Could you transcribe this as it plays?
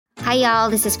Hi, y'all.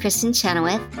 This is Kristen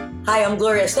Chenoweth. Hi, I'm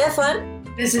Gloria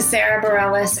Estefan. This is Sarah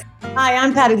Bareilles. Hi,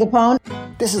 I'm Patti LuPone.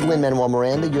 This is Lin-Manuel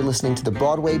Miranda. You're listening to the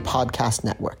Broadway Podcast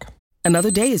Network.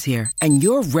 Another day is here, and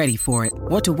you're ready for it.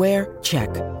 What to wear? Check.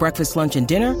 Breakfast, lunch, and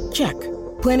dinner? Check.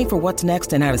 Planning for what's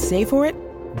next and how to save for it?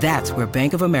 That's where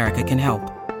Bank of America can help.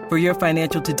 For your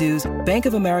financial to-dos, Bank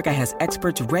of America has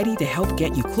experts ready to help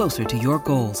get you closer to your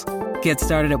goals. Get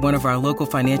started at one of our local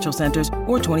financial centers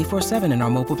or 24/7 in our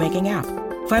mobile banking app.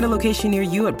 Find a location near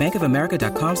you at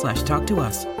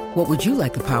bankofamerica.com/talktous. What would you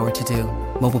like the power to do?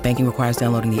 Mobile banking requires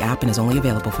downloading the app and is only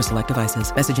available for select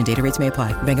devices. Message and data rates may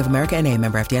apply. Bank of America N.A.,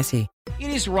 member FDIC. It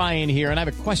is Ryan here, and I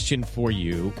have a question for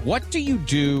you. What do you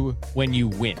do when you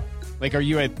win? Like, are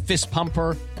you a fist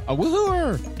pumper, a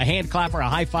woo-hooer, a hand clapper, a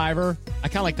high-fiver? I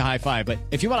kind of like the high-five, but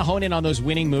if you want to hone in on those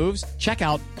winning moves, check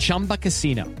out Chumba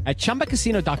Casino. At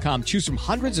ChumbaCasino.com, choose from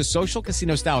hundreds of social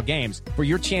casino-style games for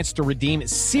your chance to redeem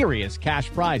serious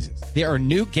cash prizes. There are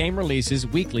new game releases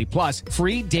weekly, plus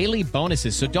free daily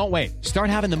bonuses, so don't wait. Start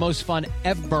having the most fun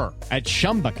ever at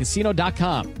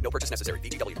ChumbaCasino.com. No purchase necessary.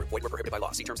 VGW. Void where prohibited by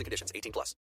law. See terms and conditions.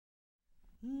 18+.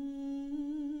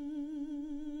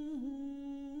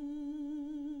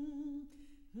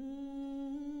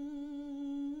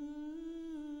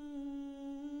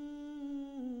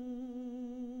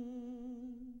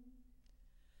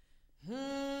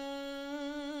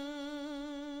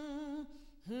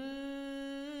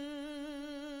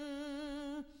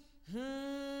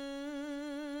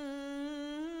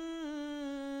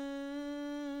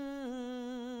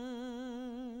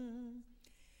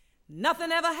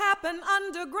 Nothing ever happened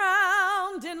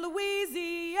underground in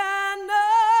Louisiana,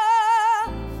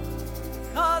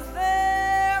 'cause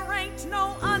there ain't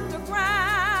no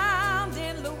underground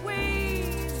in Louisiana.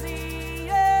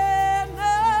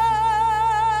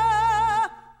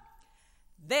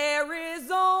 There is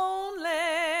only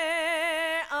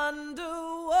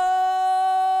underwater.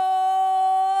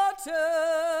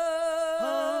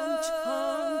 Hunch,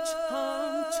 hunch,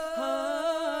 hunch, hunch.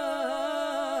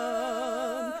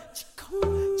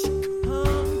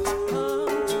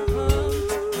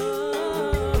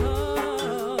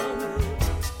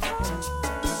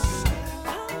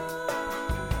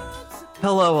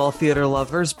 Hello, all theater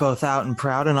lovers, both out and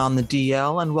proud and on the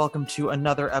DL, and welcome to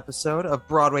another episode of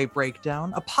Broadway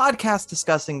Breakdown, a podcast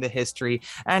discussing the history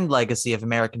and legacy of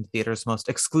American theater's most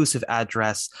exclusive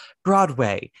address,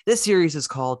 Broadway. This series is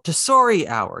called Tesori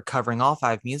Hour, covering all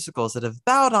 5 musicals that have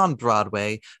bowed on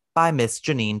Broadway by Miss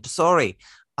Jeanine Tesori.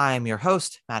 I am your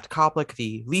host, Matt Koplik,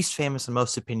 the least famous and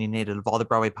most opinionated of all the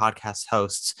Broadway podcast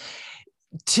hosts.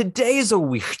 Today is a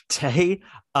weird day.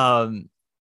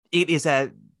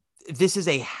 This is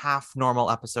a half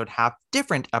normal episode, half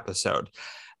different episode.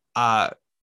 Half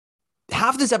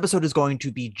this episode is going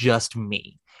to be just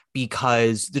me,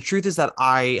 because the truth is that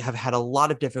I have had a lot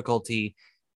of difficulty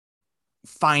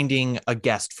finding a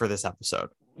guest for this episode.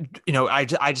 You know, I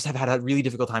just have had a really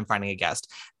difficult time finding a guest.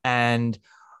 And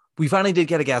we finally did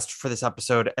get a guest for this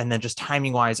episode, and then just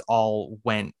timing wise, all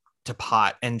went to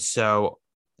pot. And so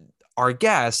our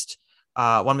guest,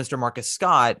 one Mr. Marcus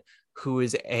Scott,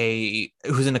 who's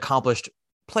an accomplished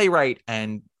playwright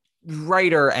and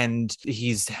writer, and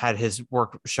he's had his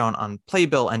work shown on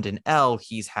Playbill and in Elle.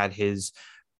 He's had his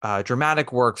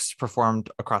dramatic works performed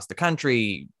across the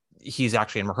country. He's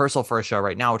actually in rehearsal for a show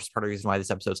right now, which is part of the reason why this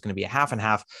episode is going to be a half and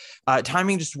half.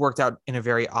 Timing just worked out in a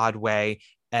very odd way,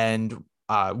 and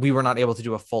we were not able to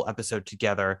do a full episode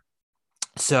together.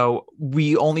 So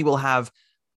we only will have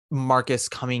Marcus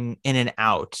coming in and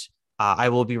out. I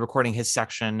will be recording his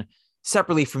section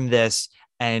separately from this,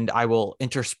 and I will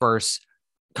intersperse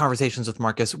conversations with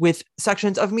Marcus with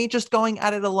sections of me just going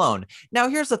at it alone. Now,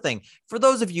 here's the thing. For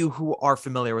those of you who are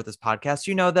familiar with this podcast,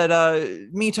 you know that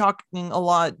me talking a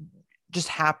lot just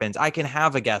happens. I can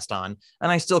have a guest on,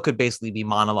 and I still could basically be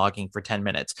monologuing for 10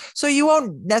 minutes. So you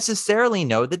won't necessarily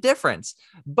know the difference,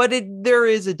 but there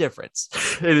is a difference.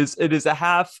 It is a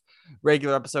half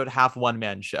regular episode, half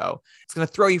one-man show. It's going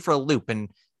to throw you for a loop and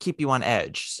keep you on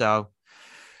edge. So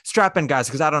strap in, guys,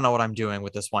 because I don't know what I'm doing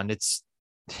with this one. It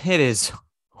is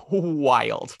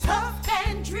wild. Tough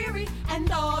and dreary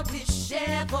and all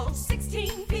disheveled,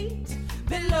 16 feet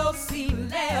below sea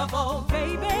level.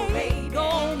 Baby,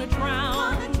 gonna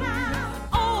drown.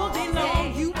 All day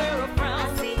long you wear a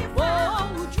frown.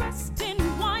 Whoa, dressed in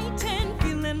white and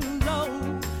feeling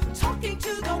low. Talking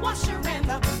to the washer and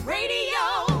the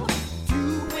radio.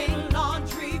 Doing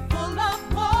laundry full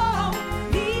of woe.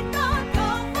 Need the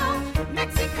Gulf of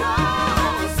Mexico.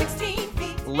 16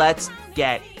 feet. Let's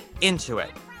get into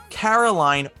it.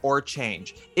 Caroline or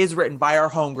Change is written by our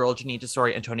homegirl, Jeanine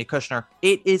Tesori and Tony Kushner.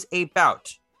 It is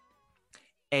about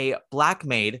a black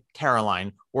maid,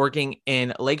 Caroline, working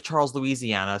in Lake Charles,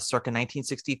 Louisiana, circa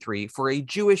 1963 for a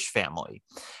Jewish family.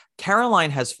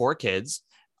 Caroline has 4 kids.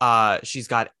 She's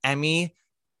got Emmy,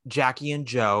 Jackie, and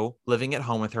Joe living at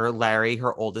home with her. Larry,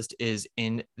 her oldest, is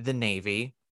in the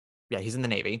Navy. Yeah, he's in the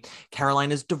Navy.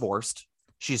 Caroline is divorced.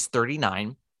 She's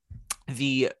 39.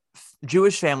 The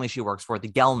Jewish family she works for, the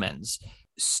Gelmans,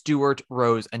 Stuart,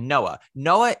 Rose, and Noah.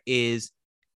 Noah is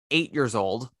 8 years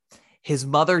old. His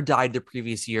mother died the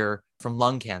previous year from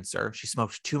lung cancer. She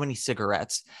smoked too many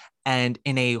cigarettes. And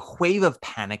in a wave of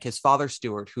panic, his father,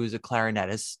 Stuart, who is a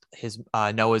clarinetist,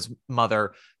 Noah's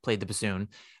mother played the bassoon.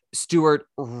 Stuart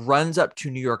runs up to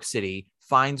New York City,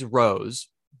 finds Rose.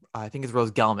 I think it's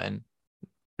Rose Gelman.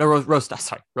 No, Rose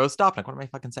Stopnick. What am I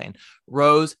fucking saying?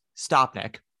 Rose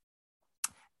Stopnick,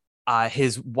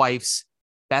 his wife's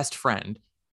best friend,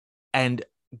 and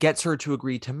gets her to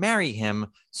agree to marry him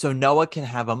so Noah can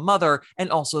have a mother,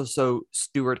 and also so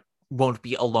Stuart won't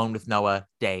be alone with Noah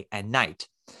day and night.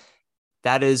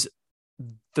 That is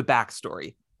the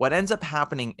backstory. What ends up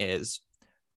happening is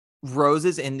Rose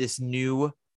is in this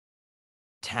new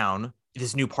town,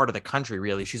 this new part of the country,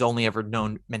 really. She's only ever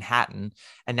known Manhattan,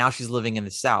 and now she's living in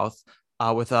the South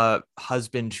with a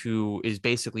husband who is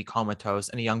basically comatose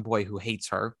and a young boy who hates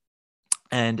her,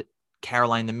 and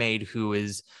Caroline the maid, who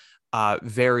is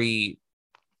the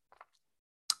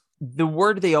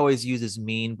word they always use is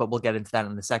mean, but we'll get into that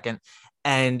in a second.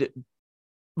 And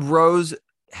Rose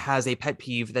has a pet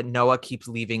peeve that Noah keeps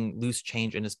leaving loose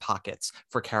change in his pockets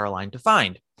for Caroline to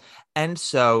find. And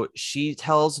so she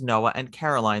tells Noah and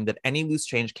Caroline that any loose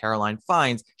change Caroline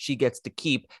finds, she gets to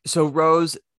keep. So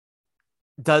Rose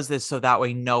does this so that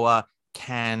way Noah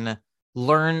can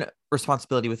learn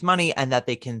responsibility with money, and that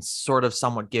they can sort of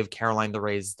somewhat give Caroline the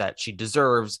raise that she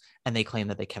deserves, and they claim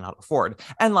that they cannot afford.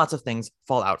 And lots of things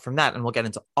fall out from that, and we'll get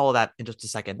into all of that in just a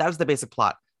second. That was the basic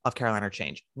plot of Caroline or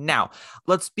Change. Now,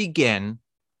 let's begin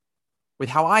with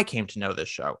how I came to know this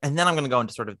show, and then I'm going to go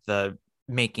into sort of the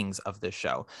makings of this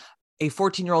show. A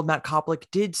 14-year-old Matt Koplik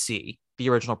did see the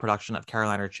original production of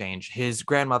Caroline or Change. His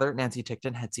grandmother, Nancy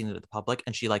Tickton, had seen it at the public,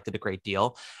 and she liked it a great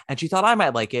deal, and she thought I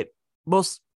might like it,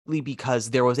 mostly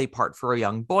because there was a part for a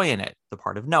young boy in it, the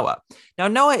part of Noah. Now,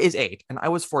 Noah is 8 and I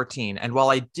was 14. And while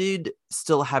I did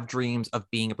still have dreams of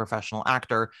being a professional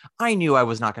actor, I knew I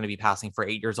was not going to be passing for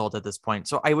 8 years old at this point.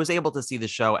 So I was able to see the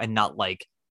show and not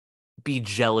be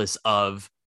jealous of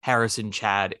Harrison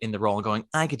Chad in the role and going,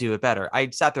 I could do it better.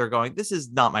 I sat there going, this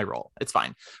is not my role. It's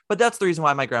fine. But that's the reason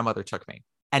why my grandmother took me.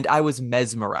 And I was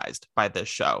mesmerized by this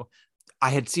show. I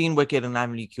had seen Wicked and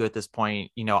Avenue Q at this point.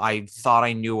 I thought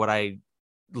I knew what I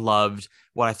loved,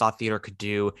 what I thought theater could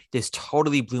do. This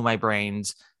totally blew my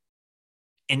brains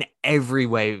in every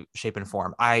way, shape, and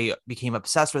form. I became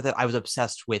obsessed with it. I was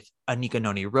obsessed with Anika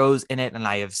Noni Rose in it, and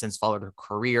I have since followed her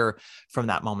career from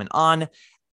that moment on.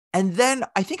 And then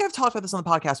I think I've talked about this on the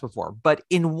podcast before, but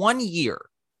in 1 year,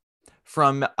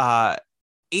 from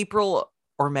April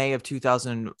or May of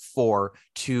 2004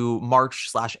 to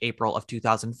March/April of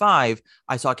 2005,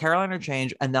 I saw Caroline or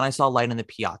Change, and then I saw Light in the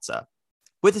Piazza.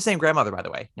 With the same grandmother, by the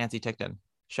way, Nancy Tickton.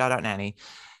 Shout out, Nanny.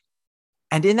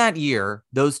 And in that year,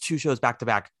 those two shows back to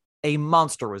back, a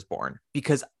monster was born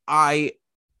because I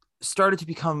started to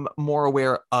become more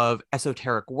aware of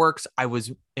esoteric works. I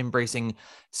was embracing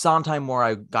Sondheim more.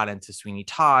 I got into Sweeney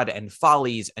Todd and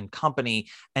Follies and Company,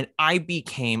 and I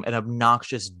became an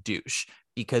obnoxious douche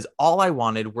because all I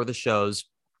wanted were the shows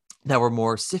that were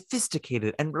more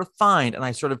sophisticated and refined. And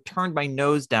I sort of turned my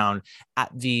nose down at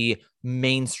the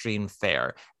mainstream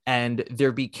fare. And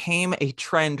there became a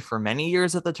trend for many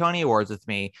years at the Tony Awards with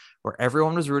me where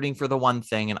everyone was rooting for the one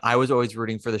thing, and I was always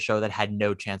rooting for the show that had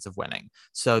no chance of winning.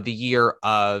 So the year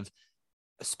of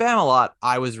Spamalot,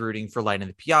 I was rooting for Light in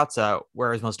the Piazza,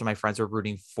 whereas most of my friends were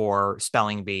rooting for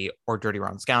Spelling Bee or Dirty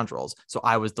Rotten Scoundrels. So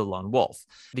I was the lone wolf.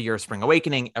 The year of Spring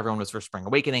Awakening, everyone was for Spring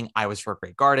Awakening. I was for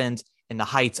Great Gardens. In the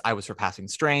Heights, I was for Passing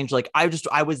Strange. I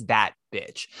was that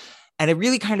bitch. And it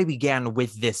really kind of began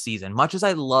with this season. Much as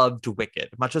I loved Wicked,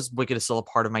 much as Wicked is still a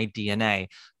part of my DNA,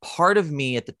 part of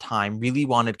me at the time really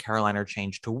wanted Caroline or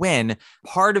Change to win.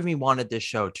 Part of me wanted this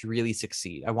show to really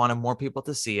succeed. I wanted more people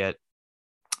to see it.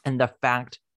 And the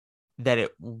fact that it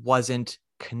wasn't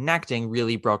connecting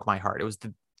really broke my heart. It was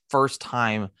the first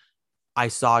time I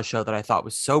saw a show that I thought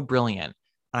was so brilliant.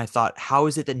 And I thought, how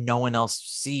is it that no one else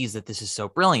sees that this is so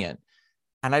brilliant?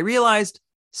 And I realized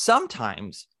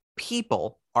sometimes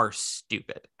people are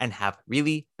stupid and have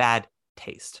really bad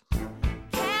taste.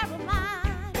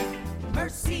 Caroline,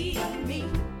 mercy me.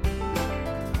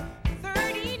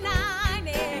 39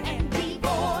 and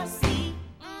divorcee.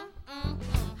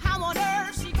 How on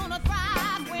earth she gonna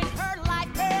thrive when her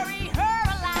life buried her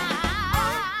alive?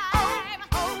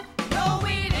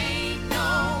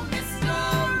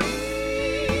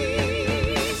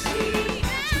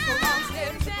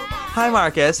 Hi,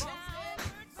 Marcus.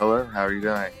 Hello, how are you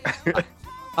doing?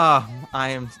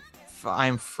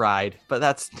 I'm fried,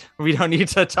 but we don't need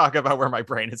to talk about where my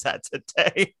brain is at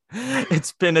today.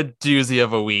 It's been a doozy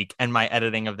of a week, and my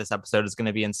editing of this episode is going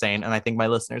to be insane. And I think my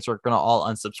listeners are going to all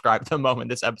unsubscribe the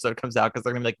moment this episode comes out because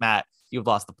they're going to be like, Matt, you've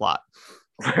lost the plot.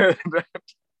 I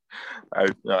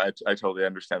totally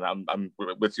understand. I'm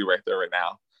with you right there right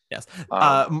now. Yes.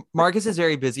 Marcus is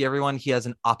very busy, everyone. He has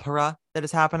an opera that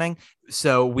is happening.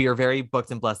 So we are very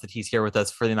booked and blessed that he's here with us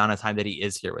for the amount of time that he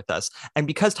is here with us. And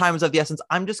because time is of the essence,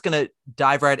 I'm just going to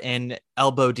dive right in,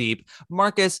 elbow deep.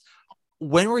 Marcus,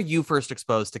 when were you first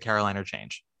exposed to Caroline, or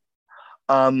Change?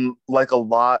 Like a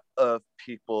lot of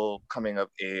people coming of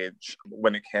age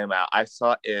when it came out, I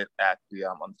saw it at the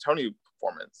on the Tony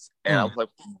performance, and I was like,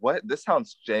 what, this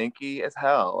sounds janky as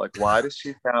hell. Like, why does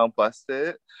she sound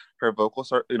busted? Her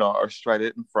vocals are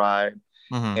shredded and fried.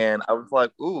 And I was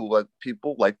like, ooh, like,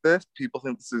 people like this, people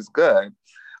think this is good.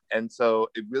 And so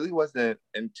it really wasn't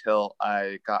until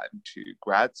I got into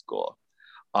grad school,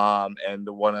 and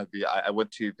I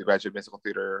went to the graduate musical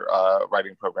theater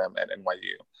writing program at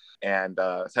NYU, and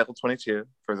Cycle 22,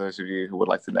 for those of you who would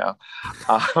like to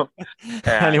know.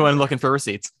 Anyone looking for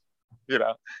receipts?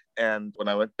 And when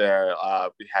I went there,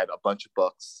 we had a bunch of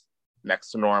books,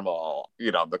 Next to Normal,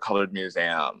 The Colored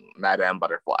Museum, Madame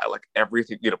Butterfly, like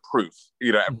everything, proof,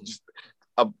 just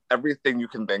everything you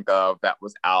can think of that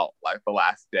was out like the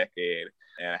last decade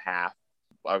and a half.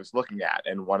 I was looking at,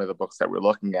 and one of the books that we're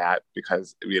looking at,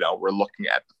 because we're looking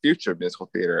at the future of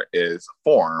musical theater, is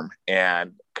Form,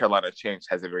 and Carolina Change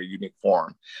has a very unique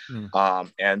form.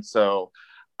 And so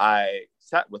I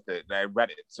sat with it and I read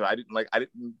it. So I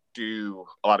didn't do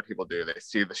a lot of people do. They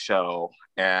see the show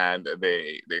and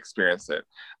they experience it.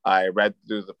 I read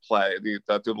through the play, through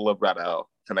the libretto,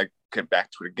 and I came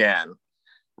back to it again,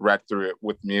 read through it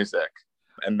with music,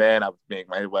 and then I was making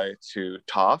my way to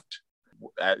Toft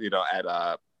at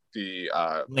the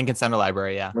Lincoln Center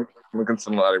Library, Lincoln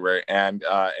Center Library, and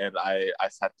I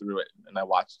sat through it and I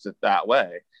watched it that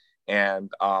way,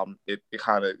 and it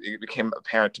became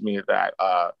apparent to me that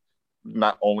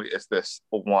not only is this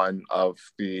one of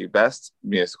the best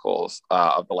musicals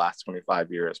of the last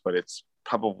 25 years, but it's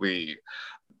probably,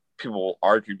 people will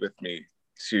argue with me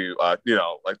to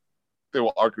like they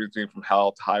will argue with me from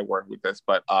hell to high word with this,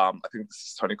 but I think this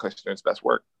is Tony Kushner's best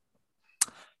work.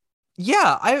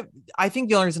 Yeah, I think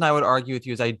the only reason I would argue with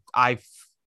you is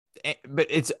but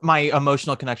it's my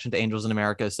emotional connection to Angels in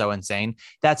America is so insane.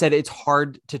 That said, it's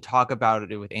hard to talk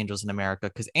about it with Angels in America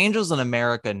because Angels in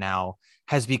America now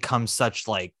has become such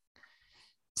like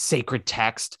sacred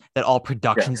text that all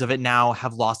productions of it now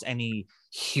have lost any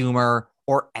humor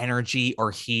or energy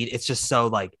or heat. It's just so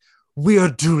like, we are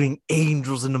doing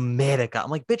Angels in America. I'm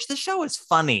like, bitch, this show is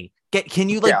funny. Can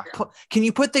you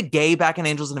put the gay back in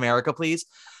Angels in America, please?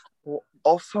 Well,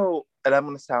 also,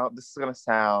 and this is gonna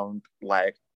sound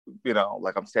like,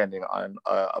 like I'm standing on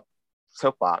a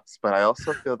soapbox, but I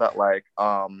also feel that like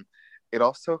it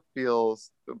also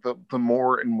feels the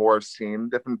more and more I've seen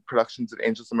different productions of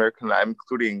Angels American, I'm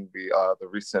including the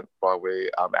recent Broadway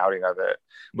outing of it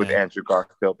with Andrew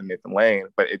Garfield and Nathan Lane,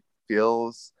 but it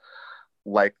feels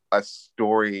like a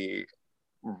story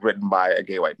written by a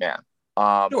gay white man.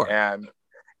 Sure.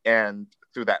 And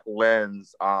through that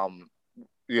lens, when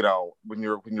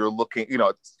you're looking,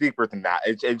 it's deeper than that.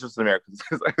 Angels in America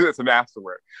it's a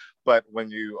masterwork, but when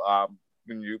you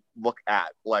look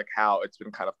at like how it's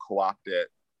been kind of co-opted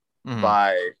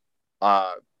by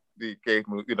the gay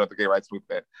rights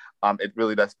movement, it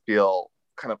really does feel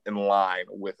kind of in line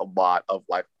with a lot of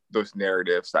like those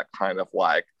narratives that kind of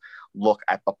like look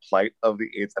at the plight of the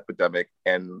AIDS epidemic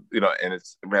and and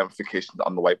its ramifications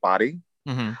on the white body.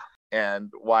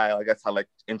 And why I guess I like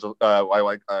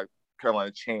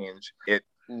Carolina Change, it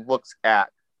looks at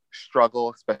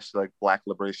struggle, especially like Black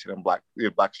liberation and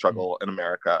Black struggle in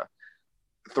America,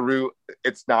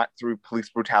 it's not through police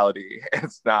brutality,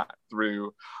 it's not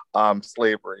through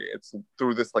slavery, it's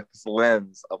through this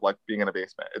lens of like being in a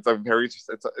basement. It's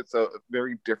a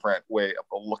very different way of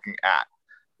looking at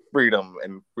freedom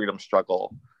and freedom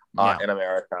struggle in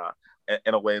America,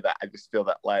 in a way that I just feel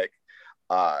that like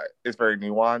it's very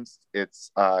nuanced.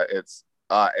 It's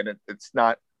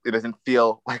not. It doesn't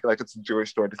feel like it's a Jewish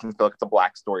story. It doesn't feel like it's a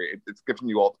Black story. It's giving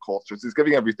you all the cultures. It's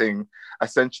giving everything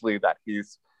essentially that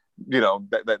he's,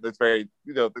 that's very,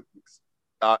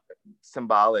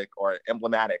 symbolic or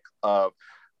emblematic of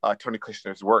Tony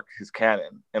Kushner's work, his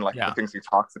canon, and the things he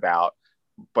talks about.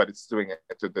 But it's doing it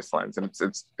through this lens, and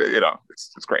it's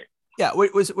great. Yeah,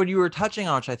 what you were touching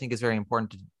on, which I think is very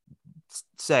important to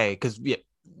say, because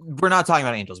we're not talking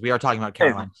about Angels. We are talking about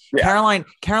Caroline. Yeah.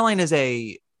 Caroline is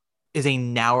a is a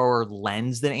narrower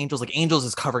lens than Angels. Like Angels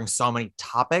is covering so many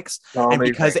topics, So and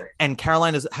many because things. and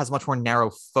Caroline has much more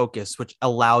narrow focus, which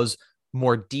allows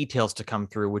more details to come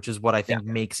through, which is what I think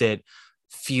makes it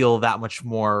feel that much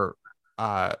more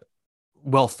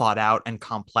well thought out and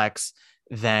complex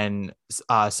than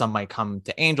some might come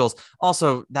to Angels.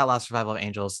 Also, that last revival of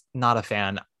Angels, not a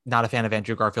fan of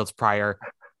Andrew Garfield's Prior.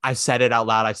 I've said it out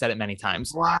loud. I've said it many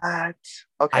times. What?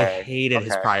 I hated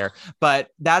his Prior, but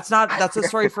that's a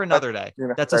story for another day.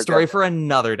 That's a story for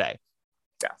another day.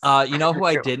 Yes. You know who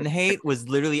I didn't hate was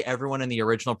literally everyone in the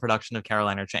original production of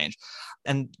Caroline, or Change.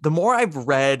 And the more I've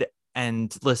read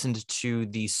and listened to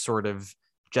the sort of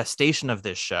gestation of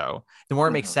this show, the more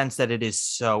it makes sense that it is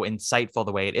so insightful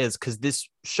the way it is, because this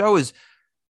show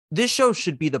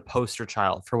should be the poster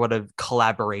child for what a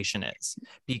collaboration is,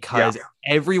 because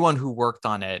everyone who worked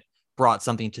on it brought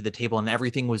something to the table and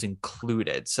everything was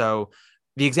included. So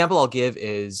the example I'll give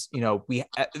is, we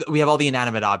have all the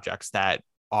inanimate objects that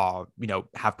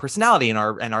have personality in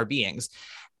our beings.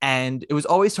 And it was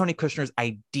always Tony Kushner's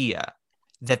idea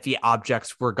that the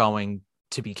objects were going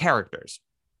to be characters.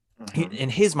 In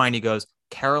his mind, he goes,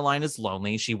 Caroline is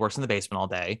lonely. She works in the basement all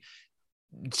day.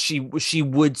 She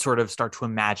would sort of start to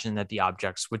imagine that the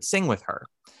objects would sing with her.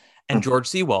 And George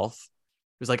C. Wolfe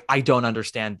was like, I don't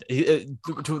understand. The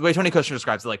way Tony Kushner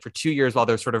describes it, like for 2 years while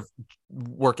they're sort of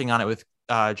working on it with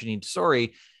Janine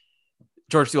Tesori,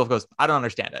 George C. Wolfe goes, I don't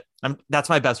understand it. That's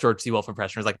my best George C. Wolfe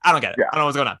impression. It's like, I don't get it. I don't know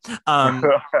what's going on.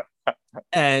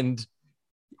 And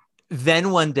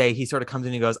then one day he sort of comes in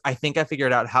and he goes, I think I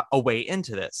figured out a way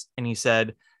into this. And he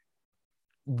said,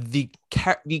 the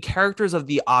characters of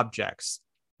the objects,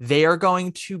 they are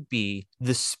going to be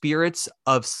the spirits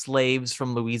of slaves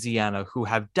from Louisiana who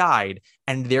have died.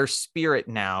 And their spirit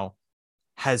now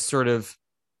has sort of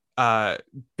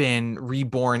been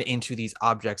reborn into these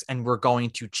objects, and we're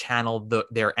going to channel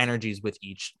their energies with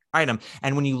each item.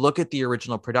 And when you look at the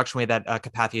original production way that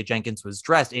Capathia Jenkins was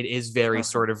dressed, it is very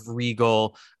sort of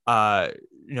regal,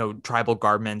 tribal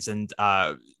garments, and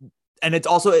it's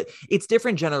also it's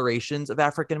different generations of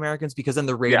African Americans, because in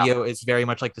the radio it's very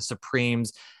much like the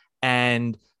Supremes,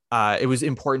 and it was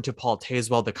important to Paul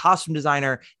Tazewell, the costume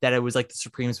designer, that it was like the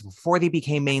Supremes before they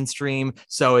became mainstream.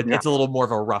 So it's a little more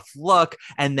of a rough look.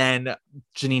 And then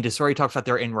Janine Tesori talks about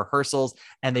they're in rehearsals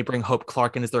and they bring Hope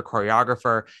Clark in as their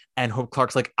choreographer. And Hope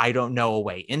Clark's like, I don't know a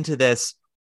way into this.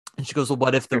 And she goes, well,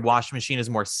 what if the washing machine is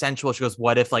more sensual? She goes,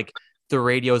 what if like the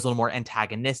radio is a little more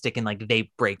antagonistic and like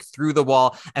they break through the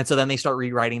wall? And so then they start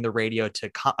rewriting the radio to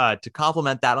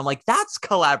complement that. I'm like, that's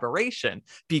collaboration,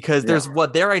 because there's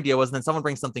what their idea was, and then someone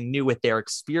brings something new with their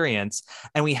experience.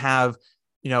 And we have,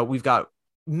 we've got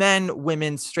men,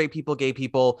 women, straight people, gay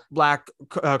people, black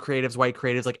creatives, white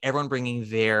creatives, like everyone bringing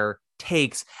their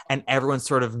takes, and everyone's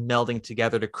sort of melding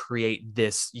together to create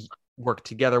this work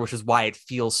together, which is why it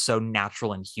feels so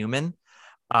natural and human.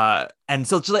 And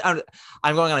so it's just like,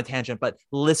 I'm going on a tangent, but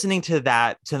listening to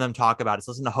them talk about it,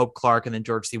 listen to Hope Clark and then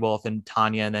George C. Wolfe and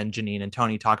Tanya and then Janine and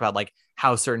Tony talk about like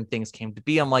how certain things came to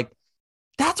be. I'm like,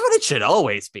 that's what it should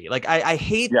always be. Like, I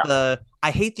hate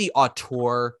the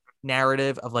auteur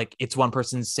narrative of like, it's one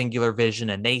person's singular vision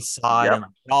and they saw it and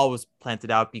it all was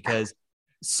planted out, because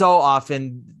so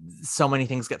often so many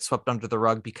things get swept under the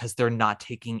rug because they're not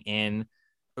taking in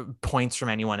points from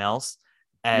anyone else.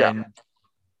 And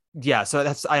so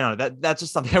that's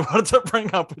just something I wanted to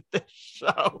bring up with this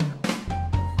show.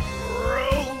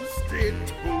 Roasted,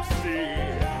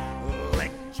 toasted,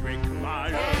 electric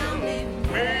fire,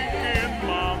 making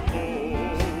my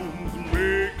bones,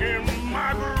 making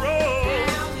my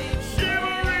growth,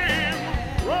 shivering,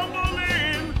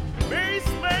 rumbling,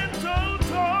 basemental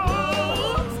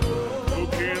tones,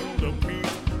 cooking the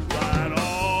meat right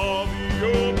off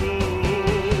your bones.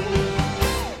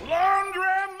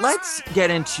 Let's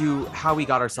get into how we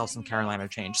got ourselves some Carolina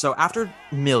Change. So after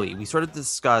Millie, we sort of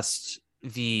discussed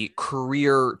the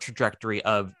career trajectory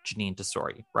of Janine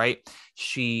Tesori, right?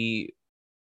 She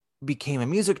became a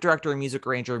music director, a music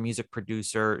arranger, a music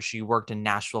producer. She worked in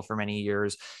Nashville for many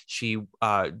years. She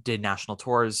did national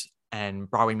tours and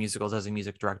Broadway musicals as a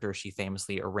music director. She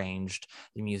famously arranged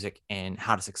the music in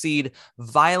How to Succeed.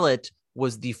 Violet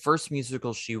was the first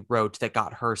musical she wrote that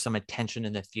got her some attention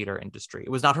in the theater industry. It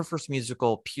was not her first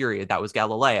musical, period. That was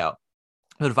Galileo.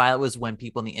 But Violet was when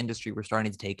people in the industry were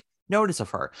starting to take notice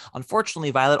of her.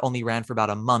 Unfortunately, Violet only ran for about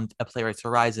a month at Playwrights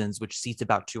Horizons, which seats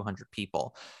about 200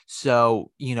 people.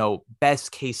 So,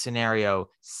 best case scenario,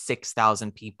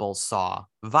 6,000 people saw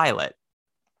Violet.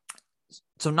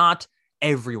 So not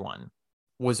everyone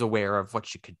was aware of what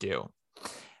she could do.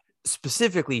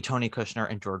 Specifically, Tony Kushner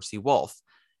and George C. Wolfe.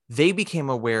 They became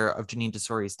aware of Janine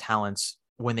Tesori's talents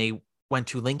when they went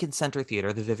to Lincoln Center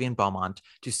Theater, the Vivian Beaumont,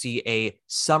 to see a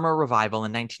summer revival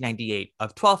in 1998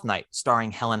 of Twelfth Night,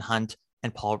 starring Helen Hunt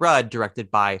and Paul Rudd, directed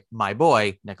by my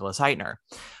boy, Nicholas Heitner.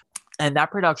 And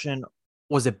that production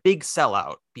was a big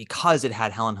sellout because it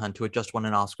had Helen Hunt, who had just won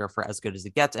an Oscar for As Good as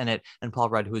It Gets in it, and Paul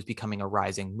Rudd, who was becoming a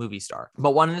rising movie star.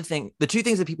 But the two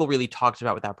things that people really talked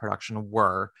about with that production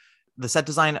were the set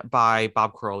design by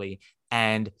Bob Crowley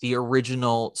and the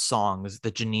original songs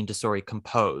that Janine Tesori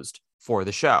composed for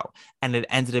the show. And it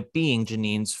ended up being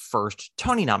Janine's first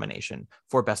Tony nomination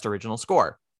for Best Original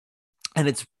Score. And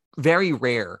it's very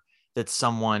rare that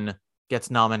someone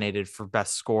gets nominated for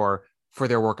Best Score for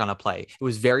their work on a play. It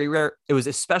was very rare. It was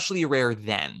especially rare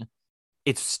then.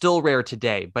 It's still rare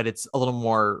today, but it's a little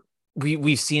more,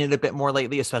 we've seen it a bit more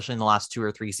lately, especially in the last 2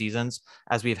 or 3 seasons,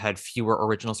 as we've had fewer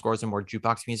original scores and more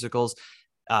jukebox musicals.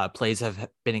 Plays have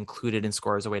been included in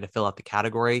score as a way to fill out the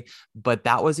category. But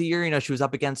that was a year, she was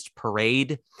up against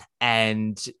Parade,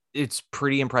 and it's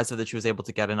pretty impressive that she was able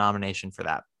to get a nomination for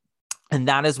that. And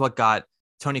that is what got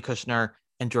Tony Kushner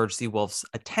and George C. Wolfe's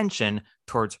attention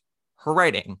towards her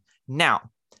writing. Now,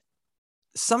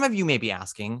 some of you may be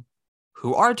asking,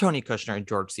 who are Tony Kushner and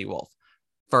George C. Wolfe?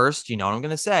 First, you know what I'm going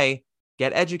to say,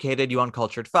 get educated, you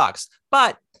uncultured fucks.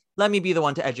 But let me be the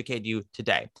one to educate you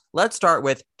today. Let's start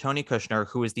with Tony Kushner,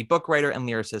 who is the book writer and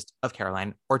lyricist of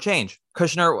Caroline or Change.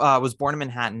 Kushner was born in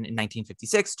Manhattan in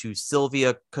 1956 to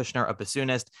Sylvia Kushner, a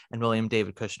bassoonist, and William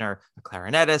David Kushner, a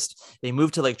clarinetist. They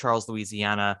moved to Lake Charles,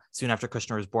 Louisiana, soon after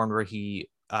Kushner was born, where he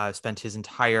spent his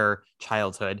entire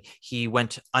childhood. He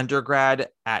went undergrad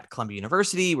at Columbia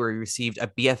University, where he received a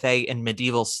BFA in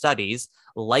medieval studies,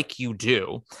 like you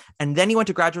do. And then he went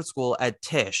to graduate school at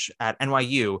Tisch at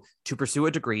NYU to pursue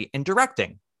a degree in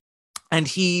directing. And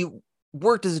he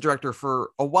worked as a director for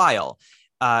a while.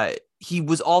 He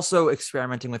was also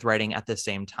experimenting with writing at the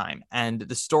same time. And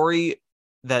the story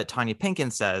that Tanya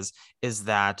Pinkin says is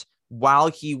that while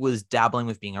he was dabbling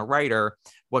with being a writer,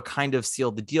 what kind of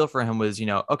sealed the deal for him was,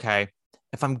 okay,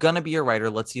 if I'm going to be a writer,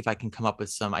 let's see if I can come up with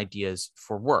some ideas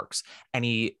for works. And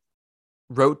he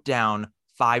wrote down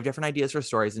 5 different ideas for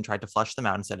stories and tried to flesh them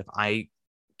out and said, if I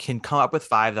can come up with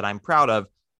 5 that I'm proud of,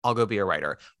 I'll go be a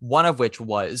writer. One of which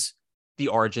was the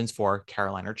origins for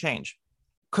Caroline or Change.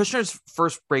 Kushner's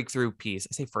first breakthrough piece,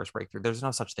 I say first breakthrough, there's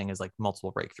no such thing as like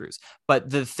multiple breakthroughs, but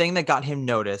the thing that got him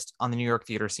noticed on the New York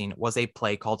theater scene was a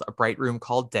play called A Bright Room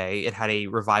Called Day. It had a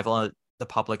revival at the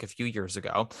public a few years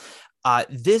ago.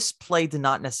 This play did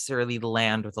not necessarily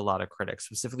land with a lot of critics,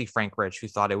 specifically Frank Rich, who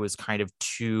thought it was kind of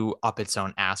too up its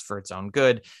own ass for its own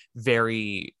good,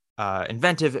 very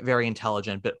inventive, very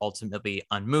intelligent, but ultimately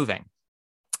unmoving.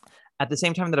 At the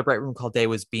same time that A Bright Room Called Day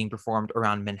was being performed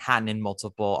around Manhattan in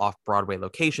multiple off-Broadway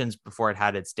locations before it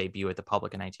had its debut at the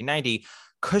public in 1990,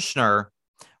 Kushner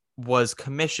was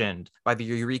commissioned by the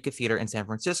Eureka Theater in San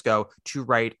Francisco to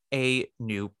write a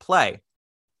new play.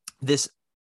 This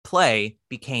play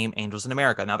became Angels in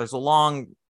America. Now, there's a long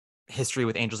history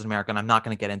with Angels in America, and I'm not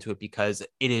going to get into it because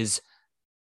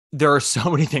there are so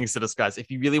many things to discuss.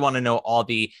 If you really want to know all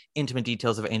the intimate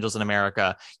details of Angels in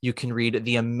America, you can read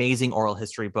the amazing oral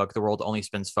history book, The World Only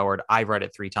Spins Forward. I've read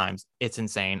it 3 times. It's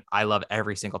insane. I love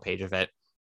every single page of it.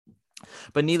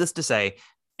 But needless to say,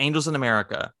 Angels in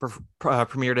America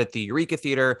premiered at the Eureka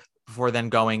Theater before then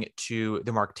going to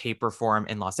the Mark Taper Forum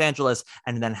in Los Angeles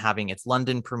and then having its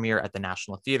London premiere at the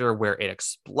National Theater, where it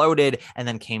exploded, and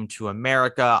then came to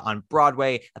America on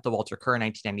Broadway at the Walter Kerr in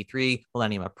 1993.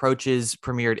 Millennium Approaches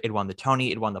premiered. It won the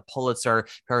Tony. It won the Pulitzer.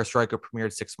 Perestroika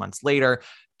premiered 6 months later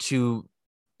to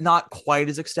not quite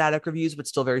as ecstatic reviews, but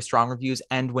still very strong reviews,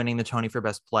 and winning the Tony for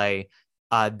Best Play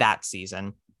that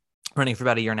season, running for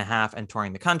about a year and a half and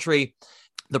touring the country.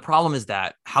 The problem is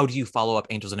that how do you follow up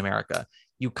Angels in America?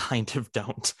 You kind of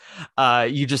don't.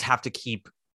 You just have to keep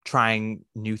trying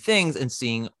new things and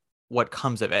seeing what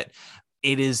comes of it.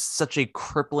 It is such a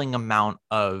crippling amount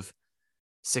of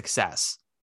success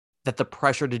that the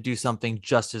pressure to do something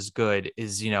just as good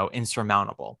is,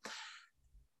 insurmountable.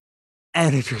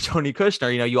 And if you're Tony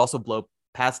Kushner, you also blow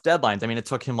past deadlines. I mean, it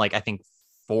took him I think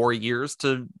 4 years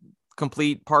to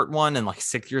complete part 1 and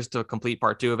 6 years to complete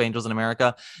part 2 of Angels in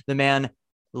America. The man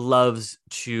loves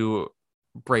to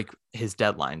break his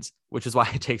deadlines, which is why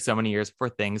it takes so many years for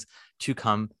things to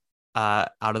come out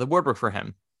of the woodwork for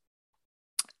him.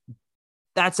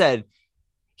 That said,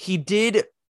 he did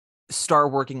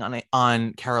start working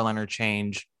on Caroline or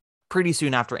Change pretty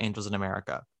soon after Angels in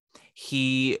America.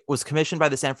 He was commissioned by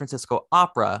the San Francisco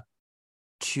Opera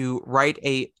to write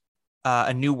a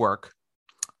new work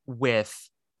with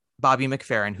Bobby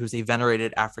McFerrin, who's a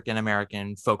venerated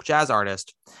African-American folk jazz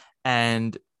artist.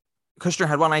 And Kushner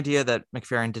had one idea that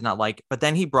McFerrin did not like, but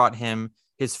then he brought him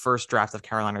his first draft of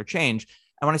Caroline or Change.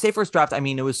 And when I say first draft, I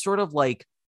mean, it was sort of like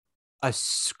a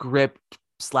script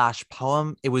 /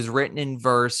 poem. It was written in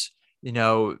verse, you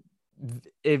know,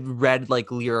 it read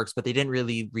like lyrics, but they didn't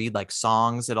really read like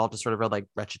songs. It all just sort of read like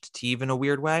recitative in a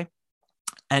weird way.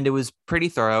 And it was pretty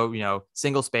thorough, you know,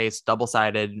 single space,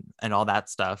 double-sided, and all that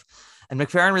stuff. And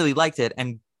McFerrin really liked it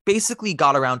and basically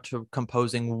got around to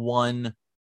composing one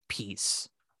piece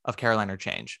of Caroline or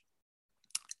Change,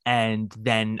 and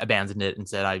then abandoned it and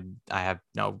said, I have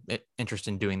no interest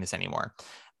in doing this anymore.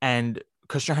 And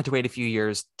Kushner had to wait a few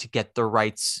years to get the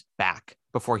rights back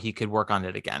before he could work on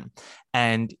it again.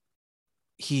 And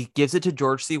he gives it to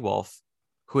George C. Wolfe,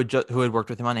 who had worked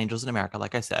with him on Angels in America,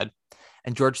 like I said.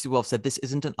 And George C. Wolfe said, this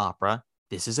isn't an opera.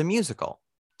 This is a musical.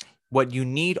 What you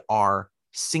need are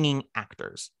singing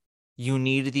actors. You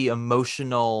need the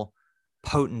emotional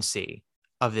potency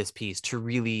of this piece to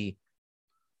really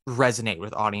resonate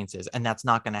with audiences. And that's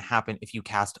not going to happen if you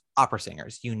cast opera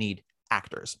singers. You need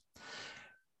actors.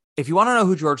 If you want to know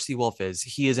who George C. Wolfe is,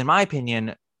 he is, in my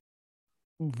opinion,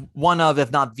 one of,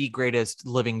 if not the greatest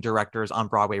living directors on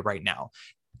Broadway right now.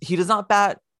 He does not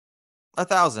bat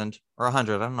 1,000 or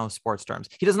 100. I don't know sports terms.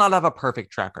 He does not have a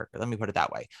perfect track record. Let me put it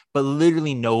that way. But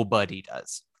literally nobody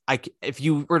does. If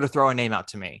you were to throw a name out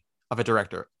to me of a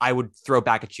director, I would throw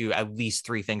back at you at least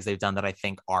 3 things they've done that I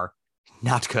think are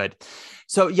not good.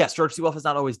 So yes, George C. Wolfe has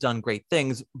not always done great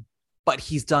things, but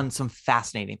he's done some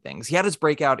fascinating things. He had his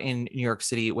breakout in New York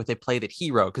City with a play that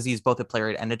he wrote, because he's both a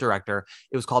playwright and a director.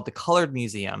 It was called The Colored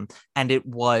Museum, and it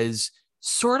was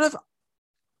sort of,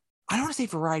 I don't want to say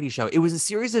variety show. It was a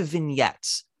series of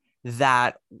vignettes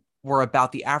that were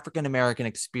about the African-American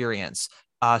experience,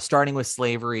 starting with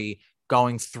slavery,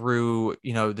 going through,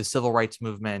 you know, the civil rights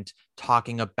movement,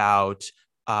 talking about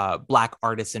Black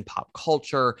artists in pop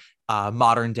culture,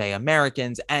 modern day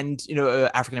Americans, and, you know,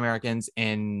 African-Americans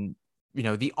in, you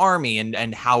know, the army,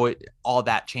 and how all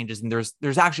that changes. And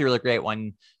there's actually a really great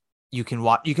one. You can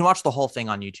watch the whole thing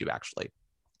on YouTube. Actually,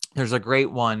 there's a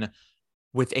great one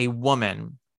with a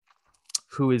woman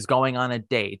who is going on a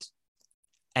date,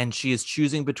 and she is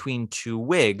choosing between 2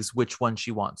 wigs, which one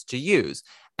she wants to use.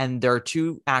 And there are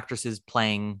 2 actresses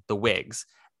playing the wigs,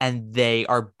 and they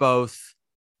are both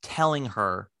telling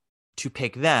her to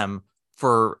pick them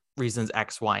for reasons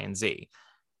X, Y, and Z.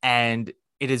 And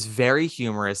it is very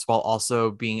humorous while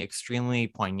also being extremely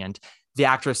poignant. The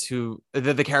actress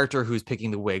the character who's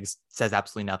picking the wigs says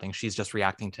absolutely nothing. She's just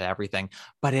reacting to everything.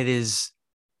 But it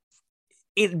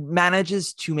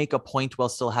manages to make a point while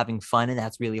still having fun, and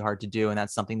that's really hard to do. And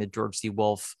that's something that George C.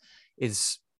 Wolfe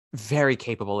is very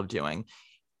capable of doing.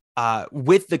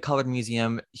 With The Colored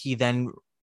Museum, he then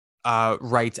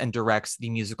writes and directs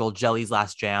the musical Jelly's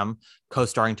Last Jam,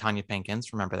 co-starring Tanya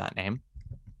Pinkins. Remember that name.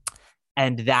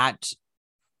 And that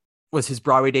was his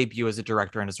Broadway debut as a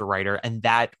director and as a writer. And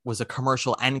that was a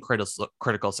commercial and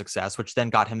critical success, which then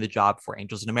got him the job for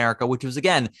Angels in America, which was,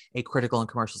 again, a critical and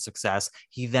commercial success.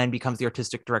 He then becomes the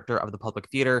artistic director of the Public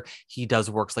Theater. He does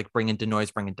works like Bring Into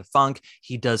Noise, Bring Into Funk.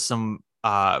 He does some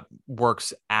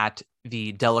works at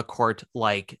the Delacorte,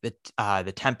 like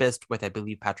the Tempest with, I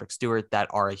believe, Patrick Stewart, that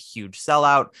are a huge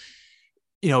sellout.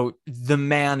 You know, the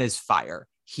man is fire.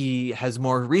 He has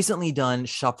more recently done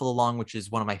Shuffle Along, which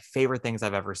is one of my favorite things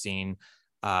I've ever seen.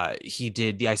 He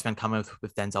did The Iceman Cometh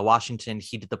with Denzel Washington.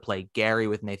 He did the play Gary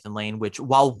with Nathan Lane, which,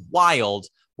 while wild,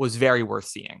 was very worth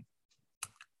seeing.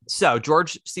 So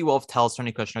George C. Wolfe tells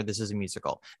Tony Kushner this is a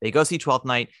musical. They go see Twelfth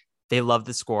Night. They love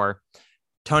the score.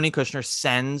 Tony Kushner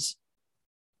sends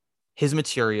his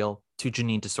material to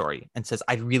Jeanine Tesori and says,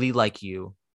 I'd really like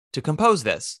you to compose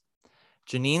this.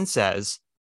 Jeanine says,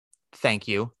 thank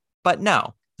you, but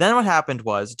no. Then what happened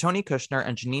was Tony Kushner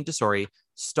and Jeanine Tesori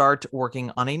start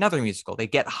working on another musical. They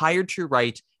get hired to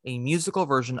write a musical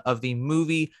version of the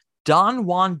movie Don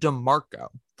Juan DeMarco,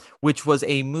 which was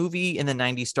a movie in the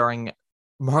 90s starring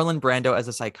Marlon Brando as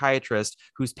a psychiatrist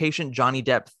whose patient Johnny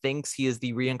Depp thinks he is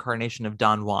the reincarnation of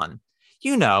Don Juan.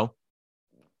 You know,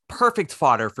 perfect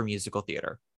fodder for musical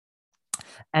theater.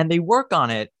 And they work on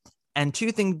it, and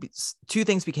two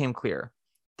things became clear.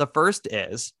 The first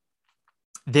is,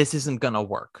 this isn't going to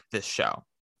work, this show.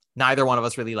 Neither one of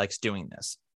us really likes doing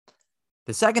this.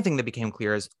 The second thing that became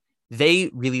clear is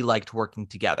they really liked working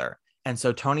together. And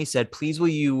so Tony said, please, will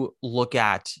you look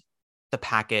at the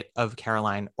packet of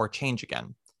Caroline or Change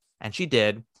again? And she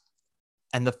did.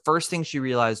 And the first thing she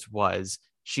realized was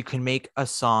she could make a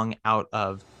song out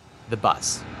of The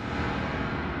Bus.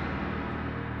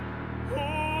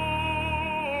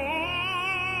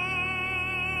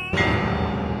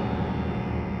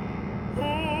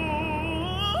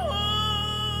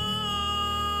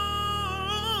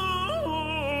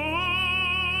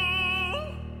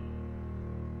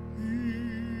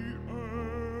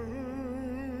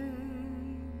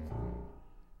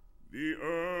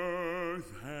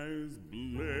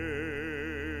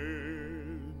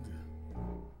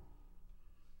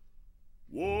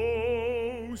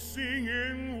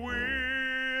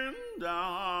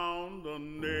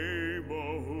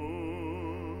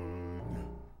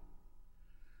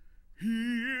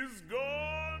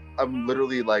 I'm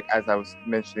literally like, as I was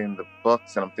mentioning the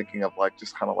books, and I'm thinking of like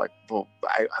just kind of like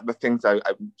the things I'm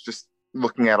just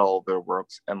looking at all their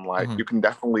works, and like you can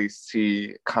definitely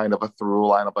see kind of a through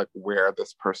line of like where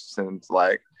this person's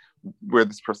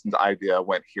idea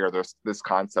went here. There's this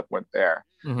concept went there.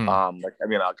 Like, I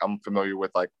mean, like, I'm familiar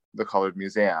with like the Colored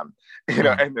Museum, you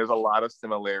know, and there's a lot of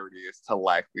similarities to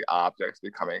like the objects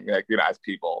becoming like, you know, as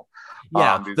people.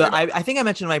 Yeah, I think I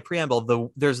mentioned in my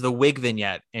preamble, there's the wig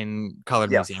vignette in Colored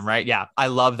Museum, right? Yeah, I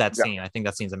love that scene. I think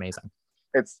that scene's amazing.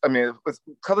 It's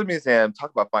Colored Museum,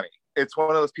 talk about funny. It's one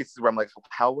of those pieces where I'm like,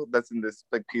 how doesn't this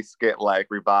like piece get like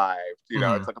revived? You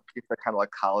know, it's like a piece that kind of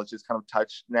like colleges kind of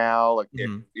touch now, like if,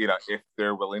 you know, if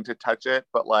they're willing to touch it,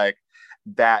 but like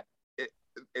that,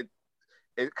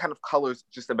 it kind of colors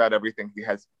just about everything he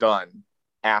has done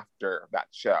after that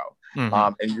show.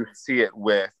 And you see it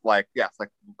with like, yes, like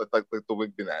the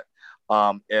wig vignette,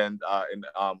 in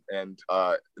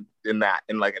that,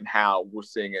 and like, and how we're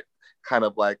seeing it kind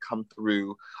of like come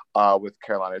through with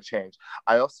Carolina Change.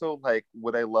 I also like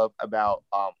what I love about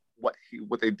what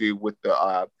they do with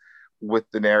the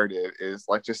narrative is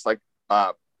like just like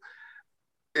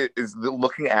it is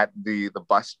looking at the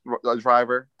bus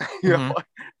driver, you know,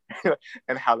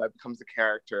 and how that becomes a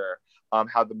character.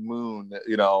 How the moon,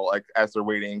 you know, like as they're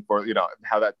waiting for, you know,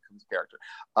 how that becomes a character.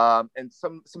 And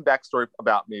some backstory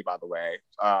about me, by the way,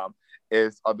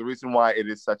 is the reason why it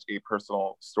is such a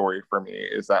personal story for me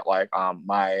is that like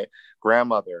my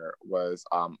grandmother was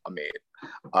a maid.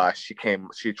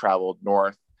 She traveled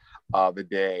north the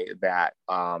day that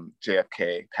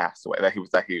JFK passed away, that he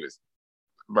was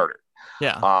murdered.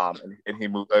 Yeah. And he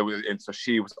moved, and so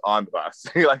she was on the bus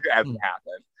like as it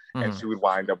happened. And she would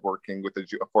wind up working with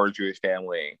for a Jewish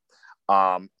family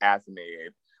as a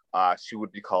maid. She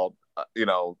would be called, you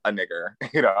know, a nigger,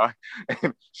 you know,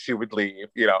 and she would leave,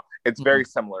 you know. It's very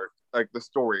similar, like the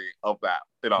story of that,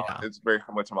 you know, it's very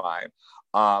similar to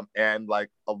mine. And like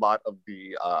a lot of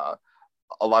the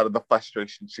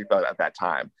frustration she felt at that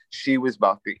time, she was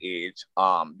about the age,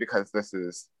 because this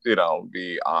is, you know,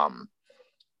 the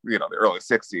early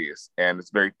 60s, and it's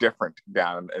very different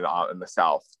down in the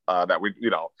South, that we,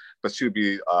 you know, but she would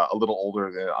be a little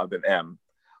older than M,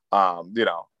 you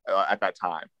know, at that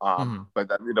time. But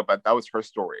that, you know, but that was her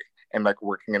story, and like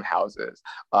working in houses.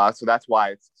 So that's why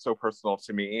it's so personal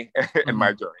to me in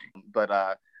my journey.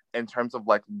 But in terms of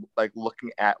like looking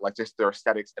at like just their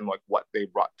aesthetics and like what they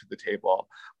brought to the table,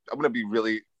 I'm going to be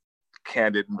really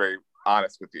candid and very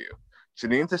honest with you.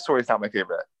 Janine's story is not my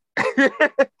favorite.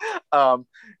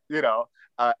 You know,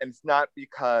 and it's not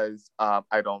because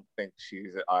I don't think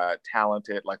she's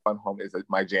talented. Like Fun Home is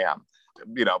my jam,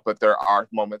 you know, but there are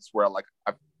moments where like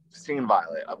I've seen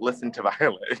Violet, I've listened to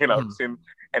Violet, you know,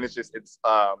 and it's just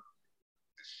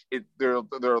there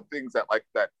are things that like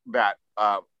that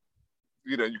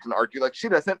you know, you can argue like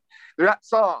they're not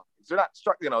songs, they're not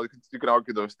you know, you can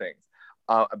argue those things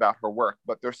about her work,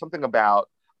 but there's something about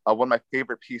one of my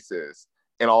favorite pieces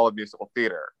in all of musical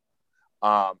theater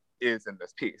is in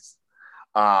this piece.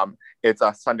 It's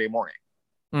a Sunday Morning.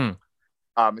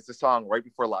 It's a song right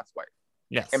before Lot's Wife.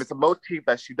 Yes, and it's a motif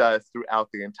that she does throughout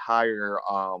the entire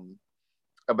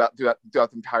throughout the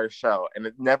entire show, and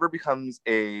it never becomes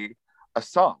a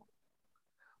song.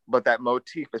 But that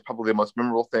motif is probably the most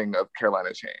memorable thing of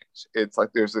Carolina Change. It's like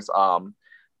there's this I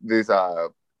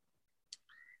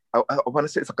want to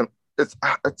say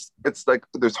it's like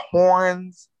there's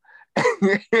horns.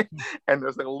 And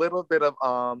there's like a little bit of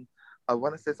I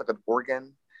want to say it's like an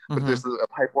organ, but there's a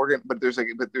pipe organ, but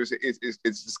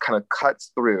it's just kind of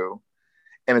cuts through,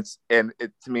 and to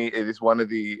me it is one of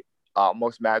the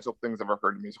most magical things I've ever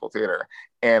heard in musical theater.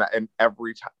 And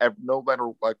every time, no matter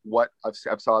like what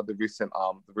I've saw the recent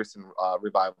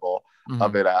revival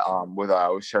of it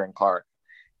with Sharon Clark,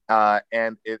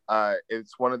 and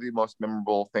it's one of the most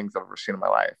memorable things I've ever seen in my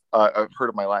life. I've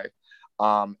heard in my life.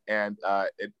 And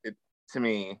it to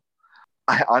me,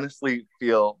 I honestly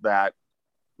feel that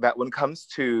when it comes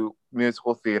to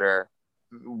musical theater,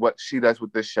 what she does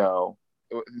with this show,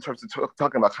 in terms of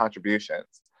talking about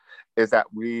contributions, is that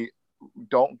we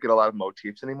don't get a lot of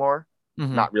motifs anymore.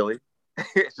 Not really.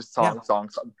 It's just song.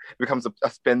 It becomes a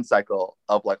spin cycle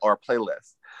of like our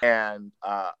playlist. And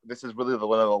this is really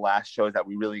one of the last shows that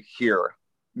we really hear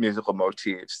musical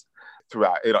motifs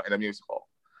throughout, you know, in a musical.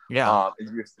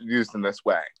 Used in this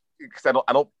way, because I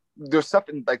don't there's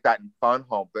something like that in Fun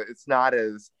Home, but it's not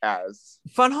as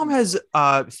Fun Home has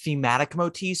thematic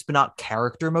motifs but not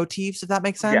character motifs, if that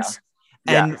makes sense.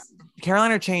 And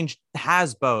Carolina Change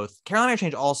has both. Carolina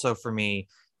Change also, for me,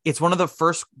 it's one of the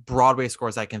first Broadway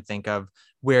scores I can think of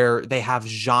where they have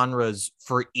genres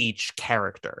for each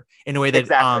character in a way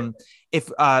that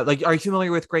if like, are you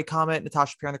familiar with Great Comet,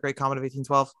 Natasha Pierre and the Great Comet of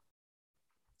 1812?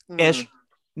 Ish.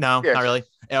 No, Ish. not really.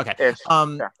 Okay. Ish.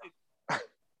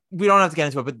 We don't have to get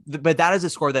into it, but that is a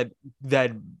score that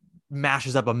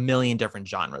mashes up a million different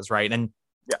genres, right? And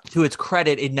to its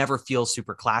credit, it never feels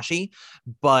super clashy,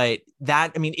 but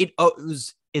that, I mean, it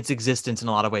owes its existence in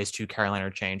a lot of ways to Carolina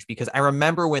Change, because I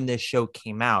remember when this show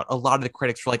came out, a lot of the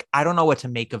critics were like, I don't know what to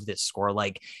make of this score.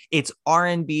 Like, it's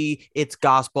R&B, it's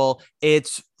gospel,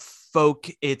 it's folk,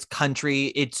 it's country,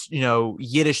 it's, you know,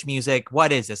 Yiddish music.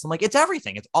 What is this? I'm like, it's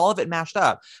everything. It's all of it mashed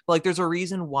up. But like, there's a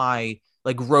reason why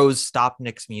like Rose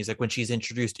Stopnick's music when she's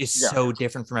introduced is so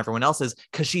different from everyone else's,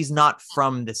 because she's not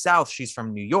from the South, she's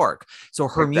from New York. So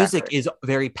her music is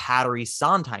very pattery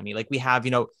Sondheimy. Like we have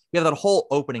that whole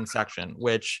opening section,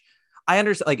 which I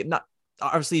understand, like, not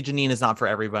obviously Janine is not for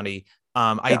everybody.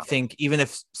 I think even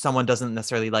if someone doesn't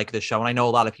necessarily like this show, and I know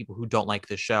a lot of people who don't like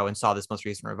this show and saw this most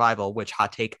recent revival, which,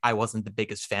 hot take, I wasn't the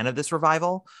biggest fan of this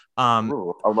revival.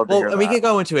 Ooh, I'd love to hear that. We can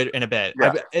go into it in a bit.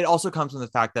 It also comes from the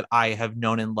fact that I have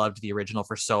known and loved the original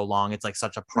for so long. It's like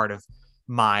such a part of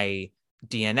my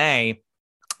DNA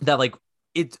that like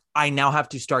I now have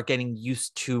to start getting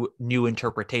used to new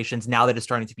interpretations now that it's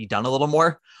starting to be done a little more.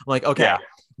 I'm like, okay,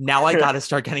 now I got to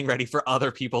start getting ready for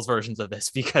other people's versions of this,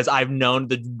 because I've known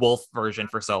the Wolf version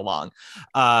for so long.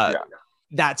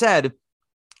 That said,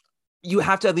 you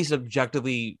have to at least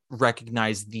objectively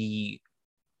recognize the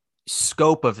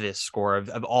scope of this score,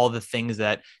 of all the things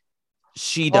that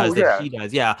she does, he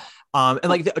does. And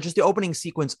like just the opening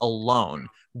sequence alone,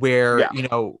 where, you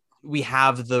know, we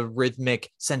have the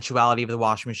rhythmic sensuality of the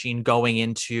washing machine going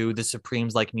into the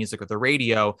Supremes like music of the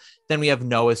radio. Then we have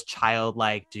Noah's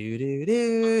childlike do do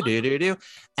do do do do,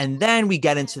 and then we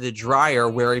get into the dryer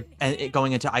where it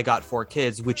going into I Got Four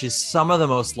Kids, which is some of the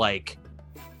most like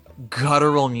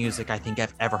guttural music I think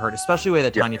I've ever heard, especially the way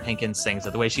that Tanya Pinkins sings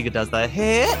it, the way she does that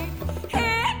hit.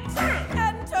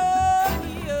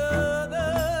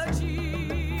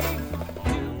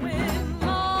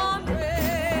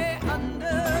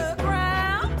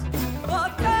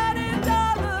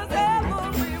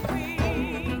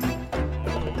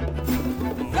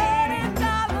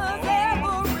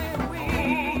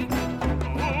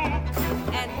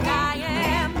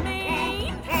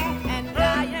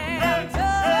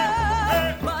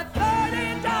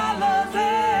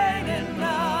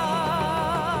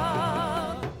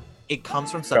 It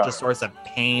comes from such a source of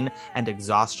pain and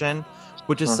exhaustion,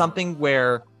 which is something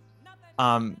where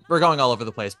we're going all over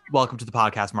the place. Welcome to the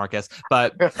podcast, Marcus.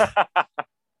 But I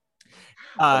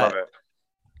love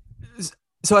it.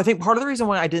 So I think part of the reason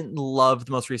why I didn't love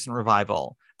the most recent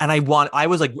revival, and I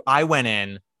went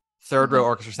in third row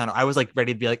orchestra center. I was like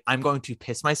ready to be like, I'm going to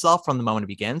piss myself from the moment it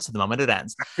begins to the moment it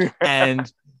ends. And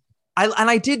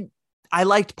I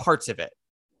liked parts of it.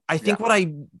 I think what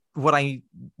I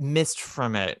missed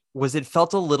from it was it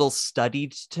felt a little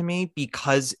studied to me,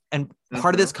 because, and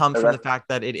part of this comes from the fact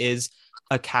that it is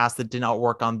a cast that did not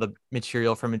work on the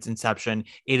material from its inception.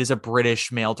 It is a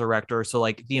British male director. So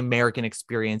like the American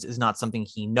experience is not something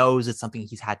he knows. It's something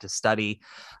he's had to study.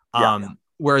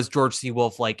 Whereas George C.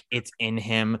 Wolfe, like, it's in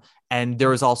him. And there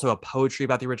was also a poetry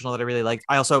about the original that I really liked.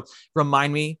 I also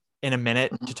remind me in a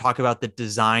minute to talk about the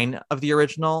design of the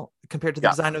original compared to the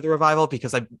design of the revival,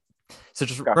 because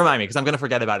remind me, because I'm going to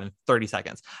forget about it in 30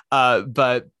 seconds.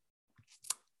 But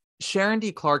Sharon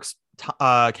D. Clarke's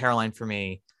Caroline, for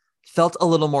me, felt a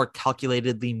little more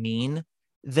calculatedly mean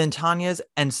than Tanya's.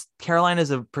 And Caroline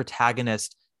is a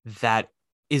protagonist that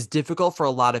is difficult for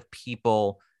a lot of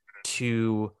people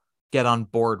to get on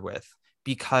board with,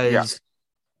 because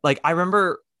like, I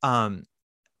remember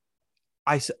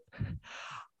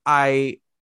I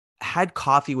had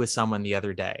coffee with someone the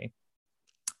other day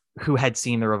who had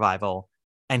seen the revival,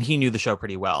 and he knew the show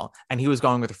pretty well. And he was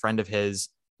going with a friend of his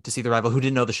to see the revival who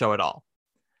didn't know the show at all.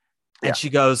 And she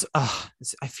goes, I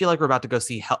feel like we're about to go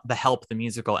see The Help, the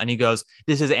musical. And he goes,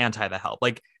 this is anti The Help.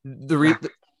 Like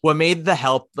what made The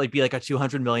Help like be like a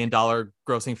 $200 million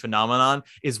grossing phenomenon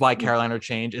is why Caroline or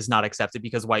Change is not accepted,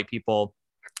 because white people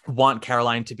want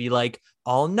Caroline to be like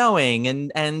all knowing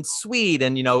and sweet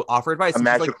and, you know, offer advice. A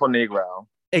magical Negro.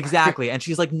 Exactly. And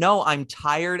she's like, no, I'm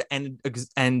tired and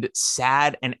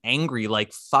sad and angry.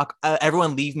 Like, fuck,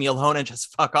 everyone leave me alone and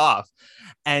just fuck off.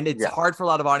 And it's hard for a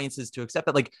lot of audiences to accept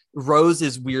that. Like, Rose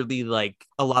is weirdly like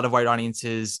a lot of white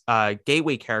audiences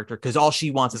gateway character, because all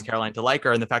she wants is Caroline to like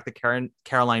her. And the fact that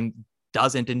Caroline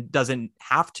doesn't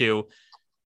have to,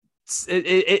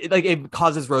 it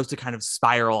causes Rose to kind of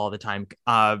spiral all the time.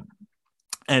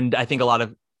 And I think a lot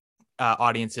of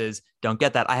audiences don't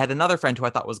get that. I had another friend who I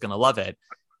thought was going to love it.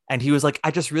 And he was like,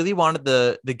 I just really wanted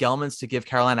the Gelmans to give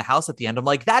Caroline a house at the end. I'm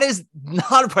like, that is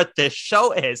not what this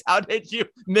show is. How did you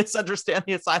misunderstand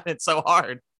the assignment so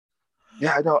hard?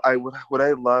 Yeah, I know. What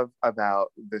I love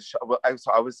about this show. Well, I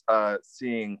was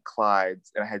seeing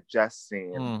Clyde's, and I had just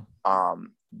seen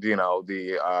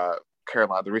the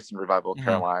Caroline, the recent revival of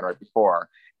Caroline right before,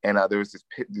 and there was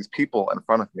these people in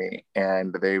front of me,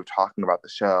 and they were talking about the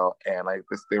show, and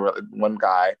one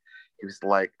guy, he was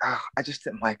like, oh, I just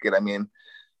didn't like it. I mean,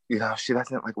 she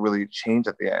doesn't like really change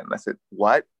at the end. I said,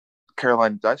 what?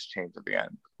 Caroline does change at the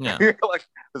end. Yeah. Like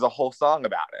there's a whole song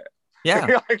about it.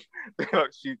 Yeah.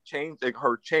 She changed. Like,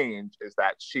 her change is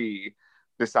that she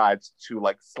decides to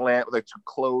to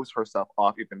close herself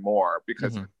off even more,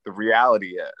 because the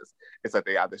reality is that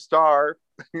they either starve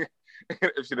if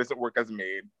she doesn't work as a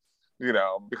maid,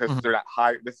 because they're not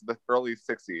high. This is the early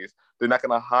 60s. They're not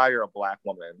going to hire a Black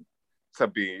woman to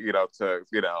be,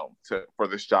 for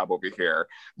this job over here.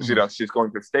 She's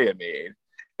going to stay a maid,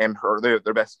 and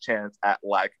their best chance at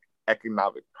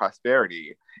economic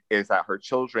prosperity is that her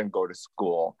children go to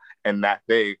school and that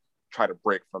they try to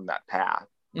break from that path.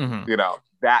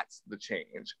 That's the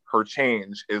change. Her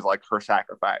change is like her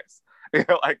sacrifice.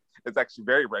 It's actually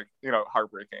very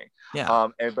heartbreaking. Yeah.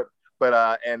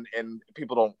 And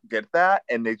people don't get that,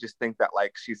 and they just think that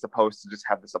she's supposed to just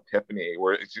have this epiphany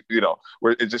where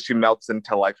she melts into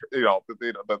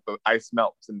the ice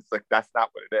melts, and it's that's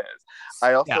not what it is.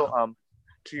 I also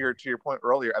to your point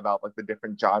earlier about the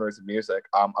different genres of music,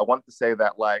 I wanted to say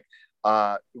that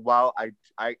while I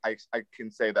can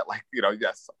say that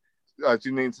yes,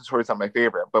 Janine Sartori's not my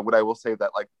favorite, but what I will say that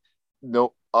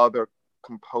no other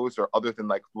composer other than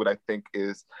what I think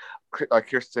is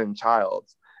Kirsten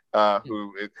Childs,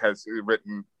 who has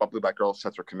written Bubbly Black Girl,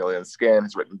 Shuts Her Chameleon Skin,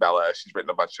 has written Bella, she's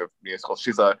written a bunch of musicals.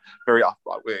 She's a very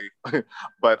off-Broadway,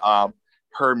 but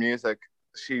her music,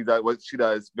 what she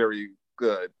does very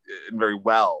good and very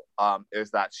well is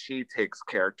that she takes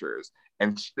characters,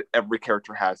 and every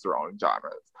character has their own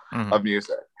genres of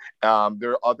music. There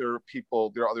are other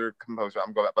composers.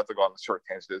 I'm about to go on a short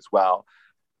tangent as well.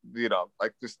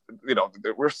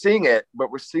 We're seeing it,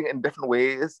 but we're seeing it in different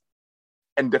ways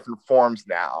and different forms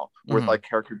now with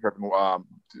character-driven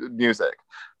music.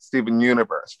 Steven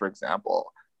Universe, for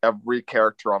example, every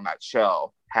character on that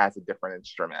show has a different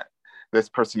instrument. This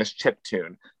person is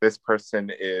chiptune. This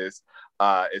person is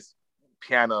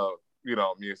piano,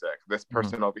 music. This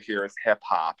person over here is hip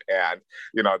hop, and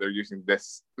they're using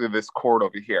this chord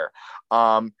over here.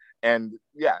 And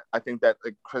yeah, I think that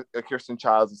Kirsten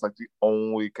Childs is the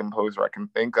only composer I can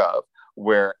think of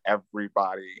where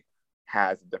everybody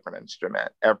has a different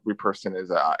instrument. Every person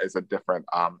is a different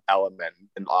element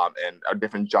and a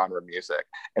different genre of music,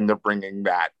 and they're bringing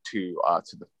that to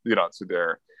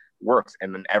their works.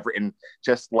 And then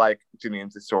just like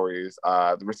Janine Sartori's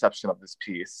the reception of this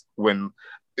piece when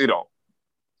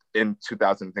in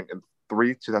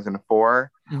 2003,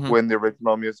 2004, when the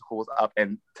original musical was up,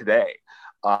 and today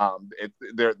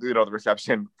the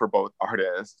reception for both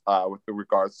artists with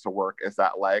regards to work is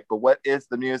that but what is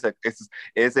the music? It's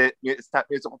not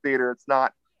musical theater, it's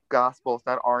not gospel, it's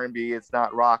not R&B, it's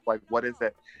not rock, what is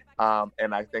it?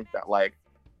 And I think that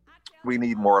we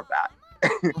need more of that.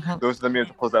 Those are the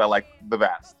musicals that I like the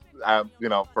best.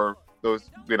 For those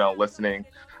listening,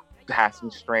 Passing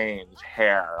Strange,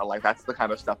 Hair, that's the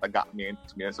kind of stuff that got me into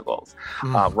musicals.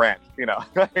 Rent,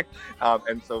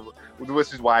 and so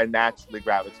which is why I naturally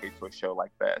gravitate to a show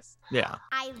like this. Yeah.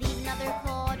 I leave another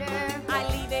quarter. I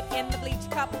leave it in the bleach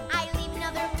cup. I leave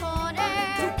another quarter.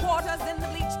 2 quarters in the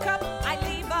bleach cup. I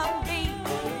leave them be.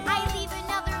 I leave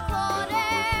another quarter.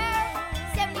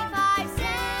 75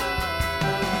 cents.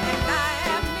 And I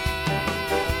am me.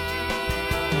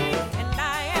 And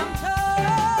I am tough.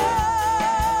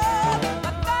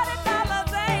 But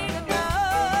 $30 ain't enough.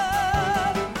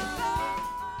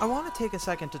 I want to take a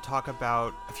second to talk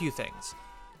about a few things.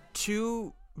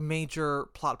 2 major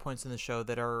plot points in the show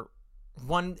that are,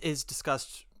 one is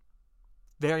discussed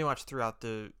very much throughout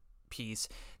the piece.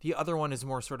 The other one is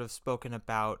more sort of spoken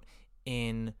about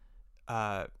in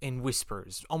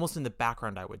whispers, almost in the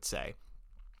background, I would say.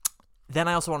 Then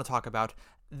I also want to talk about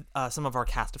some of our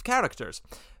cast of characters.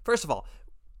 First of all,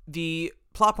 the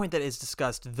plot point that is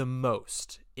discussed the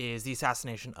most is the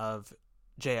assassination of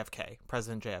JFK,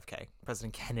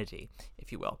 President Kennedy,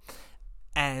 if you will.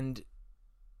 And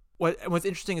what's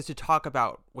interesting is to talk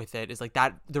about with it is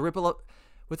that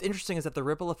what's interesting is that the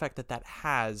ripple effect that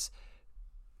has,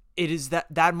 it is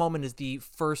that moment is the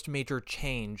first major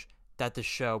change that the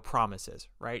show promises,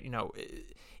 right?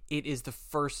 It is the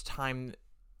first time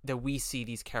that we see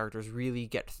these characters really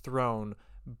get thrown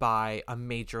by a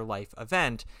major life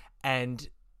event. And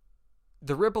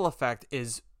the ripple effect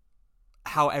is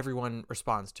how everyone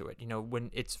responds to it. You know, when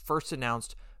it's first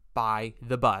announced by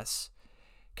the bus,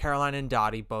 Caroline and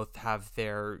Dottie both have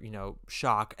their, you know,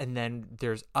 shock, and then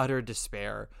there's utter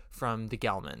despair from the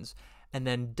Gelmans. And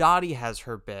then Dottie has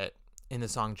her bit in the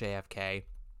song JFK,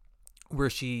 where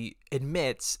she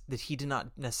admits that he did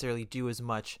not necessarily do as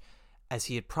much as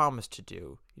he had promised to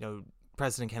do. You know,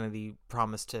 President Kennedy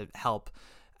promised to help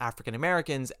African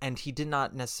Americans, and he did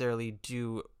not necessarily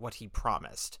do what he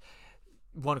promised.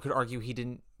 One could argue he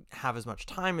didn't have as much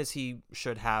time as he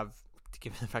should have,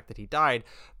 given the fact that he died.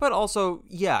 But also,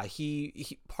 yeah,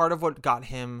 he part of what got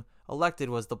him elected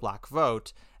was the black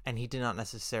vote, and he did not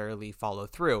necessarily follow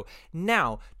through.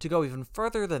 Now, to go even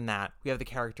further than that, we have the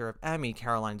character of Emmy,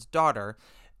 Caroline's daughter,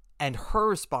 and her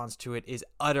response to it is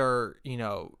utter, you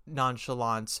know,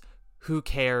 nonchalance. Who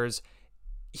cares?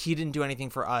 He didn't do anything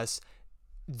for us.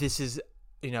 This is,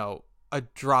 you know, a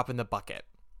drop in the bucket.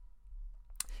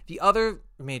 The other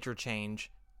major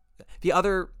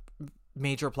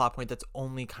plot point that's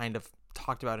only kind of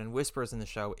talked about in whispers in the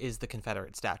show is the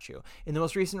Confederate statue. In the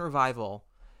most recent revival,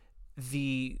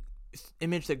 the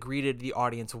image that greeted the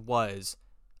audience was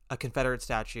a Confederate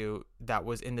statue that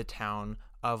was in the town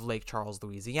of Lake Charles,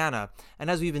 Louisiana. And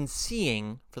as we've been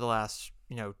seeing for the last,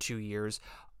 2 years,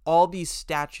 all these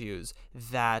statues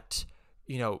that,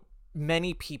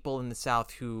 many people in the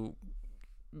South who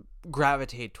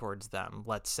gravitate towards them,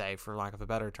 let's say, for lack of a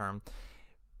better term,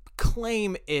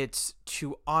 claim it's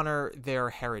to honor their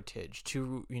heritage,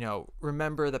 to,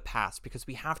 remember the past, because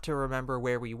we have to remember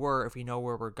where we were if we know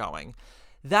where we're going.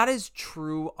 That is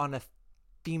true on a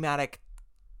thematic,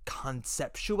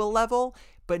 conceptual level,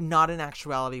 but not in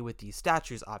actuality with these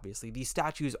statues, obviously. These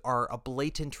statues are a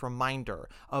blatant reminder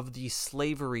of the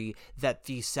slavery that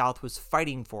the South was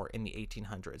fighting for in the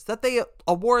 1800s,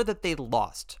 a war that they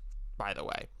lost, by the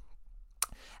way.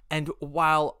 And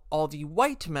while all the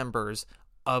white members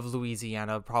of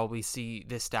Louisiana probably see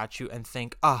this statue and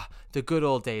think, the good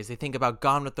old days. They think about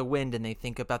Gone with the Wind, and they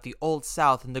think about the old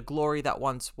South and the glory that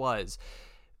once was.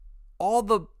 All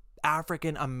the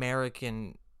African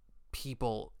American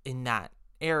people in that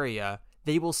area,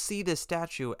 they will see this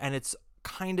statue, and it's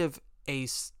kind of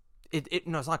it's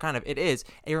not kind of, it is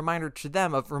a reminder to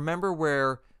them of, remember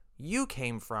where you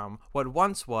came from, what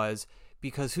once was,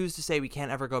 because who's to say we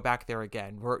can't ever go back there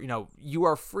again? You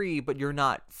are free, but you're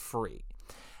not free.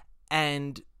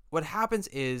 And what happens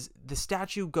is the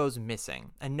statue goes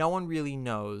missing, and no one really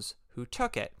knows who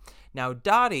took it. Now,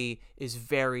 Dottie is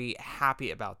very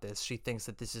happy about this. She thinks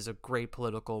that this is a great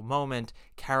political moment.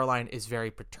 Caroline is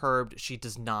very perturbed. She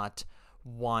does not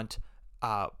want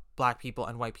black people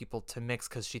and white people to mix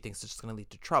because she thinks it's going to lead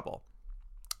to trouble.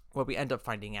 What we end up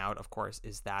finding out, of course,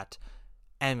 is that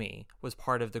Emmy was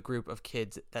part of the group of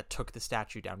kids that took the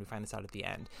statue down. We find this out at the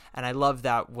end. And I love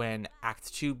that when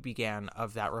Act 2 began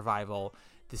of that revival,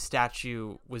 the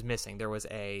statue was missing. There was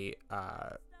the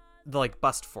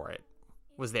bust for it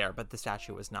was there, but the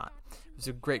statue was not. It was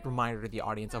a great reminder to the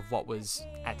audience of what was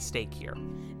at stake here.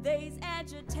 They's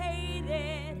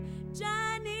agitated,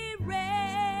 Johnny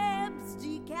Rebs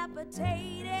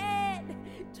decapitated,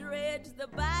 dredge the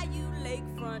bayou,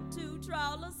 lakefront, 2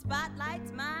 trawlers,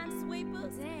 spotlights,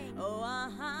 minesweepers,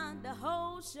 the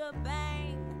whole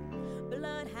shebang.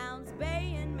 Bloodhounds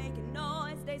baying, making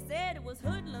noise, they said it was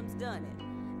hoodlums done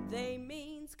it. They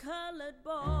means colored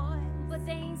boys. But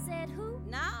they ain't said who?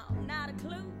 No, not a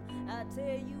clue. I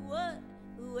tell you what,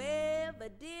 whoever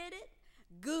did it,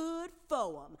 good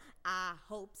for 'em. I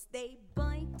hopes they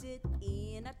burnt it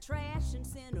in a trash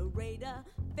incinerator,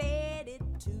 fed it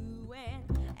to an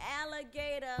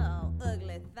alligator. Oh,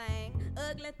 ugly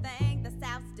thing, the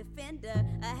South's defender.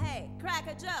 Hey,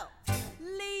 Cracker Joe,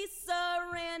 Lee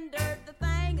surrendered, the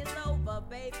thing is over,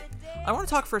 baby. I want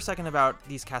to talk for a second about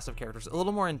these cast of characters a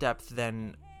little more in depth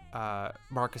than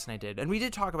Marcus and I did. And we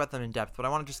did talk about them in depth, but I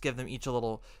want to just give them each a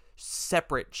little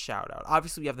separate shout out.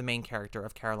 Obviously, we have the main character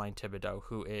of Caroline Thibodeau,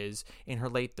 who is in her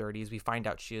late 30s. We find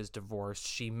out she is divorced.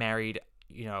 She married,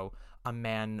 a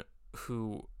man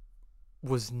who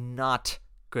was not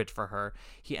good for her.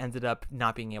 He ended up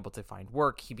not being able to find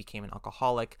work. He became an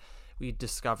alcoholic. We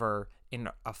discover in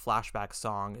a flashback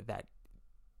song that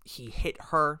he hit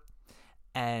her,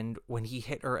 and when he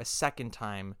hit her a second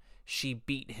time, she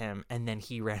beat him, and then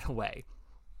he ran away,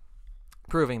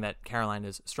 proving that Caroline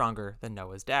is stronger than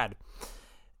Noah's dad.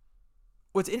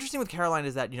 What's interesting with Caroline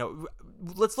is that,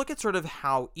 let's look at sort of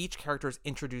how each character is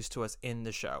introduced to us in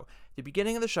the show. The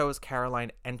beginning of the show is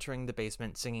Caroline entering the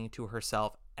basement, singing to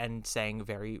herself and saying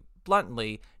very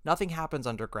bluntly, nothing happens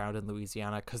underground in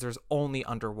Louisiana because there's only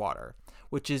underwater,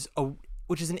 which is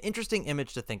an interesting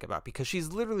image to think about, because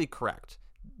she's literally correct.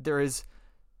 there is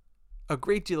a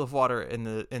great deal of water in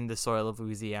the soil of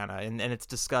Louisiana, and it's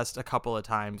discussed a couple of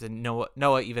times, and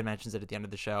Noah even mentions it at the end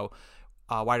of the show.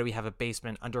 Why do we have a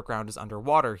basement? Underground is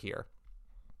underwater here.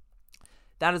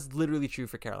 That is literally true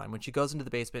for Caroline. When she goes into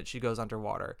the basement, she goes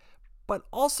underwater. But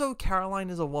also, Caroline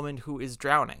is a woman who is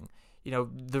drowning. You know,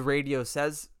 the radio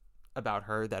says about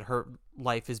her that her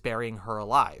life is burying her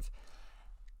alive.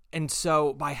 And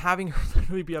so by having her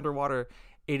literally be underwater,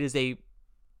 it is a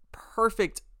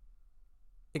perfect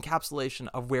encapsulation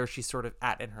of where she's sort of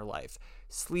at in her life.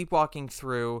 Sleepwalking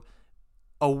through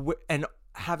and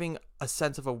having a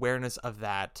sense of awareness of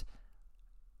that,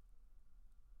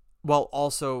 while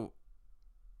also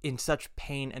in such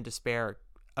pain and despair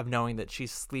of knowing that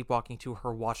she's sleepwalking to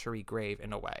her watery grave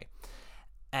in a way.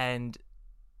 And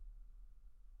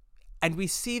we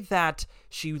see that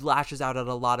she lashes out at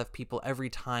a lot of people every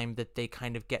time that they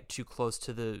kind of get too close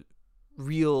to the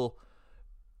real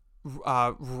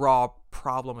raw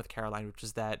problem with Caroline, which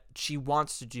is that she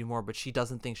wants to do more, but she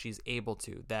doesn't think she's able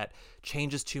to. That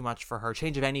change is too much for her.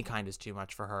 Change of any kind is too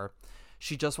much for her.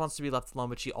 She just wants to be left alone,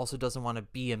 but she also doesn't want to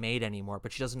be a maid anymore,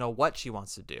 but she doesn't know what she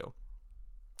wants to do.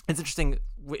 It's interesting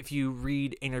if you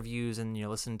read interviews and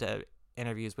listen to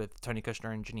interviews with Tony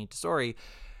Kushner and Janine Tesori.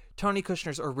 Tony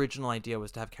Kushner's original idea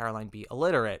was to have Caroline be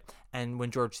illiterate, and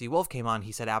when George C. Wolfe came on,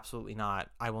 he said, absolutely not.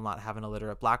 I will not have an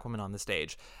illiterate black woman on the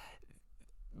stage.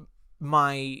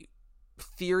 My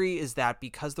theory is that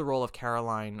because the role of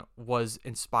Caroline was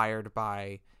inspired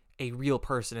by a real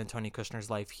person in Tony Kushner's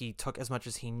life, he took as much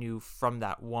as he knew from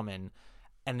that woman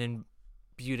and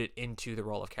imbued it into the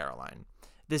role of Caroline.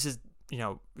 This is,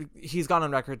 he's gone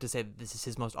on record to say that this is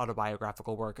his most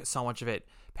autobiographical work. So much of it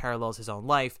parallels his own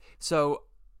life. So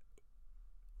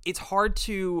it's hard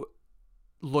to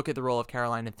look at the role of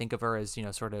Caroline and think of her as,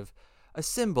 sort of a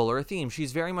symbol or a theme.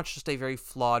 She's very much just a very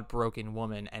flawed, broken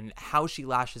woman, and how she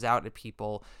lashes out at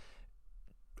people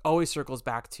always circles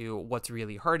back to what's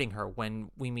really hurting her.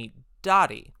 When we meet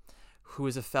Dottie, who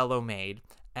is a fellow maid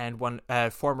and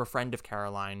a former friend of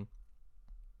Caroline,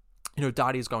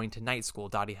 Dottie's going to night school.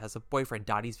 Dottie has a boyfriend.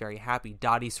 Dottie's very happy.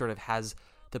 Dottie sort of has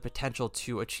the potential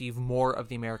to achieve more of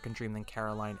the American dream than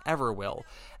Caroline ever will.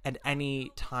 And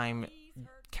any time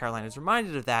Caroline is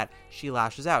reminded of that, she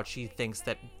lashes out. She thinks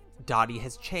that Dottie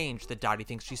has changed, that Dottie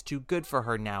thinks she's too good for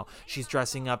her now. She's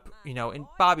dressing up, in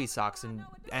bobby socks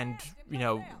and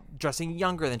dressing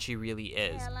younger than she really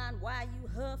is. Caroline, why you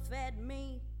huff at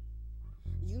me?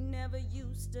 You never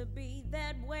used to be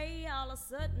that way. All of a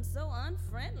sudden so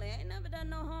unfriendly. Ain't never done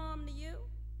no harm to you.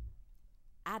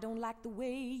 I don't like the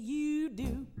way you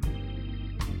do.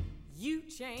 You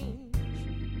change.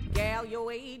 Gal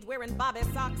your age, wearing bobby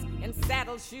socks and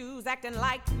saddle shoes, acting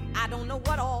like I don't know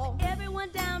what all.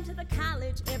 Everyone down to the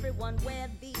college, everyone wear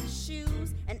these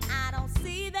shoes, and I don't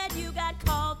see that you got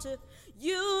called to.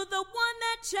 You the one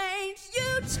that changed.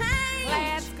 You changed.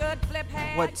 Glad, good, flip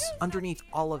head. What's underneath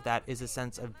all of that is a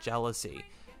sense of jealousy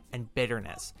and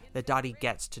bitterness that Dottie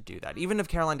gets to do that. Even if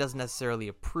Caroline doesn't necessarily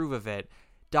approve of it,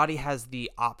 Dottie has the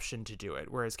option to do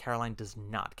it, whereas Caroline does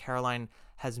not. Caroline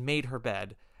has made her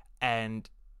bed, and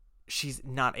she's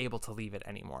not able to leave it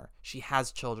anymore. She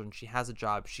has children. She has a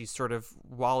job. She's sort of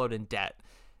wallowed in debt.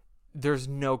 There's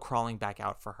no crawling back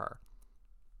out for her.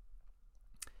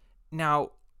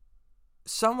 Now,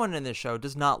 someone in this show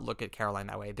does not look at Caroline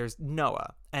that way. There's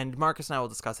Noah, and Marcus and I will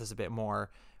discuss this a bit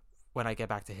more when I get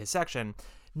back to his section.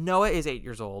 Noah is 8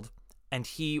 years old, and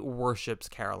he worships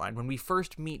Caroline. When we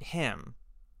first meet him,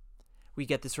 we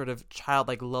get this sort of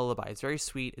childlike lullaby. It's very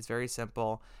sweet. It's very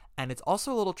simple. And it's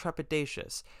also a little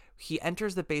trepidatious. He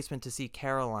enters the basement to see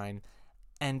Caroline,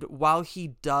 and while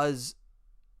he does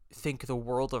think the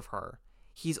world of her,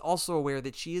 he's also aware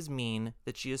that she is mean,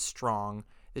 that she is strong,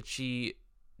 that she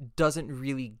doesn't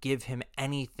really give him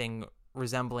anything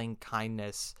resembling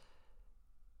kindness,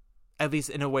 at least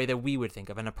in a way that we would think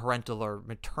of, in a parental or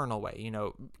maternal way.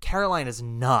 Caroline is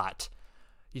not,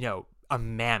 a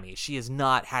mammy. She is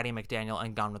not Hattie McDaniel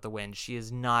and Gone with the Wind. She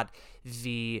is not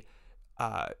the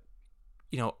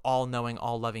all-knowing,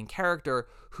 all-loving character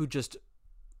who just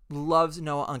loves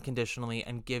Noah unconditionally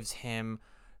and gives him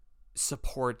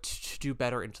support to do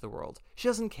better into the world. She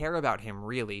doesn't care about him,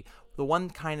 really. The one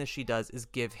kindness she does is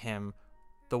give him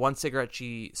the one cigarette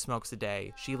she smokes a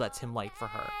day. She lets him light for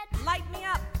her. Light me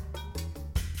up.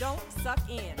 Don't suck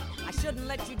in. I shouldn't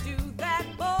let you do that,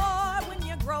 boy. When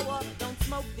you grow up, don't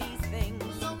smoke these things.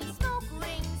 Smoke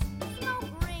rings, smoke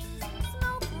rings,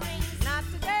 smoke rings. Not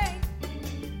today.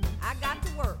 I got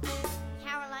to work.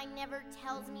 Caroline never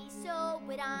tells me so,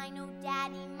 but I know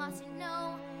Daddy mustn't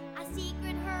know. A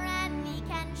secret her and me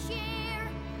can share.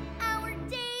 Our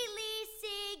daily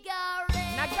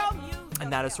cigarette. Now don't use And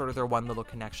And that is sort of their one little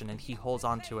connection, and he holds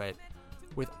on to it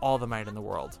with all the might in the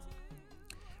world.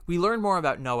 We learn more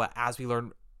about Noah as we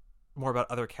learn more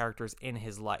about other characters in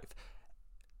his life.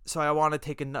 So I want to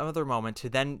take another moment to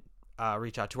then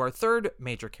reach out to our third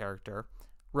major character,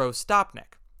 Rose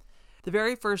Stopnick. The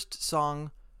very first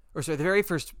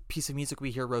piece of music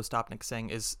we hear Rose Stopnick sing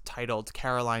is titled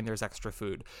Caroline, There's Extra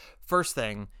Food. First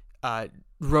thing,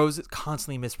 Rose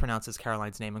constantly mispronounces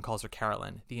Caroline's name and calls her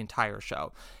Carolyn the entire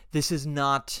show. This is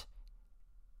not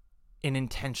an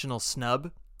intentional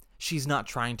snub. She's not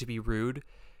trying to be rude.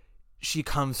 She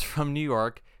comes from New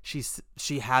York.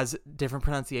 She has different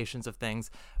pronunciations of things.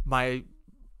 My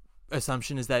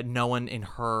assumption is that no one in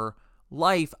her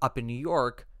life up in New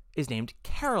York is named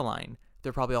Caroline.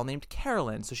 They're probably all named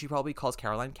Carolyn, so she probably calls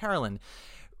Caroline Carolyn.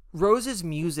 Rose's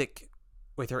music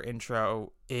with her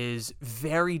intro is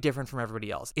very different from everybody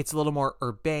else. It's a little more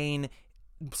urbane,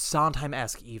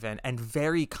 Sondheim-esque even, and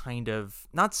very kind of,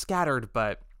 not scattered,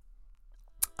 but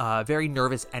very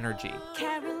nervous energy.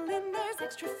 Carolyn, there's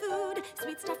extra food.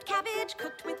 Sweet stuffed cabbage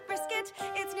cooked with brisket.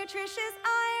 It's nutritious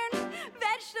iron.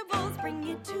 Vegetables, bring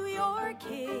it to your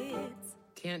kids.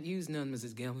 Can't use none,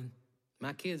 Mrs. Gellman.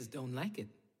 My kids don't like it.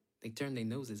 They turn their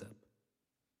noses up.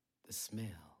 The smell.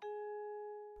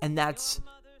 And that's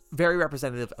very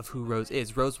representative of who Rose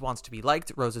is. Rose wants to be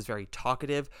liked. Rose is very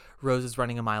talkative. Rose is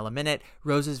running a mile a minute.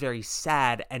 Rose is very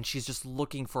sad, and she's just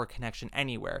looking for a connection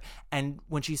anywhere. And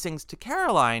when she sings to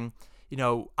Caroline, you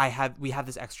know, we have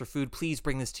this extra food. Please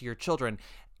bring this to your children.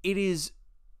 It is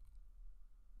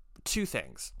two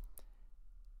things.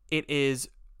 It is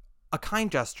a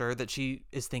kind gesture that she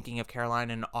is thinking of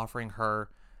Caroline and offering her,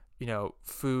 you know,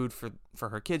 food for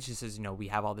her kids. She says, you know, we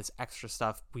have all this extra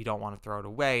stuff. We don't want to throw it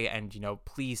away. And, you know,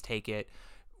 please take it.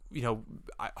 You know,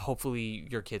 hopefully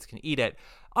your kids can eat it.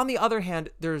 On the other hand,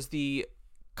 there's the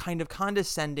kind of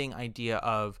condescending idea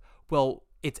of, well,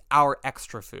 it's our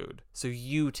extra food, so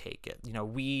you take it. You know,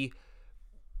 we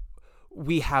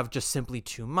have just simply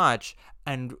too much,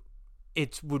 and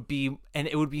it would be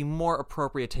more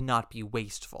appropriate to not be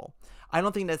wasteful. I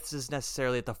don't think this is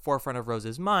necessarily at the forefront of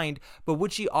Rose's mind, but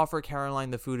would she offer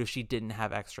Caroline the food if she didn't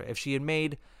have extra? If she had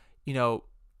made, you know,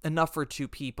 enough for two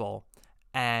people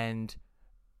and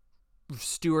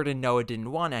Stuart and Noah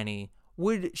didn't want any,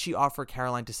 would she offer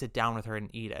Caroline to sit down with her and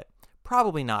eat it?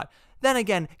 Probably not. Then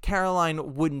again,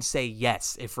 Caroline wouldn't say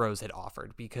yes if Rose had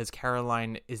offered, because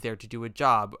Caroline is there to do a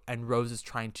job and Rose is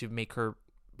trying to make her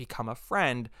become a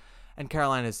friend, and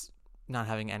Caroline is not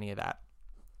having any of that.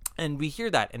 And we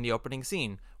hear that in the opening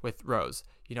scene with Rose.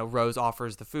 You know, Rose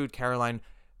offers the food. Caroline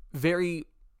very,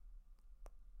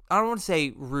 I don't want to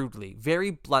say rudely,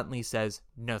 very bluntly says,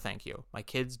 no, thank you. My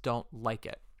kids don't like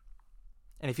it.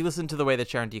 And if you listen to the way that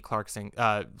Sharon D. Clarke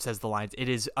says the lines, it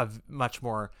is a much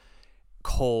more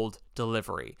cold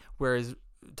delivery. Whereas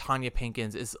Tanya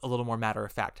Pinkins is a little more matter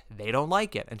of fact. They don't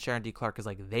like it. And Sharon D. Clarke is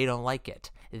like, they don't like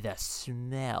it. The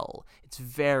smell. It's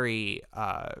very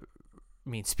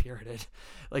mean-spirited.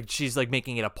 Like, she's like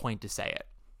making it a point to say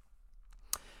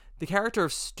it. The character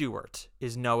of Stuart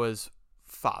is Noah's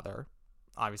father,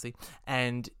 obviously,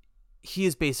 and he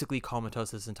is basically comatose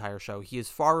this entire show. He is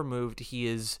far removed. He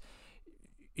is,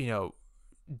 you know,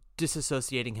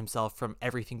 disassociating himself from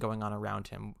everything going on around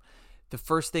him. The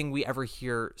first thing we ever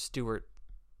hear Stuart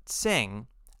sing,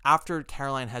 after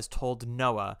Caroline has told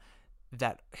Noah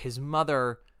that his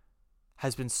mother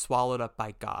has been swallowed up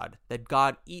by God, that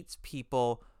God eats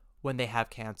people when they have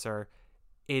cancer.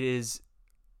 It is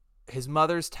his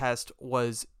mother's test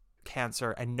was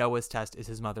cancer, and Noah's test is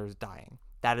his mother's dying.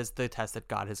 That is the test that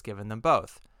God has given them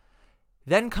both.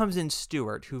 Then comes in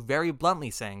Stuart, who very bluntly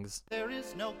sings, "There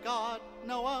is no God,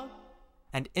 Noah."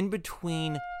 And in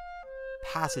between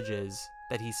passages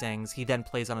that he sings, he then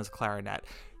plays on his clarinet.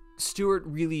 Stuart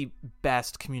really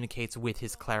best communicates with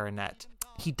his clarinet.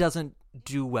 He doesn't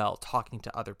do well talking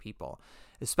to other people,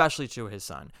 especially to his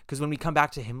son, because when we come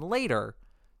back to him later,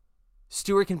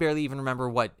 Stuart can barely even remember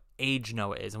what age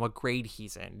Noah is and what grade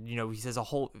he's in. You know, he says a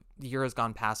whole year has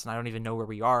gone past and I don't even know where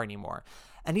we are anymore.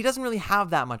 And he doesn't really have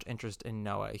that much interest in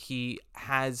Noah. He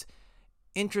has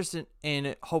interest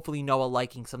in hopefully Noah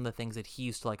liking some of the things that he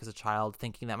used to like as a child,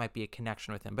 thinking that might be a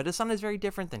connection with him. But his son is very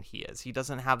different than he is. He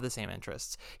doesn't have the same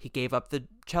interests. He gave up the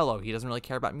cello. He doesn't really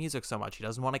care about music so much. He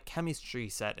doesn't want a chemistry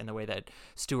set in the way that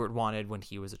Stuart wanted when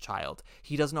he was a child.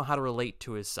 He doesn't know how to relate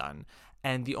to his son.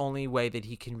 And the only way that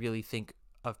he can really think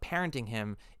of parenting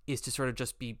him is to sort of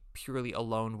just be purely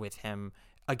alone with him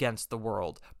against the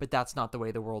world. But that's not the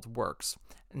way the world works.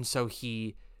 And so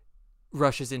he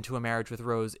rushes into a marriage with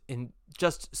Rose in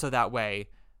just so that way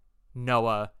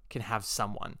Noah can have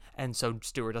someone, and so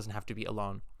Stuart doesn't have to be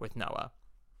alone with Noah.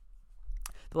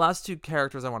 The last two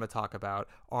characters I want to talk about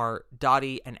are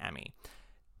Dottie and Emmy.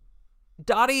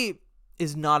 Dottie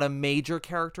is not a major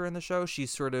character in the show. She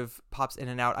sort of pops in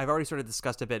and out. I've already sort of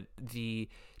discussed a bit the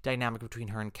dynamic between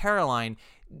her and Caroline.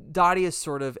 Dottie is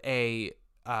sort of a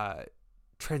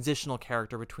transitional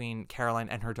character between Caroline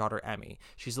and her daughter Emmy.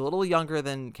 She's a little younger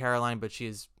than Caroline, but she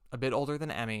is a bit older than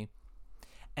Emmy.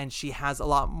 And she has a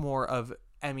lot more of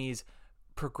Emmy's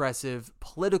progressive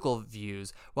political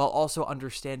views while also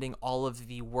understanding all of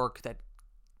the work that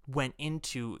went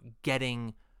into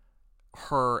getting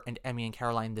her and Emmy and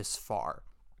Caroline this far.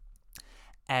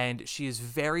 And she is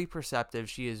very perceptive.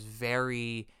 She is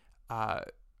very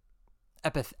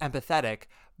empathetic,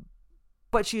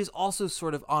 but she is also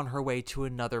sort of on her way to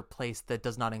another place that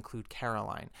does not include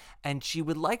Caroline. And she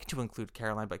would like to include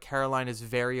Caroline, but Caroline is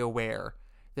very aware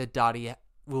that Dottie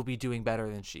will be doing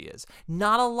better than she is.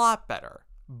 Not a lot better,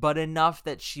 but enough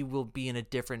that she will be in a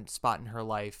different spot in her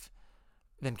life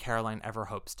than Caroline ever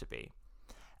hopes to be.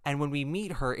 And when we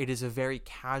meet her, it is a very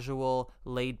casual,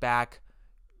 laid-back,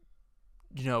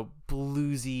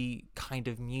 bluesy kind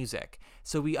of music.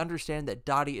 So we understand that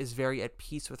Dottie is very at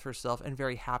peace with herself and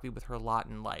very happy with her lot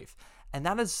in life. And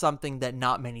that is something that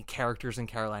not many characters in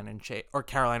Caroline,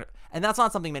 and that's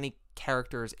not something many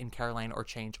characters in Caroline or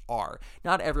Change are.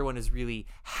 Not everyone is really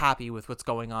happy with what's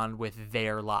going on with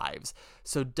their lives.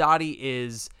 So Dottie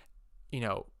is,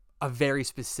 a very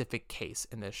specific case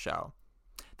in this show.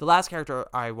 The last character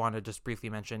I want to just briefly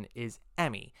mention is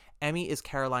Emmy. Emmy is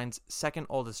Caroline's second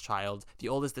oldest child, the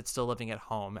oldest that's still living at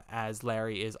home as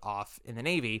Larry is off in the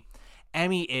Navy.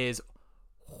 Emmy is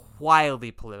wildly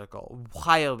political,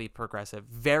 wildly progressive,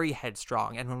 very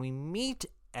headstrong. And when we meet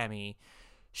Emmy,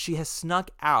 she has snuck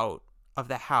out of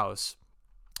the house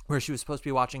where she was supposed to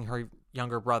be watching her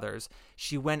younger brothers.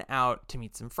 She went out to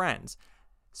meet some friends.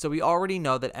 So we already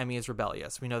know that Emmy is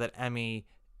rebellious. We know that Emmy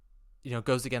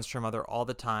goes against her mother all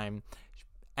the time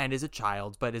and is a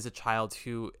child, but is a child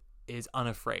who is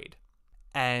unafraid.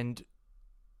 And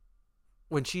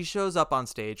when she shows up on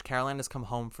stage, Caroline has come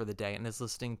home for the day and is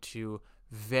listening to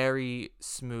very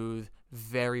smooth,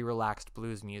 very relaxed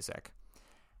blues music.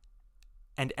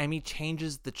 And Emmy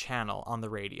changes the channel on the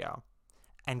radio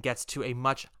and gets to a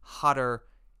much hotter,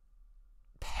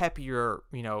 peppier,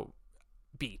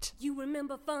 beat. You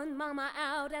remember Fun Mama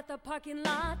out at the parking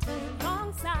lot,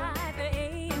 alongside the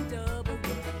A&W,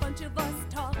 a bunch of us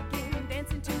talking,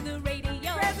 dancing to the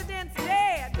radio. President's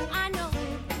dead. I know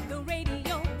the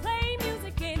radio play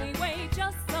music anyway,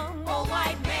 just some old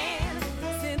white man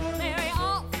sent Larry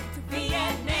off to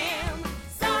Vietnam.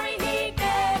 Sorry he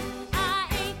dead, I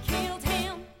ain't killed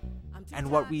him. And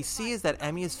what we see is that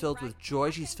Emmy is filled with joy,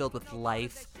 she's filled with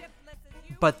life,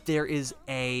 but there is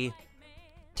a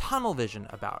tunnel vision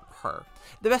about her.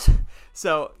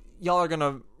 So y'all are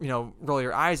gonna roll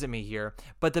your eyes at me here,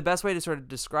 but the best way to sort of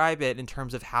describe it in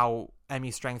terms of how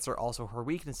Emmy's strengths are also her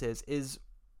weaknesses is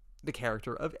the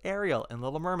character of Ariel in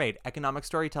Little Mermaid. Economic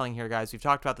storytelling here, guys. We've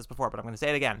talked about this before, but I'm going to say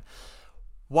it again.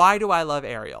 Why do I love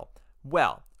Ariel?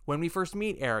 Well, when we first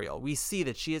meet Ariel, we see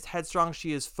that she is headstrong,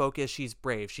 she is focused, she's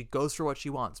brave, she goes for what she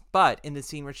wants. But in the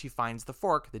scene where she finds the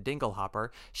fork, the Dinglehopper,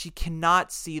 she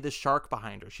cannot see the shark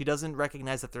behind her. She doesn't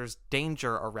recognize that there's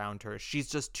danger around her. She's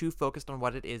just too focused on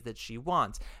what it is that she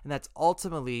wants. And that's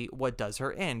ultimately what does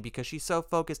her in, because she's so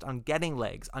focused on getting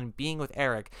legs, on being with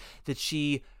Eric, that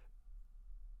she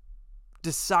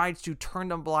decides to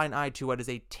turn a blind eye to what is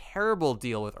a terrible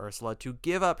deal with Ursula, to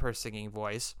give up her singing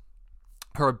voice,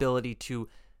 her ability to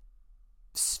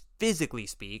physically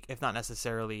speak, if not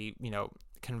necessarily,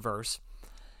 converse.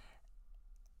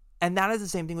 And that is the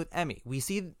same thing with Emmy. We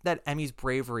see that Emmy's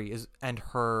bravery and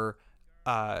her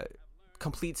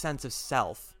complete sense of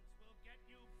self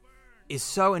is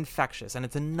so infectious, and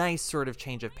it's a nice sort of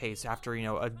change of pace after,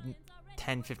 a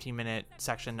 10-15 minute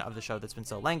section of the show that's been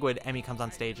so languid. Emmy comes on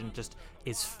stage and just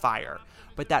is fire.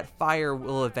 But that fire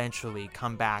will eventually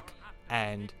come back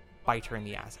and bite her in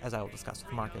the ass, as I will discuss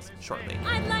with Marcus shortly.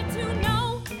 I'd like to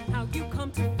know how you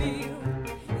come to feel.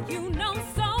 You know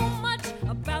so much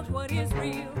about what is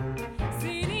real.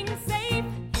 Sitting safe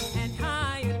and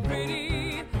high and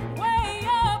pretty, way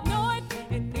up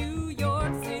north in New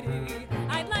York City.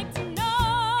 I'd like to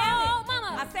know. Emmy,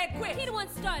 Mama, I said quick. He the one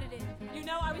started it.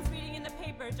 I was reading in the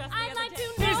paper just the I'd other like day.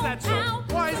 to know. Is that so?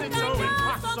 Why is it so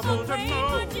impossible to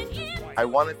know? I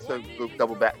wanted to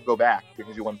go back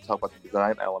because you wanted to talk about the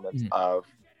design elements of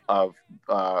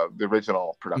the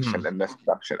original production and this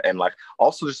production, and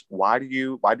also just why didn't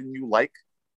you like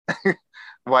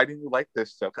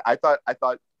this show? I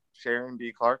thought Sharon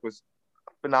B. Clarke was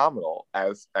phenomenal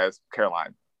as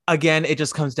Caroline. again, it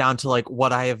just comes down to like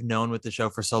what I have known with the show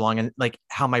for so long and like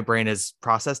how my brain has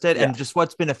processed it and just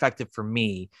what's been effective for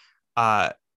me.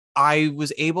 I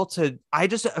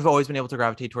just have always been able to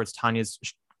gravitate towards Tanya's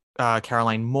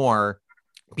Caroline more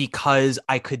because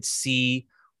I could see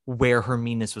where her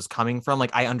meanness was coming from.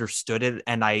 Like I understood it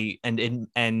and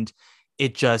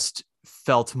it just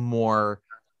felt more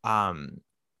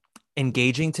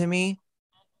engaging to me.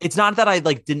 It's not that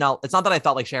it's not that I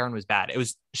thought like Sharon was bad. It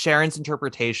was Sharon's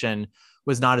interpretation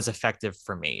was not as effective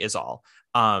for me is all.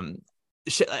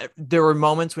 There were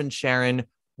moments when Sharon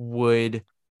would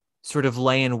sort of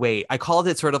lay in wait. I called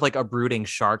it sort of like a brooding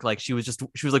shark. Like she was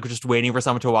just waiting for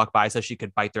someone to walk by so she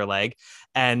could bite their leg.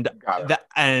 And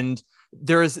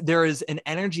there is an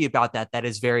energy about that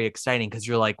is very exciting because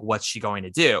you're like, what's she going to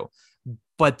do?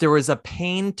 But there was a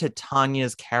pain to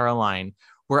Tanya's Caroline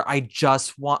where I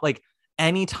just want like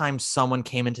anytime someone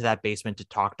came into that basement to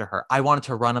talk to her, I wanted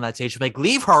to run on that stage and be like,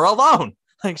 leave her alone.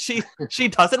 Like she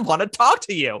doesn't want to talk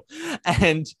to you.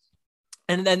 And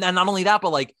then not only that,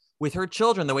 but like with her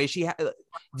children, the way something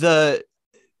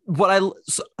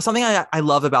I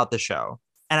love about the show.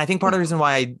 And I think part of the reason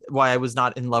why I was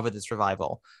not in love with this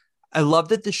revival, I love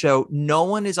that the show, no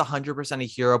one is 100% a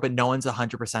hero, but no one's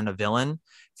 100% a villain.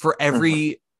 For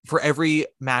every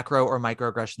macro or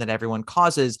microaggression that everyone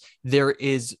causes, there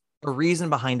is a reason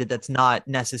behind it that's not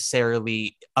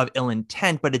necessarily of ill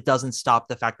intent, but it doesn't stop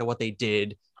the fact that what they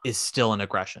did is still an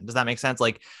aggression. Does that make sense?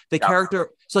 Like the character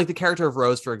of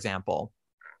Rose, for example,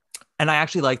 and I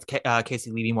actually liked Casey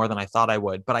Levy more than I thought I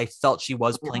would, but I felt she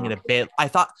was playing it a bit. I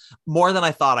thought more than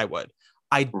I thought I would.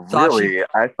 I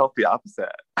felt the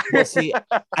opposite. Well, see,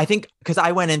 I think because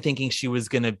I went in thinking she was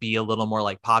going to be a little more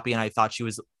like Poppy, and I thought she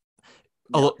was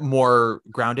a little more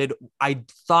grounded. I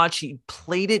thought she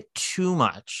played it too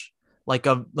much like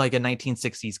a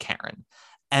 1960s Karen.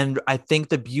 And I think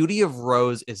the beauty of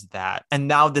Rose is that, and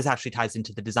now this actually ties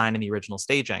into the design and the original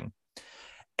staging.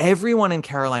 Everyone in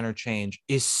Caroline or Change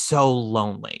is so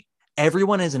lonely.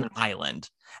 Everyone is an island.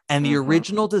 And the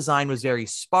original design was very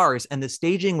sparse and the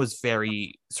staging was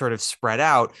very sort of spread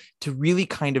out to really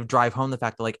kind of drive home the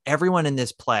fact that like everyone in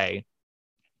this play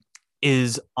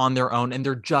is on their own and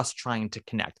they're just trying to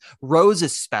connect. Rose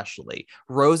especially.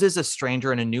 Rose is a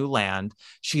stranger in a new land.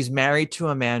 She's married to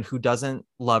a man who doesn't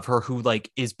love her, who like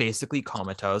is basically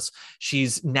comatose.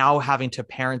 She's now having to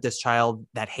parent this child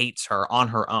that hates her on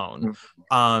her own.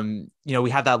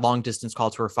 We have that long distance call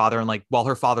to her father, and like while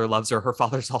her father loves her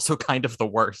father's also kind of the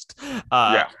worst.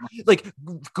 Like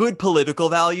good political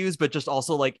values, but just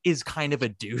also like is kind of a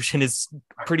douche and is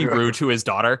pretty rude to his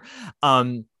daughter.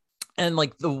 And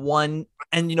like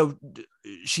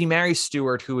she marries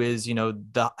Stuart, who is,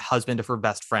 the husband of her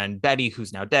best friend, Betty,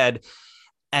 who's now dead.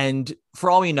 And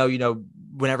for all we know,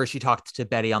 whenever she talked to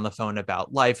Betty on the phone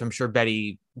about life, I'm sure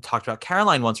Betty talked about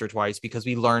Caroline once or twice because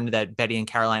we learned that Betty and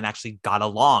Caroline actually got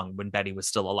along when Betty was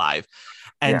still alive.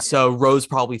 And so Rose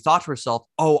probably thought to herself,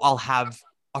 oh, I'll have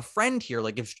a friend here.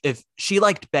 Like if she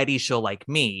liked Betty, she'll like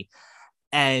me.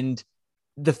 And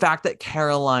the fact that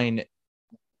Caroline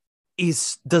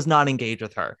does not engage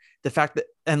with her, the fact that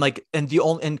and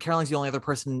Caroline's the only other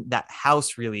person in that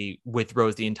house really with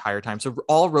Rose the entire time. So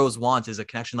all Rose wants is a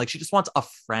connection. Like she just wants a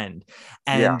friend,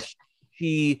 and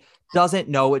she doesn't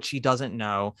know what she doesn't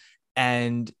know.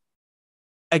 And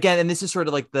again, and this is sort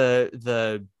of like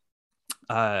the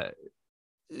not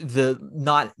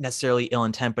necessarily ill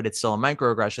intent, but it's still a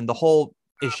microaggression. The whole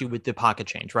issue with the pocket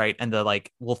change, right? And the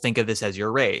like, we'll think of this as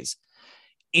your raise.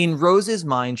 In Rose's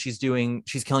mind, she's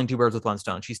killing two birds with one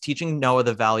stone. She's teaching Noah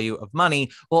the value of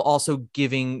money while also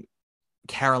giving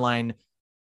Caroline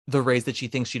the raise that she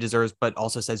thinks she deserves, but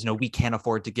also says, we can't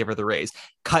afford to give her the raise.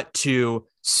 Cut to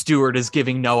Stuart is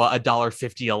giving Noah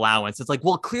 $1.50 allowance. It's like,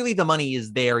 well, clearly the money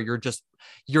is there.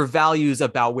 Your values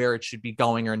about where it should be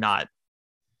going are not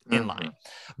in line.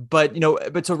 But,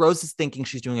 so Rose is thinking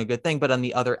she's doing a good thing, but on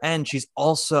the other end, she's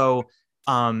also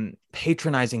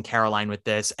patronizing Caroline with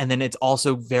this, and then it's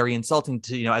also very insulting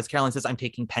to as Caroline says, I'm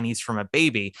taking pennies from a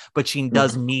baby, but she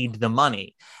does need the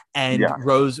money, and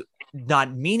Rose,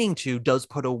 not meaning to, does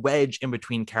put a wedge in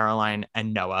between Caroline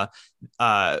and Noah,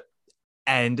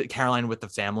 and Caroline with the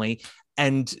family.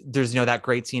 And there's that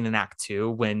great scene in Act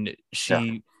 2 when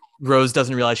Rose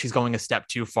doesn't realize she's going a step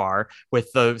too far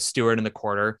with the steward in the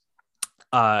quarter,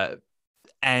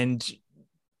 and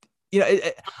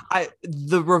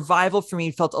the revival for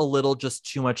me felt a little just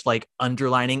too much like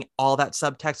underlining all that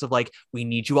subtext of like, we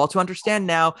need you all to understand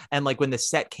now. And like when the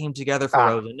set came together for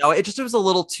Rose and Noah, it was a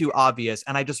little too obvious.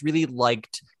 And I just really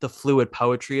liked the fluid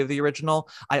poetry of the original.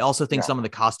 I also think some of the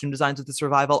costume designs of this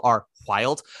revival are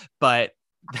wild, but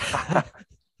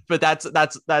but that's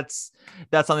something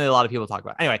that a lot of people talk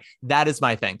about. Anyway, that is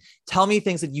my thing. Tell me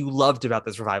things that you loved about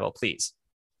this revival, please.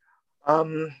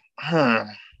 Okay.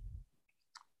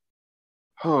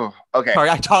 Sorry,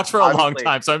 I talked for a long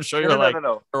time, so I'm sure you're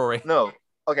no.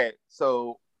 Okay,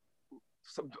 so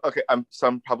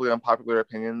some probably unpopular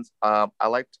opinions. I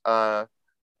liked I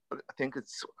think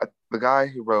it's the guy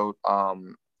who wrote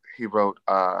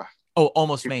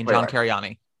Almost Maine, John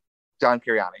Cariani. John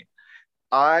Cariani.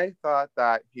 I thought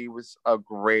that he was a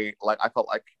great, like, I felt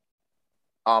like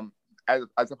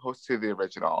as opposed to the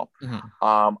original,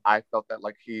 I felt that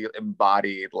like he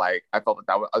embodied, like, I felt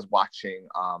that I was watching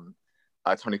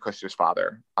Tony Kushner's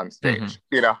father on stage,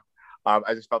 you know.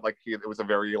 I just felt like it was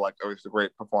a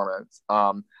great performance.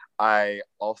 I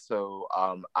also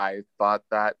I thought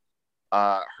that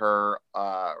her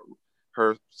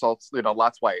Salt's, you know,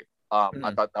 Lot's wife,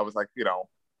 I thought that was like, you know,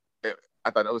 I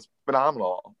thought it was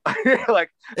phenomenal. Like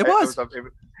it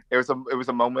was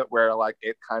a moment where like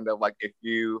it kind of like, if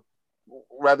you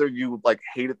whether you like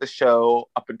hated the show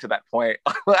up until that point,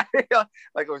 like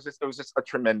it was just a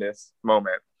tremendous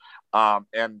moment.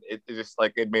 And it just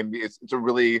like, it made me, it's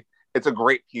a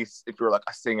great piece if you're like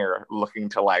a singer looking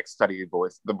to like study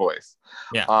the voice.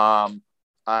 Yeah.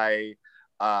 I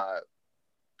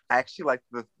actually like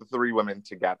the three women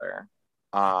together.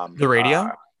 The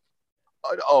radio?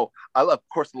 I love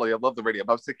the radio.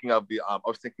 But I was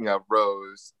thinking of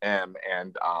Rose and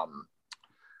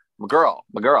my girl,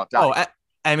 Dottie.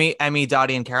 Emmy,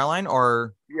 Dottie, and Caroline,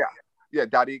 or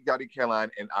Dottie,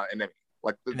 Caroline, and Emmy.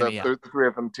 Like the three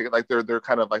of them together. Like they're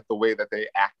kind of like the way that they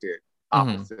acted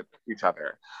opposite each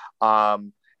other.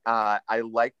 I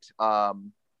liked.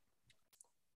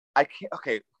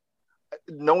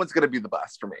 No one's gonna be the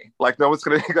best for me. Like no one's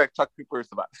gonna like Chuck Cooper is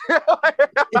the best.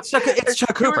 It's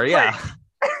Chuck Cooper, yeah.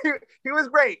 He was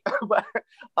great. But,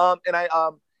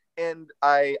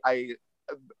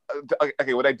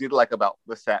 okay, what I did like about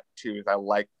the set too is I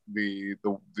liked the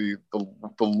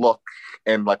look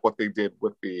and like what they did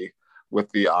with the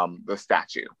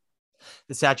statue.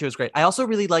 The statue is great. I also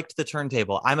really liked the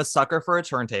turntable. I'm a sucker for a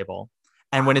turntable.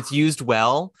 And when it's used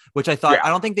well, which I thought, I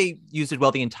don't think they used it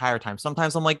well the entire time.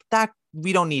 Sometimes I'm like, that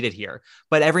we don't need it here.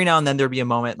 But every now and then there'd be a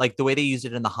moment, like the way they used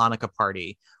it in the Hanukkah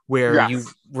party, where you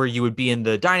would be in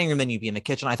the dining room, then you'd be in the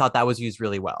kitchen. I thought that was used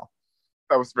really well.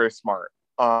 That was very smart.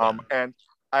 And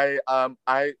I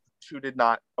too did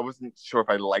not. I wasn't sure if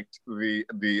I liked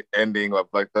the ending of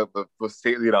like the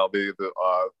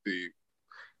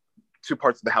two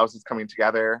parts of the houses coming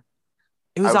together.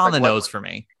 It was on the nose for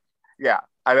me. Yeah.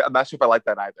 I'm not sure if I like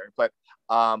that either, but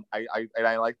I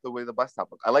like the way the bus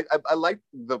stop looked. I like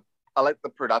the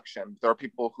production. There are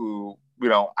people who, you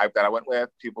know, that I went with,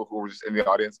 people who were just in the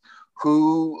audience,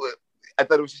 who I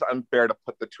thought it was just unfair to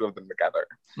put the two of them together.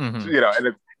 You know,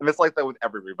 and it's like that with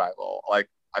every revival. Like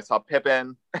I saw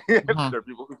Pippin. There are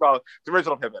people who saw the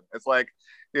original Pippin. It's like,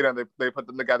 you know, they put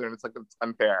them together, and it's like it's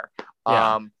unfair.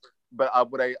 Yeah.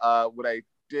 But what I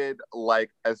did like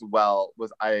as well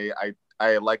was I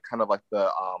like kind of like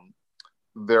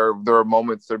there are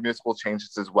moments, there are musical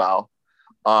changes as well,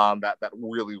 that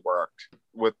really worked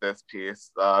with this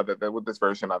piece, with this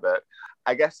version of it.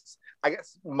 I guess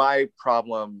my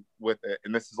problem with it,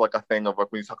 and this is like a thing of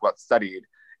like when you talk about studied,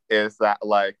 is that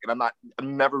like, and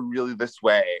I'm never really this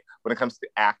way when it comes to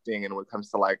acting and when it comes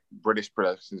to like British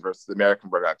productions versus American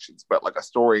productions, but like a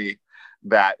story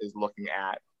that is looking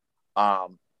at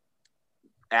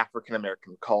African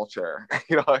American culture,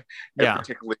 you know, and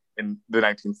particularly in the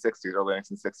 1960s, early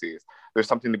 1960s, there's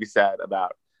something to be said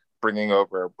about bringing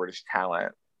over British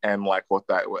talent and like what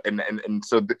that, and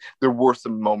so there were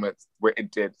some moments where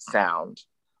it did sound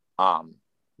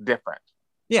different.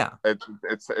 Yeah,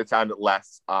 it sounded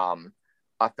less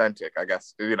authentic, I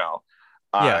guess, you know.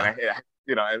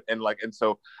 You know, and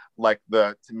so like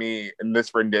to me in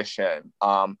this rendition,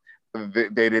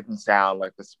 they didn't sound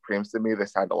like the Supremes to me. They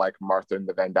sounded like Martha and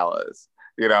the Vandellas,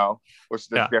 you know, which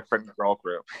is a different girl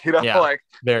group. You know, like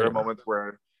there are moments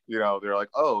where, you know, they're like,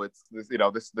 oh, it's this, you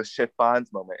know, this is the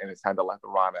Chiffons moment, and it sounded like the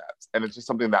Ronettes, and it's just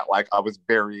something that like I was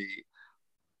very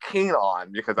keen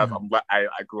on because I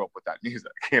grew up with that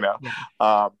music, you know.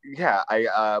 But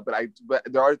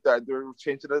there are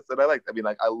changes that I like. I mean,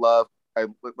 like I love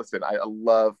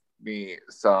me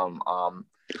some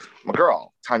my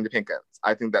girl Tanya Pinkins.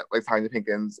 I think that like Tanya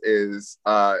Pinkins is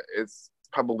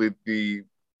probably the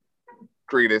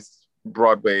greatest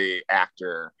Broadway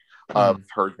actor of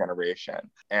her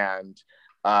generation, and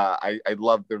I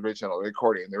love the original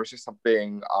recording. There was just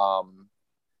something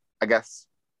I guess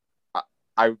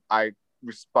I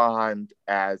respond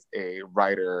as a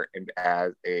writer and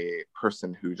as a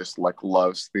person who just like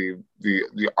loves the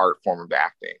art form of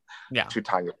acting to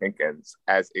Tanya Pinkins.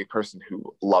 As a person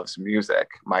who loves music,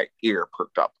 my ear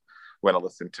perked up when I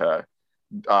listened to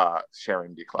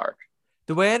Sharon D. Clarke.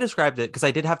 The way I described it, because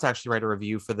I did have to actually write a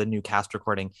review for the new cast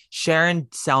recording, Sharon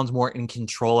sounds more in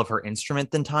control of her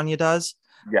instrument than Tanya does.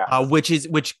 Yeah.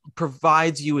 Which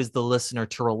provides you as the listener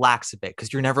to relax a bit,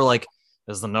 because you're never like,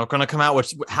 is the note going to come out?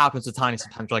 Which happens with Tanya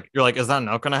sometimes. You're like, is that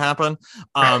note going to happen?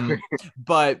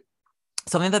 But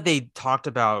something that they talked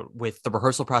about with the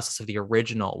rehearsal process of the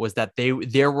original was that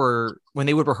when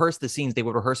they would rehearse the scenes, they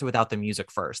would rehearse it without the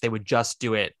music first. They would just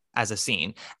do it as a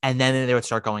scene, and then they would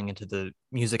start going into the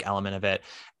music element of it.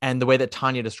 And the way that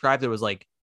Tanya described it was like,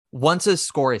 once a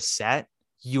score is set,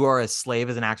 you are a slave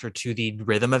as an actor to the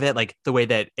rhythm of it, like the way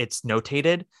that it's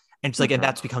notated, and it's like, and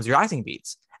that becomes your acting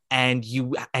beats, and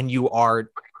you are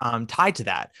tied to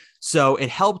that. So it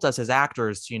helped us as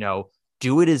actors,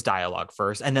 do it as dialogue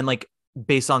first, and then like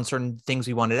based on certain things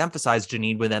we wanted to emphasize,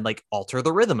 Janine would then like alter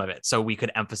the rhythm of it so we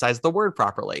could emphasize the word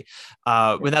properly.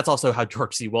 When that's also how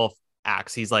George C. Wolfe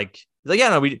acts. He's like, yeah,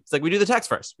 no, we do the text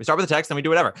first. We start with the text, then we do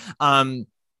whatever.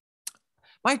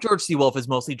 My George C. Wolfe is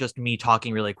mostly just me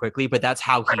talking really quickly, but that's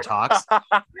how he talks.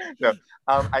 No,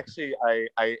 actually,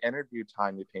 I interviewed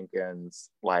Tanya Pinkins,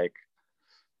 like,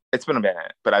 it's been a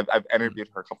minute, but I've interviewed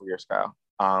her a couple years ago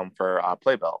for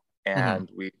Playbill,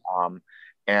 and we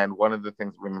and one of the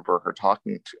things I remember her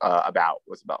talking about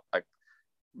was about like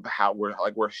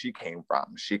where she came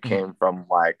from. She came from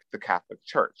like the Catholic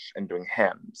Church and doing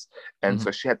hymns, and so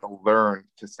she had to learn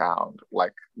to sound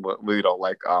like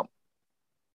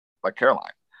like Caroline.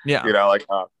 Yeah.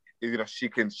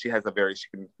 She has a very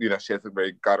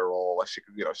guttural,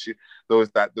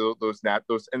 those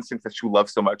instincts that you love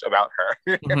so much about her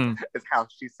is how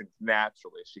she sings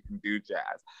naturally. She can do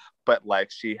jazz, but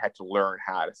like she had to learn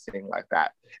how to sing like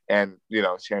that. And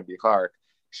Sharon D. Clarke,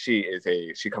 she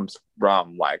comes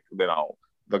from like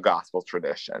the gospel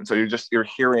tradition. So you're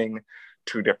hearing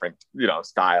two different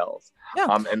styles.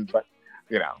 Yeah.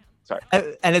 Sorry.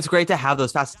 And it's great to have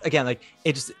those fast again. Like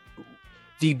it's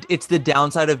the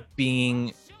downside of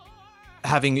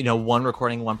having one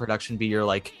recording, one production be your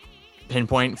like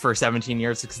pinpoint for 17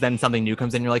 years, because then something new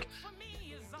comes in, you're like,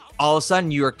 all of a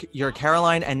sudden you're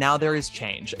Caroline, and now there is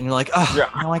change, and you're like, oh yeah.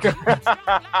 I don't like it.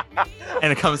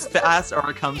 And it comes fast or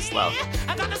it comes slow.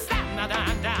 I'm gonna snap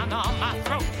down on my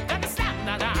throat, gonna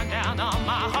snap down on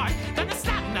my heart, gonna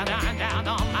snap down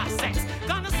on my sex,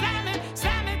 gonna slam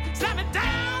it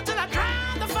down till I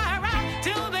drown the fire out,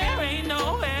 till there ain't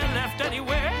nowhere left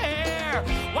anywhere.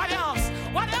 What else?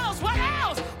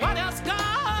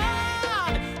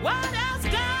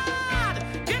 God?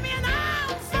 Give me an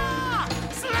answer.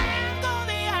 Slam on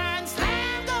the iron,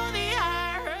 slam on the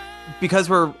iron. Because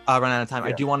we're running out of time,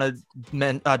 I do want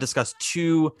to discuss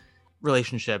two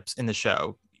relationships in the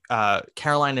show,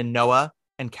 Caroline and Noah,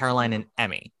 and Caroline and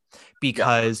Emmy,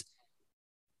 because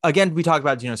again, we talk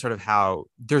about, sort of how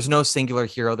there's no singular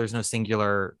hero, there's no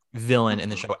singular villain in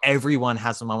the show. Everyone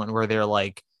has a moment where they're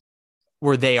like,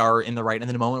 where they are in the right, and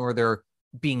then a moment where they're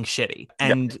being shitty.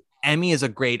 And Emmy is a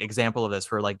great example of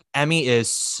this, where like Emmy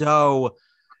is so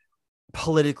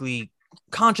politically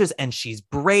conscious, and she's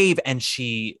brave, and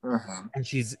she's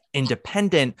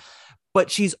independent, but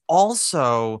she's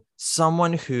also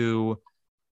someone who,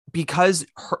 because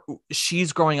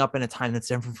she's growing up in a time that's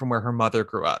different from where her mother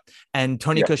grew up. And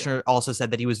Tony Kushner also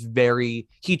said that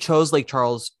he chose Lake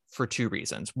Charles for two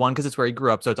reasons. One, because it's where he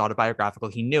grew up, so it's autobiographical.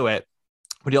 He knew it.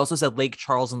 But he also said Lake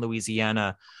Charles in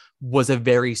Louisiana was a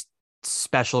very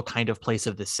special kind of place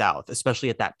of the South,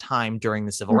 especially at that time during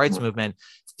the Civil Rights Movement.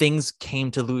 Things came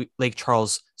to Lake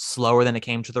Charles slower than it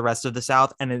came to the rest of the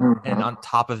South. And on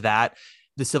top of that,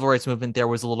 the Civil Rights Movement there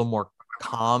was a little more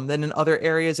calm than in other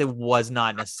areas. It was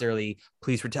not necessarily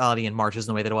police brutality and marches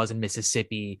in the way that it was in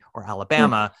Mississippi or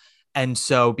Alabama. And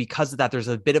so because of that, there's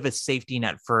a bit of a safety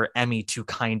net for Emmy to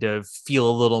kind of feel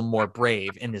a little more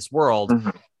brave in this world.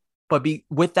 But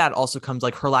with that also comes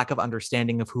like her lack of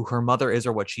understanding of who her mother is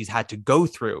or what she's had to go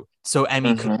through. So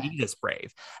Emmy could be this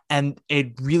brave. And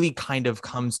it really kind of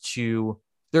comes to,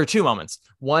 there are two moments.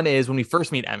 One is when we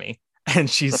first meet Emmy, and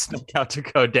she's snuck out to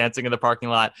go dancing in the parking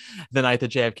lot the night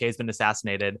that JFK has been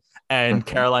assassinated. And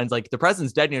Caroline's like, the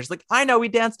president's dead. And you're just like, I know, we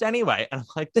danced anyway. And I'm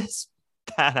like, this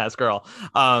badass girl.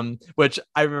 Which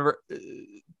I remember,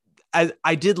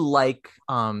 I did like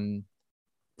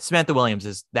Samantha Williams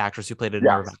is the actress who played it.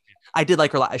 I did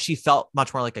like her. She felt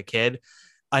much more like a kid.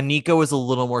 Anika was a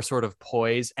little more sort of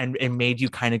poised, and it made you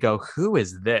kind of go, who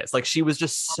is this? Like, she was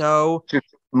just so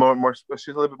more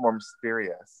she's a little bit more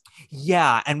mysterious.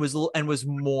 Yeah, and was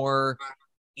more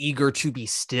eager to be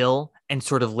still and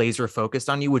sort of laser focused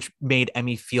on you, which made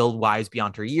Emmy feel wise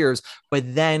beyond her years.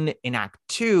 But then in Act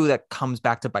 2, that comes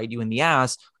back to bite you in the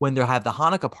ass when they have the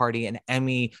Hanukkah party and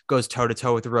Emmy goes toe to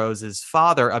toe with Rose's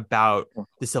father about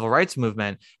the civil rights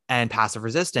movement and passive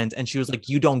resistance. And she was like,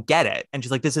 you don't get it. And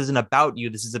she's like, this isn't about you.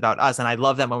 This is about us. And I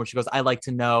love that moment. She goes, I like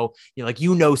to know, like,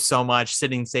 you know, so much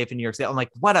sitting safe in New York State. I'm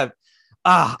like,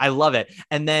 I love it.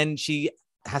 And then she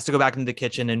has to go back into the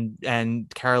kitchen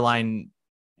and Caroline,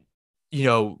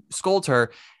 scolds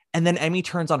her. And then Emmy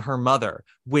turns on her mother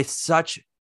with such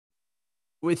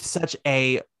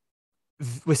venom.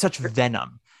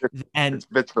 And it's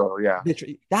vitriol, yeah.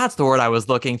 That's the word I was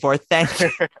looking for. Thank you.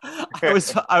 I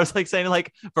was like saying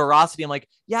like veracity. I'm like,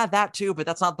 yeah, that too, but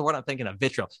that's not the word I'm thinking of.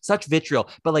 Vitriol, such vitriol.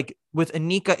 But like with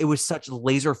Anika, it was such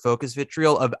laser focused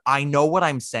vitriol of, I know what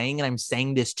I'm saying and I'm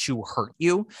saying this to hurt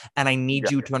you. And I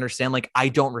need you to understand, like, I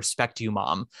don't respect you,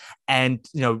 Mom. And,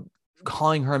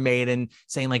 calling her a maid and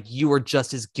saying like, you are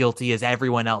just as guilty as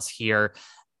everyone else here.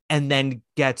 And then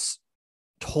gets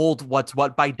told what's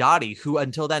what by Dottie, who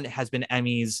until then has been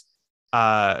Emmy's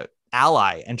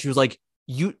ally. And she was like,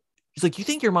 she's like, you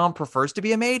think your mom prefers to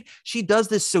be a maid? She does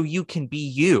this so you can be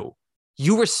you.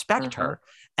 You respect her.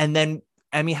 And then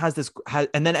Emmy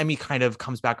and then Emmy kind of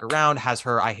comes back around, has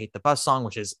her I Hate the Bus song,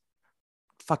 which is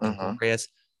fucking glorious.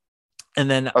 And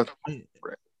then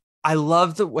I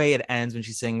love the way it ends when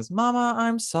she sings, Mama,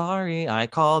 I'm sorry, I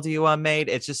called you a maid.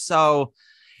 It's just so...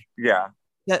 Yeah.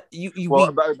 That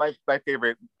my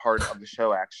favorite part of the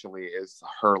show actually is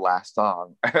her last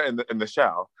song in the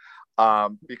show,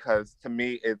 because to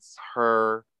me it's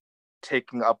her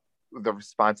taking up the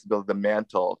responsibility, the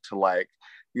mantle to, like,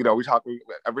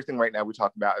 everything right now we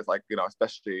talk about is like,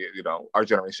 especially our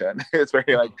generation, it's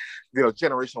very like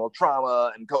generational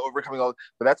trauma and overcoming all,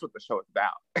 but that's what the show is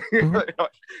about.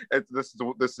 This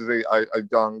is a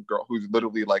young girl who's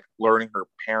literally like learning her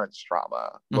parents'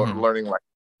 trauma, learning like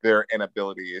their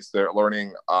inabilities, they're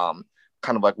learning kind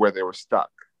of like where they were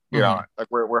stuck, like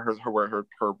where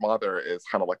her mother is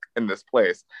kind of like in this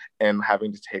place and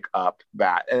having to take up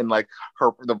that, and like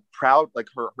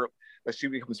that she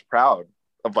becomes proud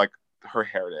of like her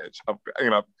heritage, of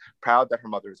proud that her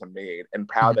mother is a maid, and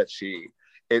proud that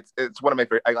it's one of my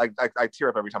favorite. I tear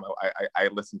up every time I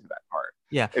listen to that part.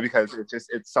 Yeah, because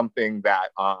it's something that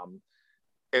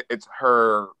it's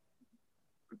her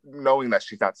knowing that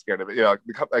she's not scared of it,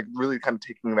 like really kind of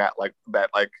taking that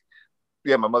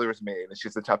my mother is maid and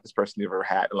she's the toughest person you've ever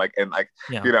had,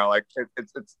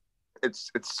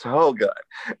 it's so good.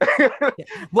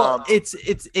 Well, it's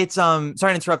sorry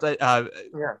to interrupt.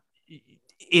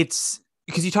 It's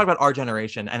because you talk about our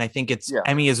generation, and I think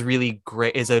Emmy is really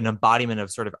great, is an embodiment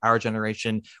of sort of our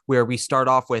generation, where we start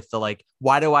off with the like,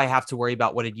 why do I have to worry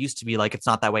about what it used to be? Like, it's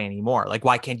not that way anymore. Like,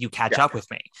 why can't you catch up with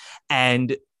me?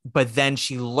 But then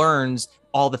she learns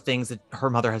all the things that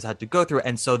her mother has had to go through.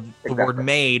 And so the word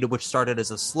maid, which started as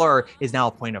a slur, is now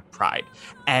a point of pride.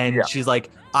 And she's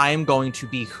like, I'm going to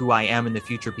be who I am in the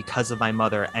future because of my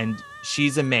mother. And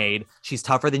she's a maid. She's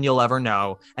tougher than you'll ever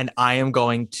know. And I am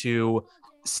going to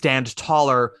stand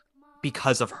taller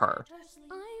because of her.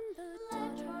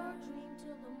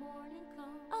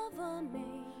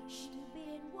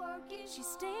 She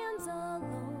stands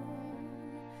alone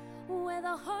where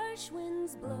the harsh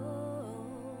winds blow,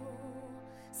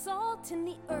 salt in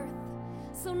the earth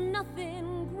so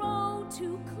nothing grow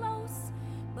too close,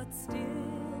 but still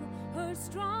her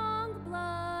strong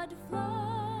blood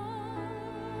flow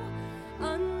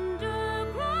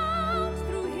underground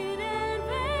through hidden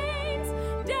veins,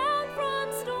 down from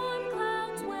storm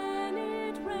clouds when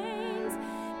it rains,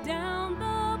 down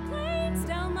the plains,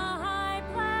 down the high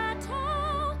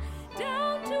plateau,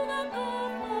 down to the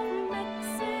Gulf of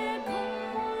Mexico.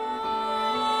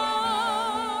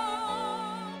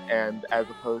 And as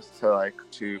opposed to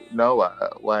Noah,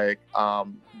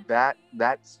 that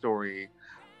story,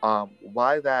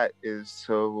 why that is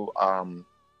so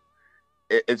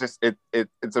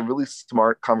it's a really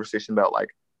smart conversation about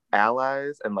like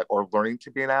allies and like, or learning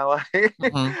to be an ally,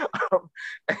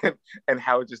 and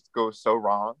how it just goes so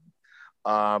wrong.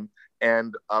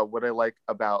 And what I like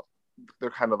about they're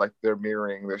kind of like they're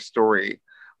mirroring their story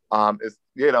is,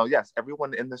 yes,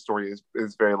 everyone in the story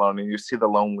is very lonely. You see the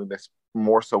loneliness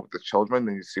more so with the children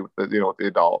than you see with the with the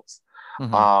adults.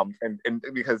 And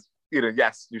because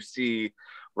yes, you see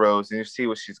Rose and you see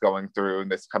what she's going through in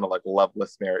this kind of like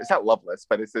loveless marriage. It's not loveless,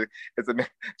 but it's a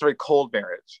very cold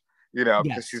marriage,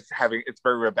 because she's having, it's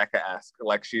very Rebecca-esque,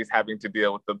 like she's having to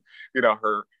deal with the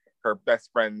her her best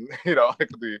friend, like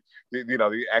the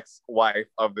ex-wife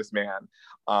of this man,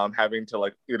 having to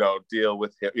like, deal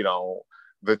with him,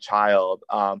 the child.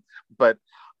 But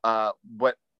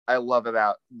what I love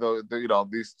about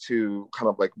these two kind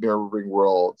of like mirroring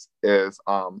worlds is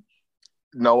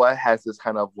Noah has this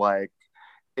kind of like,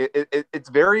 it's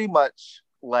very much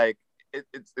like,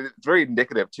 it's very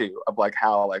indicative too of like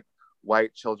how like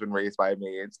white children raised by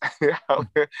maids,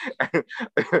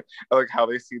 like how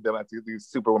they see them as these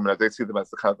superwomen, as they see them as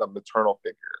the kind of the maternal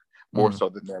figure more so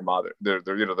than their mother, their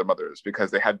mothers,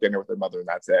 because they had dinner with their mother and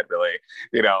that's it, really.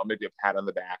 Maybe a pat on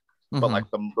the back, but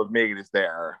like the maid is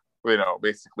there.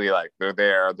 Basically like they're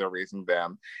there, they're raising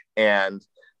them, and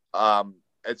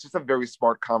it's just a very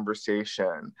smart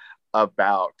conversation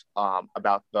about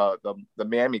the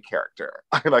Mammy character,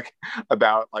 like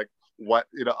about like what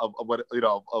of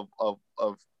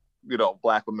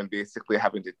Black women basically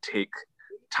having to take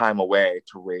time away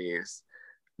to raise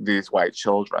these white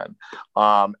children,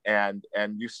 and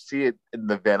you see it in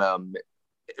the venom,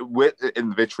 in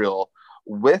the vitriol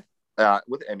with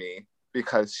Emmy,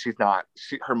 because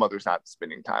her mother's not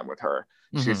spending time with her.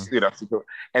 She's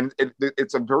and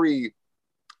it's a very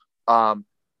to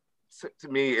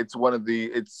me it's one of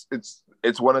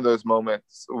those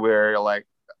moments where like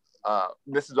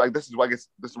this is why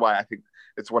I think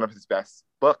it's one of his best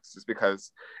books, is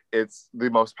because it's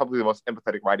probably the most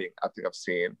empathetic writing I think I've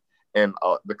seen in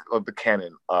the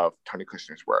canon of Tony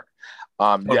Kushner's work.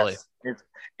 Totally. Yes,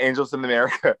 Angels in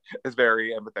America is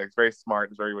very empathetic, it's very smart,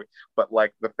 it's very, but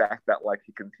like the fact that like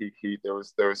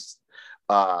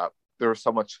there was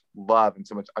so much love and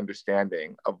so much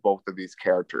understanding of both of these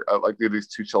characters, like these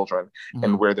two children,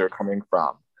 and where they're coming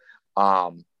from.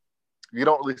 You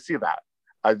don't really see that.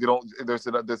 There's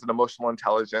an emotional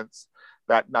intelligence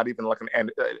that not even like a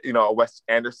Wes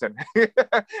Anderson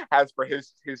has for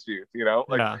his youth. These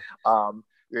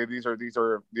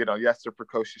are yes, they're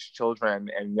precocious children,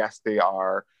 and yes, they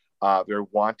are they're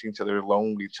they're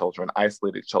lonely children,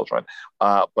 isolated children,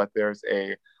 but there's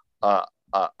a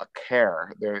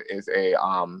care, there is a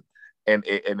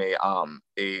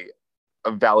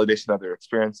validation of their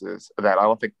experiences that I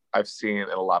don't think I've seen in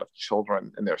a lot of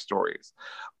children in their stories.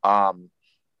 I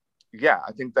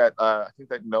think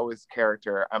that Noah's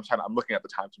character, I'm looking at the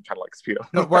time, so I'm trying to like speed up.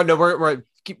 We're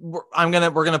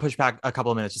gonna push back a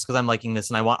couple of minutes just because I'm liking this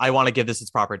and I want to give this its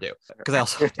proper due, because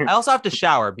I also have to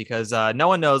shower, because no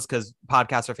one knows, because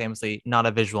podcasts are famously not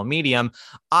a visual medium.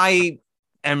 I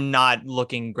am not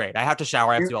looking great. I have to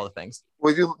shower. I have to do all the things.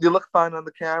 Well, you look fine on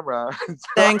the camera.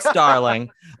 Thanks, darling.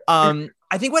 I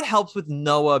think what helps with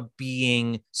Noah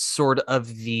being sort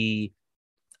of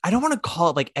I don't want to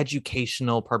call it like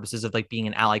educational purposes of like being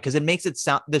an ally, because it makes the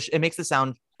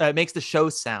show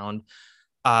sound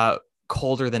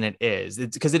colder than it is.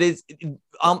 It's because it is.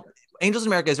 Angels in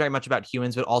America is very much about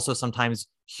humans, but also sometimes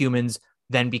humans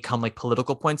then become like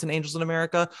political points in Angels in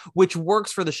America, which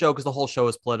works for the show because the whole show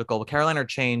is political. But Caroline, Our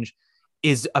Change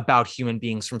is about human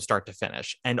beings from start to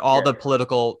finish, and all the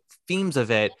political themes of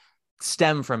it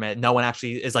stem from it. No one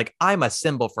actually is like, I'm a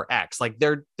symbol for X. Like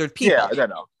they're people. Yeah,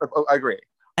 no, I agree.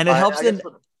 And it helps in.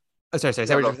 Sorry. Say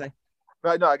what you're saying.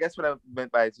 No, I guess what I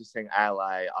meant by just saying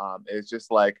ally is just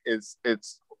like it's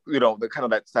the kind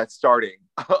of that starting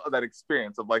that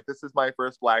experience of like, this is my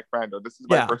first Black friend, or this is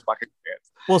my first Black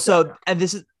experience. Well, and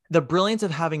this is the brilliance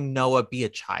of having Noah be a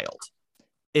child,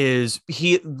 is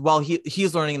he's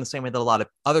learning in the same way that a lot of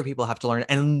other people have to learn,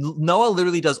 and Noah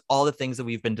literally does all the things that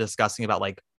we've been discussing about,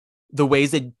 like the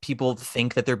ways that people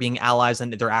think that they're being allies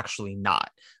and they're actually not.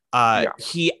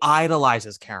 He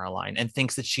idolizes Caroline and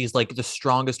thinks that she's like the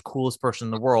strongest, coolest person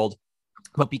in the world.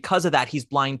 But because of that, he's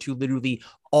blind to literally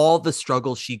all the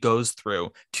struggles she goes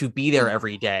through to be there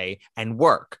every day and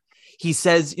work. He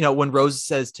says, when Rose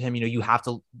says to him, you have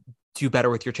to do better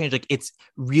with your change, like it's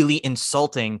really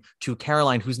insulting to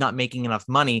Caroline, who's not making enough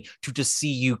money, to just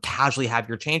see you casually have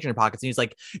your change in your pockets. And he's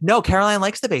like, no, Caroline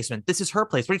likes the basement. This is her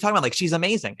place. What are you talking about? Like, she's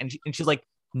amazing. And she's like,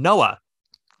 Noah,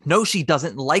 no, she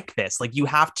doesn't like this. Like, you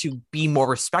have to be more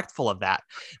respectful of that.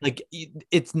 Like,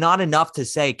 it's not enough to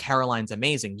say Caroline's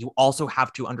amazing. You also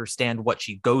have to understand what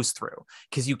she goes through,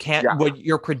 because you can't, what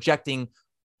you're projecting,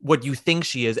 what you think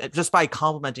she is just by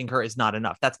complimenting her is not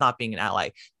enough. That's not being an ally.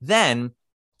 Then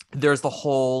there's the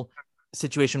whole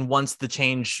situation once the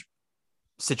change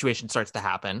situation starts to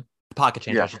happen, the pocket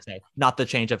change, I should say, not the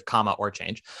change of comma or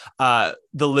change, the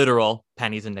literal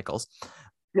pennies and nickels.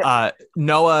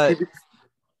 Noah.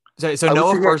 So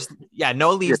Noah first,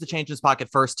 Noah leaves the change in his pocket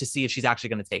first to see if she's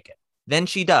actually going to take it. Then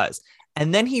she does.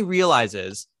 And then he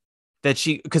realizes that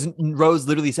because Rose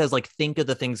literally says, like, think of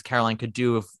the things Caroline could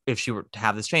do if she were to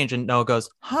have this change. And Noah goes,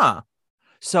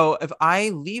 So if I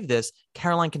leave this,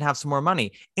 Caroline can have some more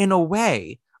money. In a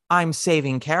way, I'm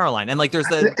saving Caroline. And like, there's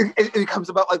it becomes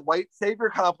about like white savior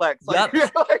complex. Like,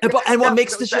 yep. And what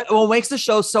makes the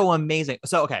show so amazing.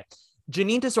 So, okay.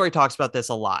 Janine Tesori talks about this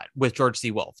a lot with George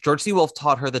C. Wolfe. George C. Wolfe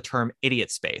taught her the term idiot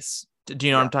space. Do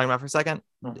you know what I'm talking about for a second?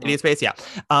 Mm-hmm. Idiot space. Yeah.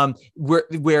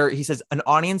 Where he says an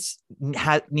audience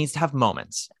needs to have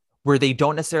moments where they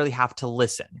don't necessarily have to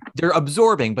listen. They're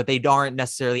absorbing, but they aren't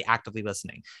necessarily actively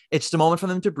listening. It's just a moment for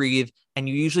them to breathe. And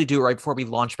you usually do it right before we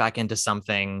launch back into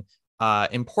something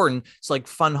important. So like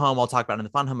Fun Home, I'll talk about in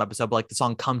the Fun Home episode, but like the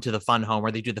song Come to the Fun Home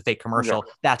where they do the fake commercial,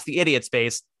 that's the idiot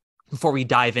space before we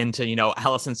dive into,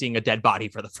 Allison seeing a dead body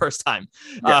for the first time,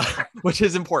 which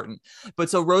is important. But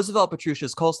so Roosevelt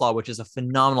Petrucia's Coleslaw, which is a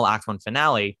phenomenal Act 1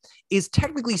 finale, is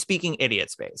technically speaking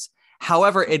idiot space.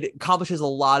 However, it accomplishes a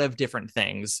lot of different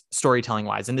things storytelling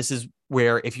wise. And this is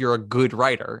where if you're a good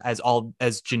writer, as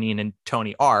Janine and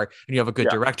Tony are, and you have a good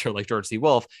director like George C.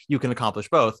 Wolfe, you can accomplish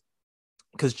both.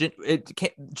 Because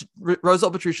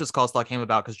Roosevelt Petrucia's Coleslaw came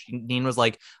about because Janine was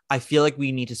like, I feel like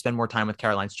we need to spend more time with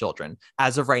Caroline's children.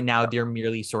 As of right now, they're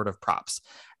merely sort of props.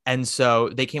 And so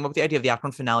they came up with the idea of the Act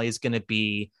 1 finale is going to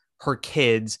be her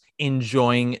kids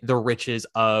enjoying the riches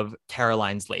of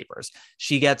Caroline's labors.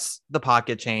 She gets the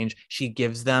pocket change. She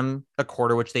gives them a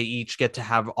quarter, which they each get to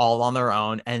have all on their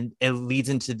own. And it leads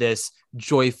into this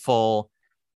joyful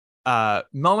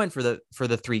moment for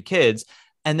the three kids.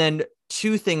 And then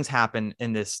two things happen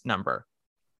in this number.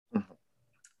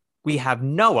 We have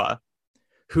Noah,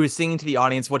 who is singing to the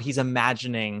audience what he's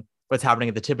imagining what's happening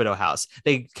at the Thibodeau house.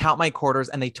 They count my quarters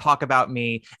and they talk about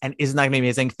me. And isn't that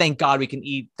amazing? Thank God we can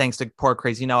eat thanks to poor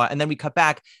crazy Noah. And then we cut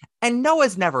back and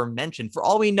Noah's never mentioned. For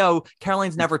all we know,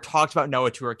 Caroline's never talked about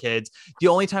Noah to her kids. The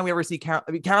only time we ever see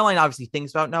Caroline obviously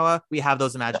thinks about Noah. We have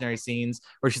those imaginary scenes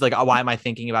where she's like, oh, why am I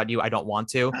thinking about you? I don't want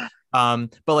to. But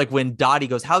like when Dottie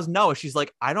goes, how's Noah? She's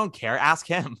like, I don't care. Ask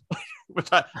him. which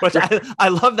I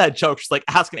love that joke. She's like,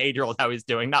 ask an 8-year-old how he's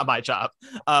doing, not my job.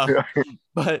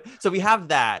 But so we have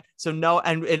that. So Noah,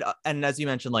 and as you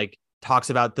mentioned, like talks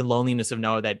about the loneliness of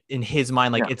Noah, that in his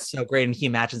mind, like it's so great. And he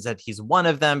imagines that he's one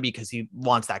of them because he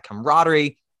wants that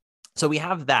camaraderie. So we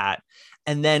have that.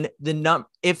 And then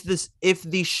if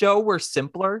the show were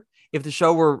simpler, if the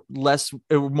show were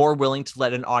more willing to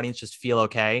let an audience just feel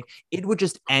okay, it would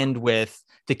just end with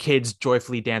the kids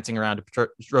joyfully dancing around to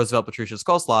Roosevelt Petrucia's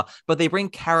Coleslaw. But they bring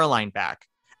Caroline back,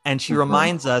 and she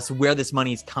reminds us where this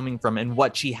money is coming from and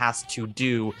what she has to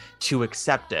do to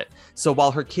accept it. So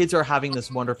while her kids are having this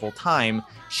wonderful time,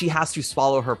 she has to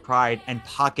swallow her pride and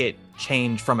pocket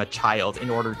change from a child in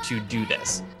order to do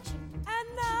this.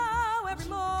 And now every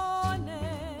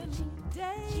morning,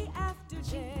 day after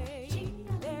day,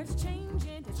 there's change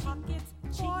in his pockets,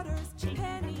 quarters,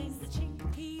 pennies.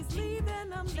 He's leaving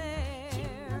them there.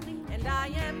 And I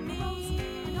am me,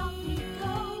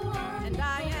 and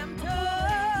I am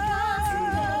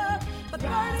tough, but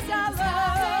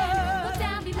 $30 look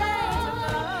down below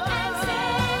and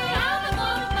say, I'm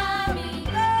gonna buy me.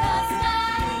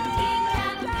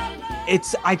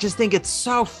 I just think it's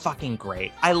so fucking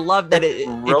great. I love that it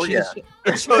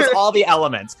shows all the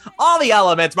elements. All the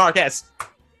elements, Marcus.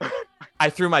 I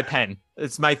threw my pen.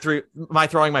 It's my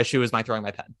throwing my shoe is my throwing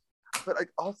my pen. But like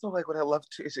also like what I love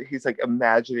too is he's like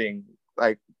imagining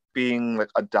like being like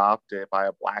adopted by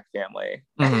a Black family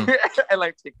and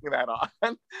like taking that on.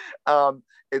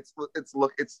 It's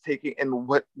taking, and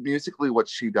what musically what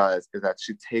she does is that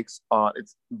she takes on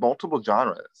it's multiple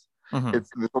genres.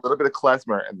 There's a little bit of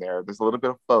klezmer in there. There's a little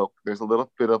bit of folk. There's a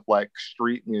little bit of like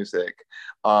street music,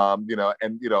 and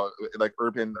like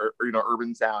urban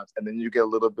urban sounds, and then you get a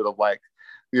little bit of like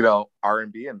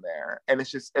R&B in there, and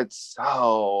it's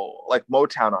so like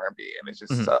Motown R&B, and it's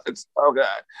just it's so good.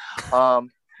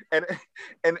 And I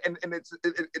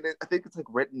think it's like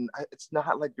written. It's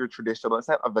not like your traditional. It's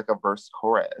not like a verse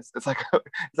chorus. It's like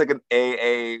an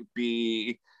A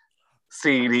B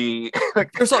C D.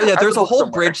 Like, there's a whole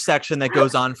bridge section that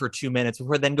goes on for 2 minutes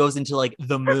before it then goes into like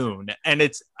the moon, and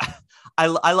it's I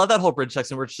love that whole bridge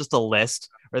section where it's just a list.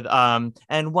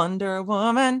 And Wonder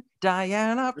Woman,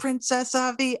 Diana, Princess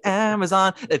of the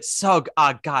Amazon. It's so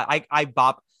God, I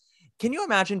bop. Can you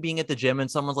imagine being at the gym and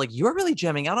someone's like, "You were really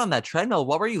jamming out on that treadmill.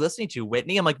 What were you listening to,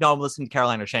 Whitney?" I'm like, "No, I'm listening to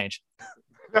Carolina Change."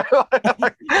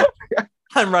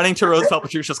 I'm running to Roosevelt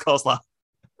Petrucia's Coleslaw.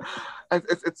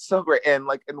 It's so great, and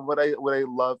what I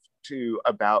love too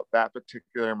about that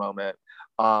particular moment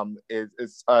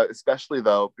is especially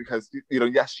though because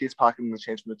yes, she's pocketing the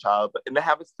change from the child, but and it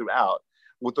happens throughout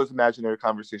with those imaginary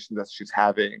conversations that she's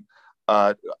having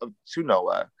to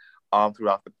Noah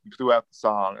throughout the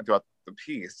song and throughout the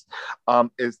piece,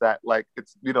 is that like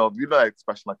it's that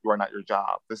expression like you are not your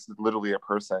job. This is literally a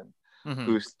person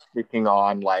who's taking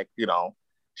on like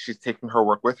she's taking her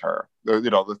work with her.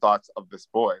 The thoughts of this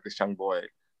young boy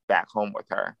back home with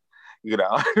her.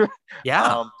 Yeah.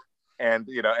 And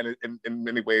and in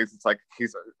many ways it's like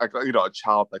he's like a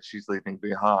child that she's leaving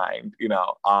behind.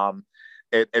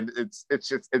 It's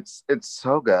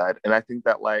so good, and I think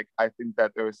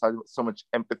that there was so much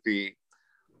empathy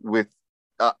with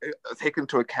taken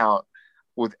into account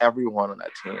with everyone on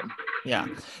that team. Yeah.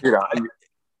 And,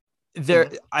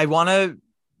 I want to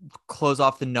close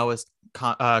off the Noah's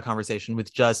conversation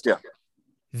with just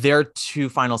their two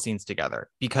final scenes together,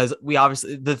 because we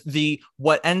obviously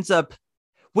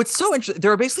what's so interesting,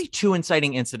 there are basically two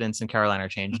inciting incidents in Carolina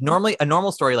Change. Normally, a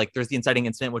normal story, like there's the inciting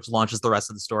incident, which launches the rest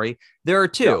of the story. There are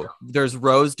two. There's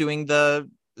Rose doing the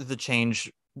change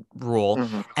rule,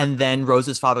 and then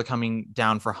Rose's father coming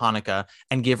down for Hanukkah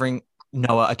and giving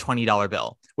Noah a $20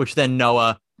 bill, which then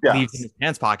Noah leaves in his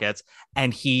pants pockets,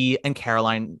 and he and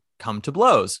Caroline come to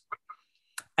blows.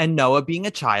 And Noah, being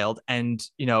a child, and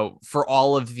for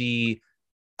however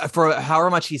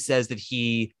much he says that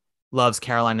he loves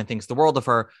Caroline and thinks the world of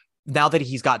her, now that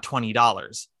he's got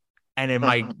 $20 and it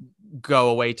might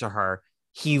go away to her,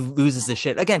 he loses his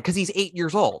shit again because he's 8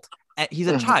 years old. He's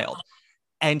a child.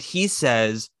 And he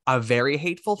says a very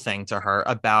hateful thing to her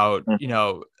about,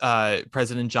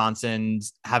 President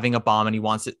Johnson's having a bomb and he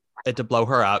wants it to blow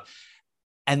her up.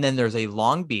 And then there's a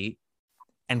long beat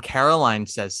and Caroline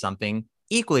says something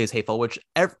equally as hateful, which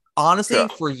honestly,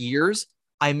 for years,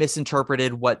 I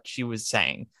misinterpreted what she was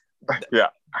saying. Yeah.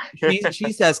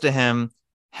 she says to him,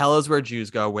 hell is where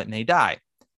Jews go when they die.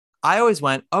 I always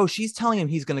went, oh, she's telling him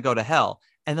he's going to go to hell.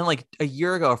 And then like a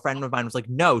year ago, a friend of mine was like,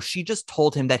 no, she just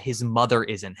told him that his mother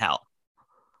is in hell.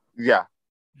 Yeah.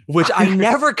 Which I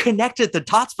never connected the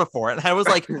dots before. And I was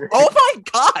like, oh my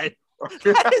God.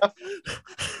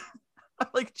 I'm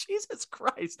like, Jesus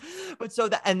Christ. But so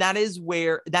that is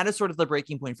sort of the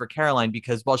breaking point for Caroline,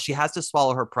 because while she has to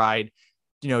swallow her pride,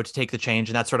 to take the change.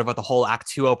 And that's sort of what the whole Act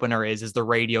 2 opener is the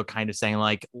radio kind of saying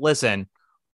like, listen,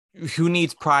 who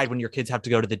needs pride when your kids have to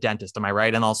go to the dentist? Am I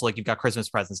right? And also like, you've got Christmas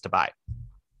presents to buy.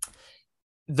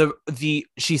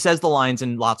 She says the lines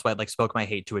in Lot's Wife, like spoke my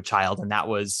hate to a child. And that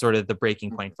was sort of the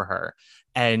breaking point for her.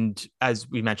 And as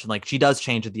we mentioned, like she does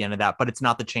change at the end of that, but it's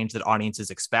not the change that audiences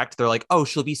expect. They're like, oh,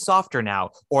 she'll be softer now.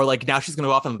 Or like now she's going to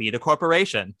go off and lead a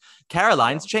corporation.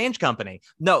 Caroline's change company.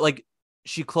 No, like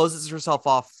she closes herself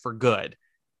off for good.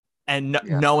 And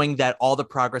knowing that all the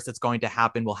progress that's going to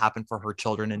happen will happen for her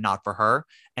children and not for her.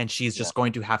 And she's just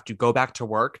going to have to go back to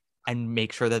work and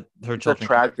make sure that her children. It's a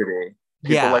tragedy.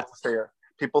 People like to say,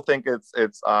 people think it's they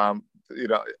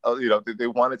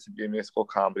want it to be a musical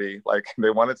comedy. Like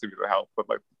they want it to be the help. But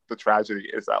like the tragedy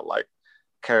is that like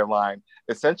Caroline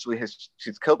essentially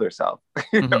she's killed herself.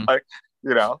 She's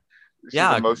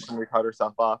emotionally cut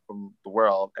herself off from the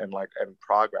world and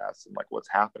progress and like what's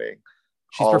happening.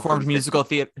 She's performed musical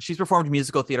theater. She's performed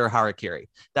musical theater Harakiri.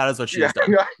 That is what she has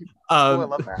done. I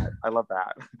love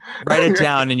that. Write it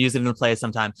down and use it in a play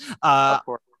sometime.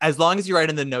 As long as you write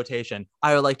in the notation,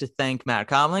 I would like to thank Matt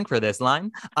Comling for this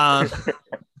line. I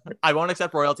won't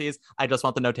accept royalties. I just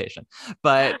want the notation.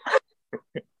 But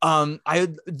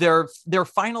their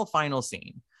final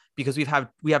scene, because we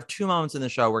have two moments in the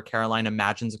show where Caroline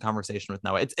imagines a conversation with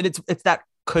Noah. It's that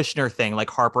Kushner thing, like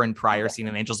Harper and Pryor scene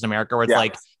in Angels in America, where it's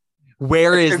like,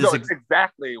 where is this? It's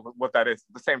exactly what that is.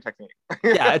 The same technique.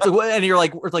 And you're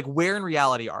like, where in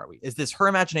reality are we? Is this her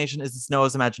imagination? Is this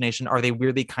Noah's imagination? Are they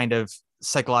weirdly kind of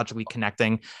psychologically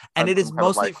connecting? And it is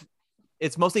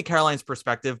mostly Caroline's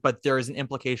perspective, but there is an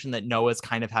implication that Noah's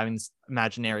kind of having this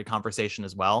imaginary conversation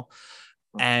as well.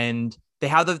 And they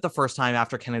have the first time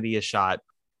after Kennedy is shot.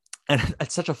 And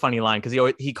it's such a funny line because he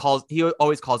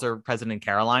always calls her President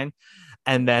Caroline.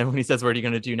 And then when he says, what are you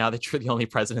going to do now that you're the only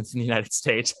presidents in the United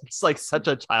States? It's like such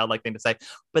a childlike thing to say.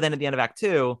 But then at the end of Act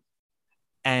 2,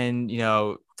 and,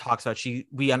 talks about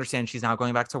we understand she's now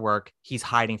going back to work. He's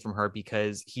hiding from her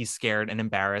because he's scared and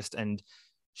embarrassed. And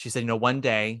she said, one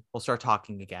day we'll start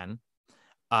talking again.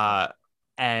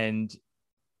 And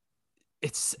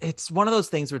it's one of those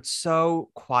things where it's so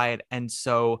quiet and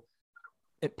so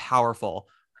powerful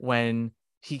when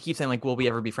he keeps saying, like, will we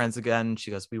ever be friends again?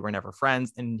 She goes, we were never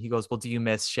friends. And he goes, well, do you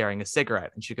miss sharing a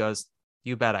cigarette? And she goes,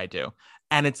 you bet I do.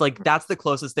 And it's like, that's the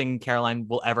closest thing Caroline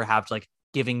will ever have to like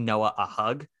giving Noah a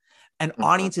hug. And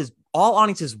all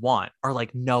audiences want are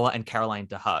like Noah and Caroline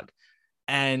to hug.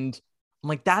 And I'm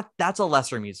like, that's a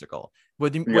lesser musical.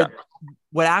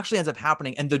 What actually ends up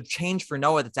happening, and the change for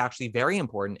Noah that's actually very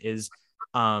important, is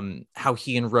how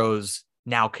he and Rose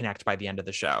now connect by the end of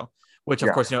the show, which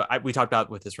of course, we talked about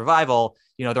with this revival,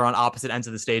 they're on opposite ends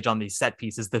of the stage on these set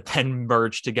pieces that then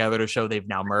merge together to show they've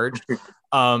now merged.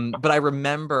 But I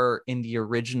remember in the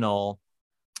original,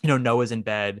 Noah's in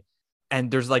bed and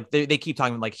there's like, they keep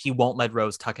talking like he won't let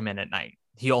Rose tuck him in at night.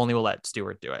 He only will let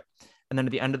Stuart do it. And then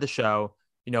at the end of the show,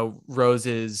 Rose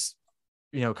is,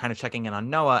 kind of checking in on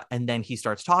Noah. And then he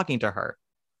starts talking to her,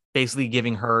 basically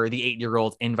giving her the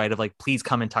 8-year-old invite of like, please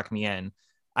come and tuck me in.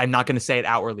 I'm not going to say it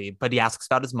outwardly, but he asks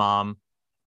about his mom.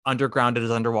 Underground is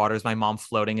underwater. Is my mom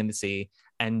floating in the sea?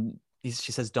 And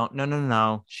she says,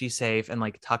 no, she's safe. And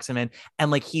like tucks him in. And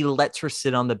like, he lets her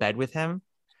sit on the bed with him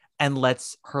and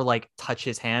lets her like touch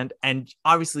his hand. And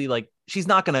obviously like, she's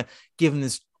not going to give him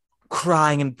this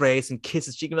crying embrace and kiss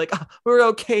his cheek and be like, oh, we're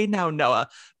okay now, Noah.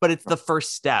 But it's the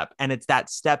first step. And it's that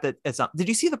step that it's did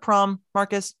you see the prom,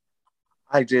 Marcus?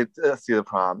 I did see the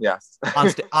prom. Yes.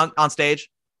 on stage?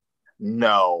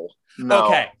 No.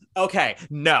 Okay.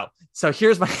 No. So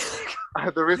here's my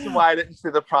the reason why I didn't see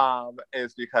the prom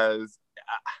is because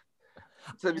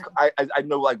I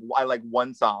know like I like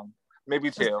one song, maybe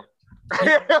two.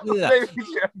 Maybe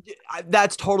two.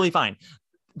 That's totally fine.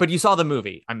 But you saw the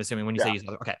movie, I'm assuming, when you say you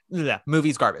saw it. Okay. Yeah,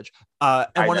 movie's garbage.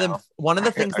 And one of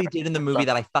the things they did in the movie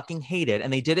that I fucking hated,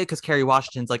 and they did it because Kerry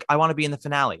Washington's like, I want to be in the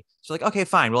finale. So like, okay,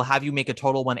 fine. We'll have you make a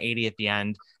total 180 at the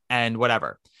end and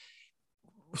whatever.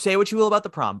 Say what you will about the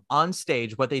prom. On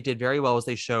stage, what they did very well was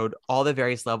they showed all the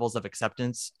various levels of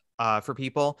acceptance for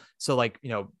people. So like,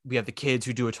 we have the kids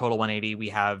who do a total 180. We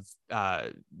have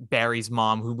Barry's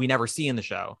mom, who we never see in the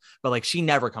show, but like she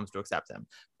never comes to accept him.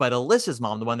 But Alyssa's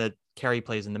mom, the one that Carrie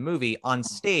plays in the movie, on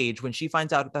stage, when she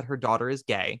finds out that her daughter is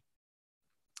gay,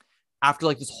 after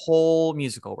like this whole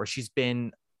musical where she's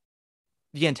been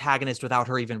the antagonist without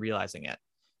her even realizing it,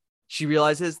 she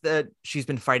realizes that she's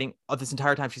been fighting this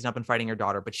entire time. She's not been fighting her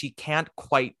daughter, but she can't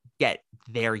quite get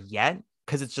there yet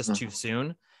because it's just too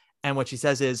soon. And what she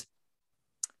says is,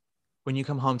 when you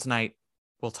come home tonight,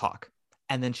 we'll talk.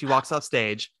 And then she walks off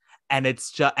stage and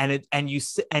it's just,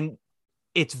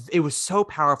 it was so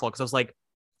powerful because I was like,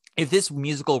 if this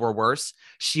musical were worse,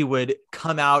 she would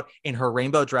come out in her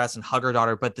rainbow dress and hug her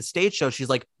daughter. But the stage show, she's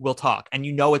like, we'll talk. And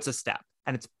it's a step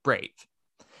and it's brave.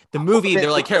 The movie,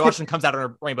 they're like, Kerry Washington comes out in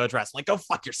her rainbow dress. I'm like, go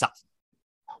fuck yourself.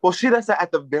 Well, she does that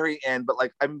at the very end, but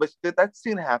like, but that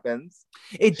scene happens.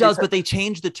 It does, but they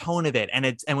change the tone of it, and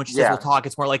when she says we'll talk,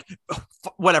 it's more like, oh,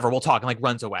 whatever, we'll talk, and like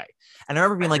runs away. And I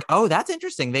remember being like, oh, that's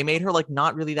interesting. They made her like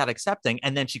not really that accepting,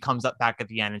 and then she comes up back at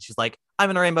the end, and she's like,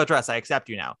 I'm in a rainbow dress, I accept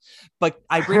you now. But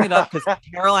I bring it up because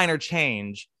Caroline or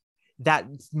Change, that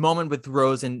moment with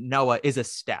Rose and Noah is a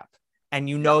step, and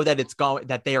that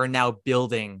that they are now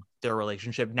building their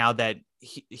relationship now that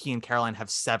he and Caroline have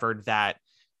severed that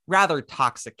rather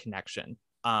toxic connection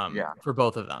for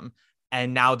both of them,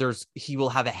 and now he will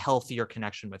have a healthier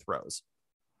connection with Rose.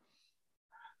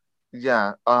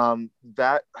 Okay.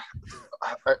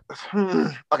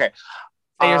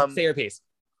 Say your piece.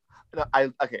 No,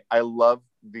 I love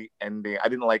the ending. I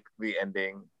didn't like the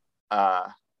ending at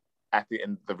the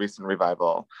end of the recent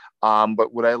revival,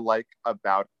 but what I like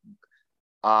about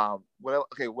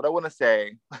what I want to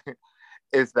say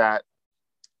is that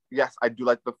yes, I do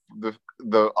like the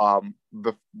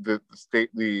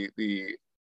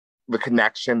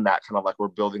connection that kind of like we're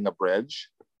building a bridge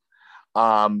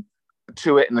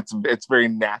to it, and it's very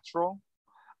natural.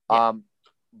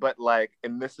 But like,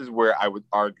 and this is where I would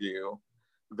argue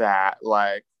that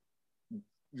like,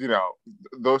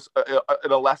 those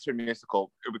in a lesser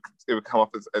musical, it would come off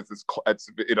as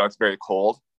it's very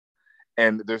cold,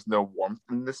 and there's no warmth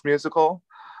in this musical.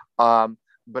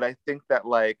 But I think that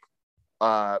like.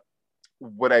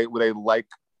 What I like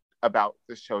about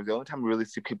the show, the only time we really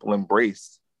see people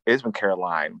embrace is when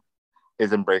Caroline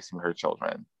is embracing her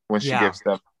children, when she gives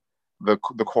them the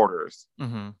quarters.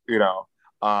 Mm-hmm.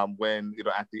 When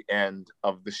at the end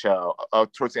of the show,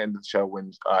 towards the end of the show,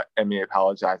 when Emmy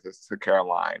apologizes to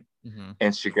Caroline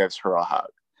and she gives her a hug.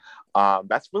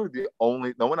 That's really the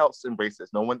only. No one else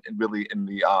embraces. No one really in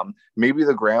the maybe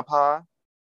the grandpa,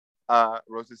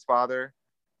 Rose's father.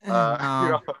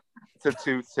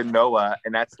 To Noah,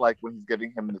 and that's like when he's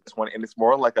giving him the 20, and it's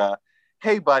more like a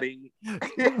hey buddy.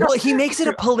 Well, he makes it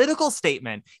a political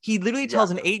statement. He literally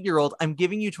tells an 8-year-old, I'm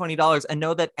giving you $20 and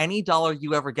know that any dollar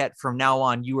you ever get from now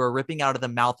on, you are ripping out of the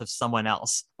mouth of someone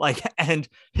else. Like, and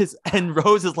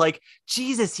Rose is like,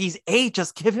 Jesus, he's 8,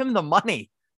 just give him the money.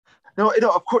 No,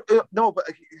 of course, no, but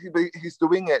he's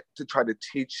doing it to try to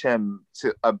teach him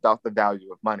about the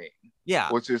value of money.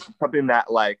 Yeah, which is something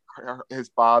that like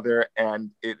his father and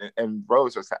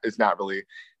Rose is not really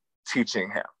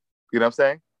teaching him. You know what I'm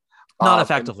saying? Not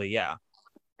effectively, yeah.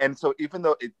 And so even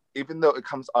though even though it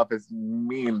comes off as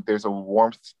mean, there's a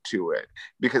warmth to it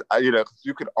because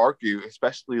you could argue,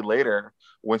 especially later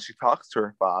when she talks to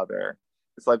her father,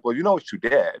 it's like, well, you know what you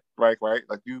did, right? Like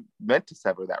you meant to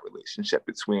sever that relationship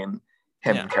between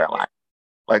him and Caroline.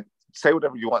 Like, say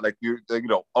whatever you want, like you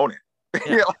own it.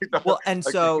 Yeah. Like, well, and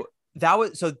like, so that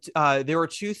was there were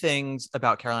two things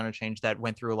about Caroline Unchanged that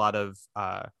went through a lot of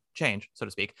change, so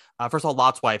to speak. First of all,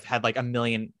 Lot's Wife had like a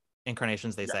million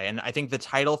incarnations, they say, and I think the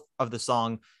title of the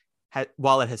song,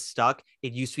 while it has stuck,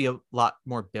 it used to be a lot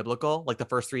more biblical. Like the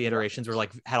first three iterations were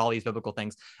like had all these biblical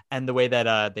things, and the way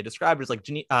that they described it is like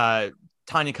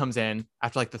Tanya comes in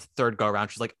after like the third go around.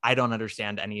 She's like, I don't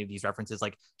understand any of these references.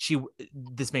 Like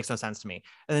this makes no sense to me.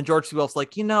 And then George C. Wolfe's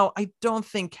like, I don't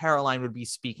think Caroline would be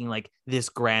speaking like this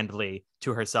grandly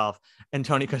to herself. And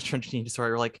Tony Kushner and Janine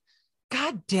Tesori were like,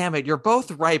 God damn it, you're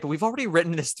both right, but we've already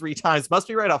written this 3 times. Must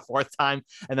be right a 4th time.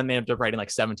 And then they ended up writing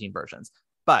like 17 versions.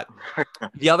 But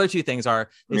the other two things are,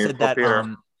 they said that,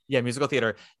 musical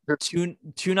theater.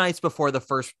 Two nights before the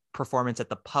first performance at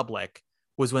the Public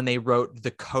was when they wrote the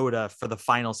coda for the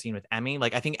final scene with Emmy.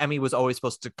 Like, I think Emmy was always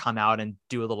supposed to come out and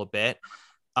do a little bit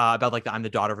about like I'm the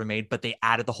daughter of a maid, but they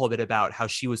added the whole bit about how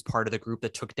she was part of the group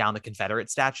that took down the Confederate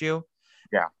statue.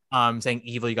 Yeah. Saying,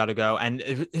 evil, you got to go. And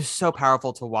it was so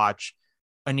powerful to watch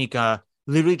Anika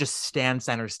literally just stand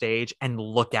center stage and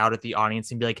look out at the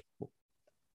audience and be like,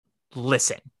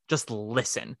 listen, just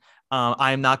listen.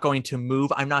 I am not going to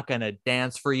move. I'm not going to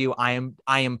dance for you. I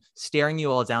am staring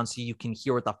you all down so you can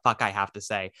hear what the fuck I have to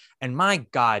say. And my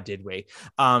God, did we?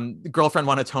 Girlfriend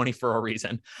won a Tony for a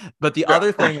reason. But the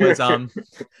other thing was,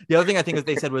 the other thing I think that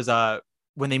they said was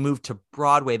when they moved to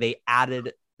Broadway, they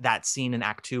added that scene in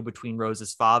Act 2 between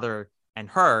Rose's father and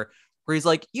her, where he's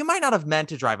like, you might not have meant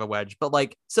to drive a wedge, but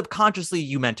like subconsciously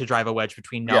you meant to drive a wedge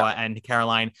between Noah and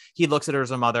Caroline. He looks at her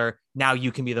as a mother. Now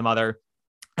you can be the mother.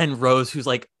 And Rose, who's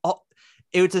like,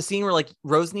 it's a scene where like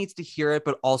Rose needs to hear it,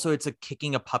 but also it's a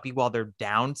kicking a puppy while they're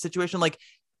down situation. Like,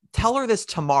 tell her this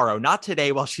tomorrow, not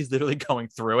today while she's literally going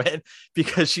through it,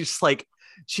 because she's like,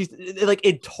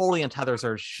 it totally untethers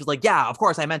her. She's like, yeah, of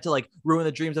course I meant to like ruin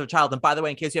the dreams of a child. And by the way,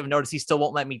 in case you haven't noticed, he still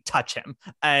won't let me touch him.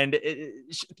 And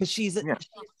because she's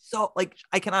so like,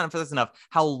 I cannot emphasize enough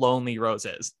how lonely Rose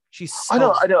is. She's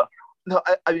so I know. No,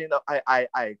 I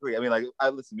agree. I mean, like,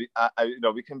 listen,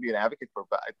 we can be an advocate for,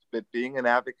 but being an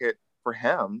advocate for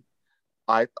him,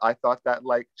 I thought that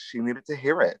like she needed to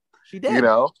hear it. She did,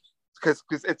 because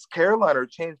it's Caroline or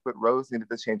change, but Rose needed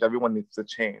to change. Everyone needs to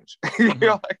change, and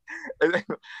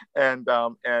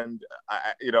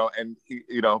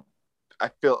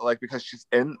I feel like because she's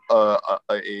in a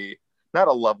not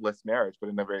a loveless marriage, but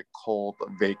in a very cold,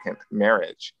 vacant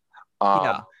marriage.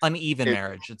 Uneven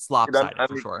marriage. It's lopsided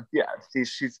for sure. Yeah,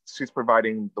 she's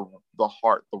providing the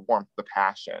heart, the warmth, the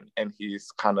passion, and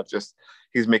he's kind of just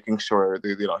making sure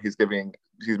he's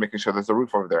making sure there's a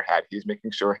roof over their head. He's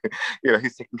making sure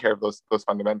he's taking care of those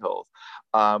fundamentals.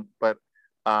 But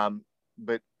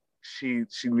she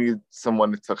needs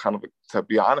someone to kind of to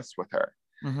be honest with her.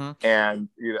 Mm-hmm. And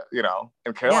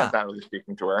and Caroline's not really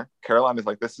speaking to her. Caroline is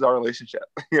like, this is our relationship.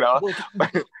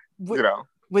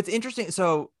 What's interesting,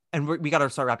 so. And we got to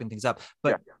start wrapping things up.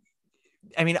 But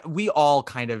I mean, we all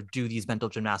kind of do these mental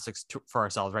gymnastics for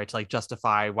ourselves, right? To like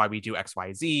justify why we do X,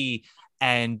 Y, Z.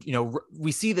 And,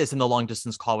 we see this in the long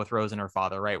distance call with Rose and her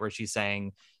father, right? Where she's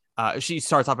saying, she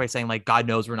starts off by saying like, God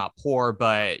knows we're not poor,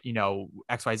 but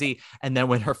X, Y, Z. And then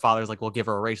when her father's like, we'll give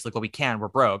her a raise. She's like, well, we can, we're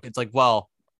broke. It's like, well,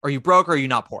 are you broke or are you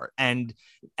not poor? And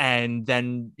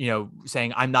then,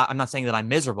 saying, I'm not saying that I'm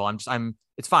miserable. It's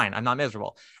fine. I'm not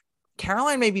miserable.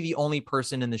 Caroline may be the only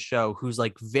person in the show who's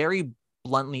like very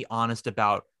bluntly honest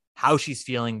about how she's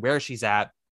feeling, where she's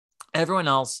at. Everyone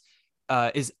else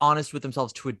is honest with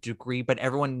themselves to a degree, but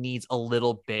everyone needs a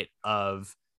little bit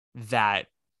of that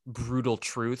brutal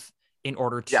truth in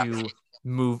order to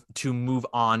move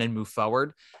on and move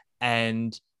forward.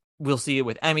 And we'll see it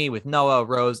with Emmy, with Noah,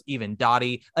 Rose, even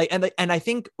Dottie. And I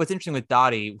think what's interesting with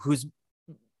Dottie, who's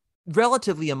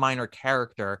relatively a minor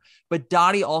character, but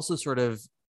Dottie also sort of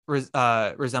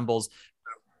resembles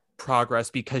Progress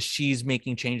because she's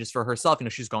making changes for herself.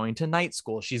 She's going to night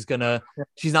school. She's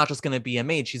not just gonna be a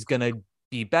maid, she's gonna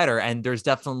be better. And there's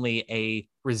definitely a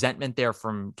resentment there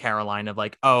from Caroline of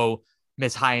like, oh,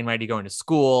 Miss High and Mighty going to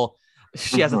school.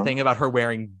 She has a thing about her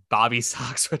wearing Bobby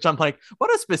socks, which I'm like,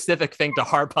 what a specific thing to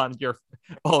harp on your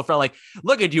old friend. Like,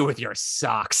 look at you with your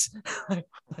socks.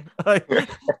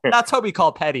 That's what we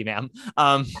call petty, ma'am.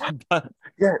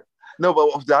 No,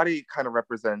 but Dottie kind of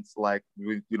represents like,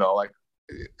 like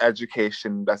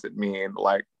education doesn't mean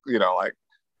like,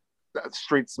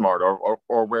 street smart or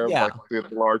aware of Yeah. like the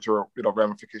larger, you know,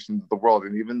 ramifications of the world.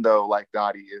 And even though like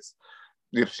Dottie is,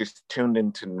 you know, she's tuned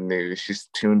into news, she's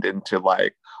tuned into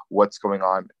like what's going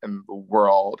on in the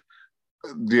world.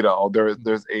 You know,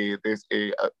 there's a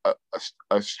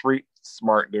street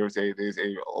smart, there's a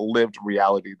lived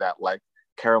reality that like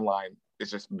Caroline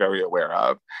is just very aware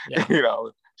of. Yeah. You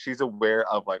know, she's aware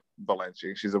of like the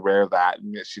lynching, she's aware of that,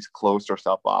 and she's closed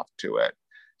herself off to it.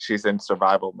 She's in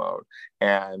survival mode,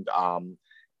 and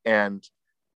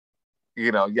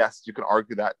you know, yes, you can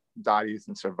argue that Dottie's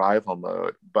in survival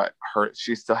mode, but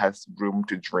she still has room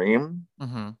to dream.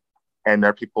 Mm-hmm. And there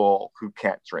are people who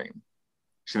can't dream.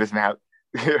 She doesn't have,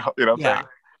 you know what I'm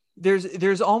saying?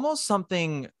 There's almost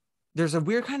something, there's a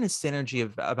weird kind of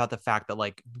synergy about the fact that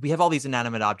like we have all these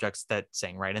inanimate objects that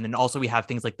sing, right? And then also we have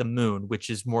things like the moon,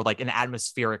 which is more like an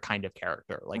atmospheric kind of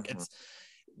character. Like Mm-hmm. it's,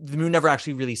 the moon never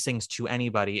actually really sings to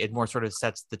anybody. It more sort of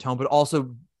sets the tone, but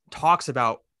also talks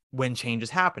about when change is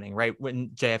happening, right? When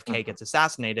JFK Mm-hmm. gets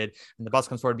assassinated and the bus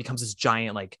comes forward, it becomes this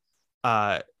giant like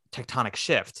tectonic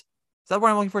shift. Is that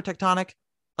what I'm looking for? Tectonic?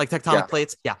 Like tectonic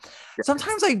plates? Yeah.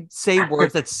 Sometimes I say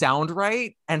words that sound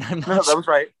right and I'm not No, that was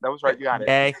right. That was right. You got it.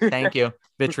 Yay, thank you.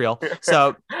 Vitriol.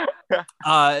 So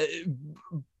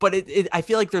but it I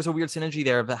feel like there's a weird synergy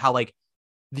there of how like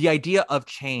the idea of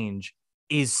change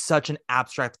is such an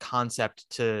abstract concept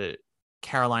to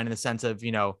Caroline in the sense of,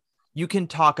 you know, you can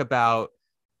talk about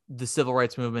the civil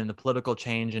rights movement and the political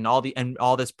change and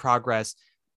all this progress,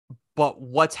 but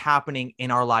what's happening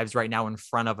in our lives right now in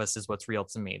front of us is what's real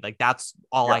to me. Like that's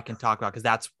all I can talk about because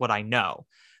that's what I know.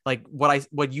 Like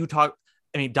what you talk,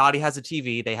 I mean, Dottie has a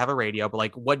TV, they have a radio, but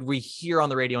like what we hear on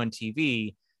the radio and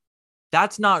TV,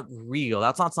 that's not real.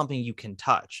 That's not something you can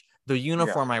touch. The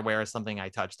uniform I wear is something I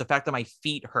touch. The fact that my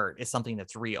feet hurt is something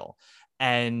that's real.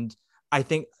 And I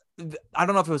think, I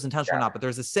don't know if it was intentional or not, but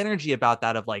there's a synergy about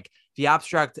that of like the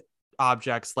abstract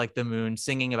objects like the moon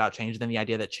singing about change, and then the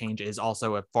idea that change is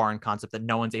also a foreign concept that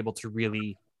no one's able to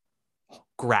really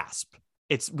grasp.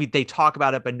 They talk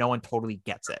about it, but no one totally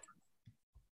gets it.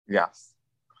 Yes.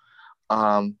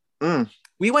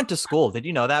 We went to school. Did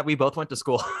you know that? We both went to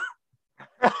school.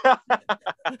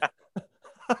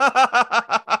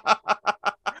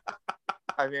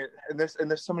 I mean, and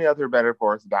there's so many other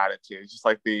metaphors about it too. It's just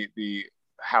like the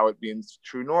how it means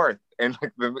true north, and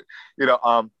like the, you know,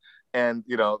 and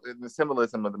you know, the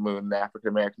symbolism of the moon, the African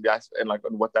American diaspora, and like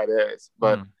what that is.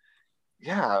 But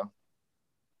yeah,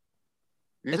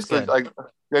 you It's just good. like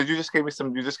yeah, you just gave me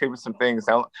some things.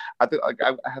 I think like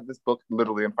I have this book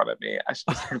literally in front of me. I should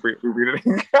just read it.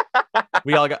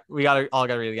 we all got to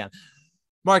read it again.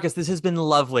 Marcus, this has been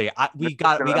lovely. We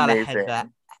got to head that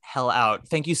hell out.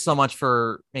 Thank you so much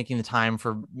for making the time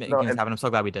for making this happen. I'm so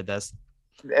glad we did this.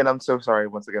 And I'm so sorry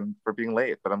once again for being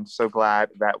late, but I'm so glad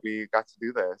that we got to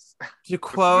do this. To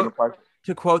quote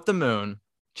the moon,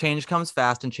 change comes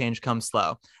fast and change comes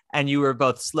slow. And you were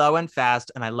both slow and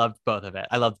fast, and I loved both of it.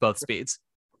 I loved both speeds.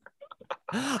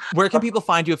 Where can people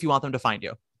find you if you want them to find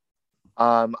you?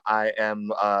 I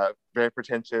am very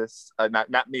pretentious.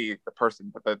 Not me, the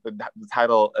person, but the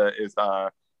title is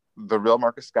The Real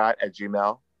Marcus Scott at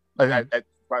Gmail. Why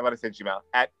would I say Gmail?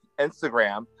 At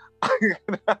Instagram.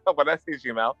 When I say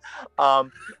Gmail.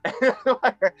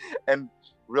 And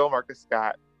Real Marcus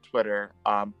Scott Twitter.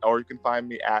 Or you can find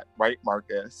me at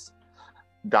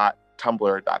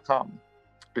rightmarcus.tumblr.com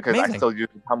because Amazing. I still use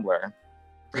Tumblr.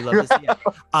 We love to see it.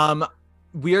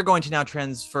 We are going to now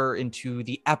transfer into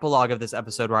the epilogue of this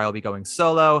episode where I'll be going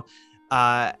solo.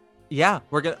 Let's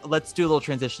do a little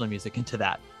transitional music into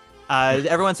that.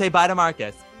 Everyone say bye to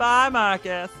Marcus. Bye,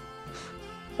 Marcus.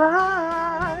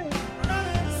 Bye.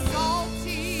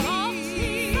 Salty,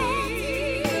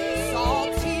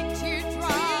 salty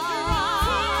teardrops.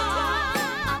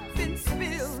 I've been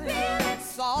spilling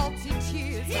salty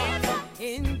tears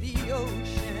in the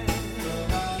ocean.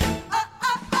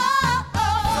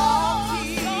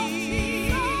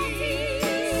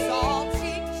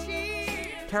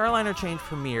 Caroline, or Change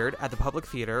premiered at the Public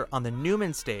Theater on the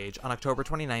Newman Stage on October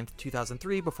 29th,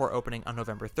 2003, before opening on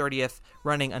November 30th,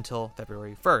 running until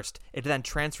February 1st. It then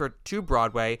transferred to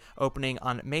Broadway, opening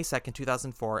on May 2nd,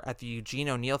 2004 at the Eugene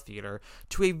O'Neill Theater,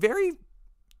 to a very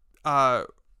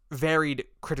varied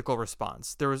critical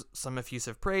response. There was some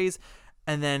effusive praise,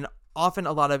 and then often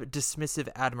a lot of dismissive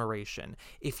admiration.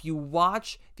 If you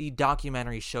watch the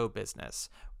documentary Show Business,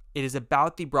 it is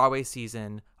about the Broadway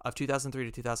season of 2003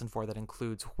 to 2004 that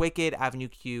includes Wicked, Avenue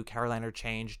Q, Caroline, or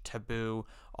Change, Taboo,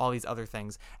 all these other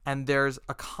things. And there's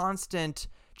a constant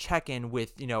check-in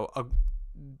with, a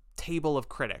table of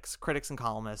critics and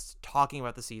columnists talking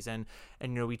about the season.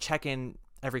 And, we check in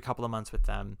every couple of months with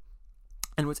them.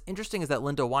 And what's interesting is that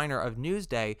Linda Weiner of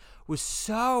Newsday was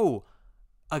so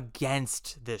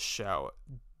against this show,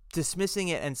 dismissing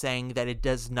it and saying that it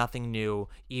does nothing new,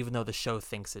 even though the show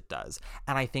thinks it does.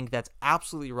 And I think that's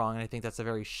absolutely wrong, and I think that's a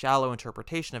very shallow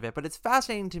interpretation of it. But it's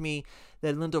fascinating to me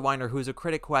that Linda Weiner, who's a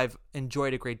critic who I've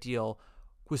enjoyed a great deal,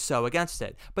 was so against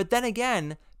it. But then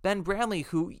again, Ben Brantley,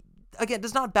 who, again,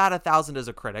 does not bat 1,000 as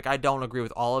a critic. I don't agree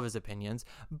with all of his opinions,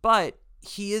 but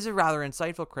he is a rather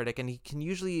insightful critic, and he can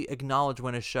usually acknowledge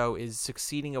when a show is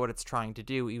succeeding at what it's trying to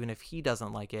do, even if he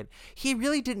doesn't like it. He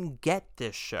really didn't get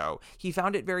this show. He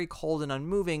found it very cold and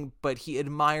unmoving, but he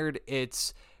admired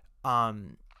its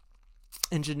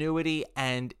ingenuity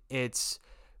and its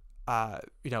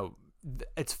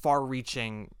its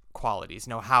far-reaching qualities.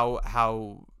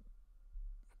 How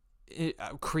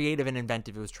creative and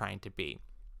inventive it was trying to be,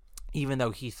 even though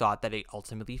he thought that it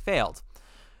ultimately failed.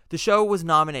 The show was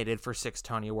nominated for 6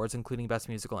 Tony Awards, including Best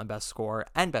Musical and Best Score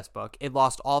and Best Book. It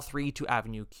lost all 3 to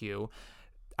Avenue Q.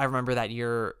 I remember that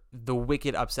year, the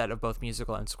Wicked upset of both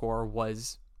musical and score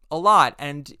was a lot,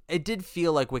 and it did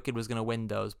feel like Wicked was going to win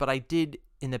those, but I did,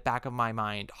 in the back of my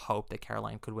mind, hope that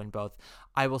Caroline could win both.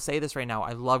 I will say this right now,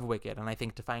 I love Wicked, and I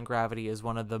think Defying Gravity is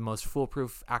one of the most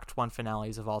foolproof Act 1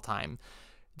 finales of all time.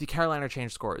 The Caroline or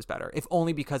Change score is better, if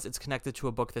only because it's connected to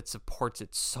a book that supports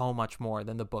it so much more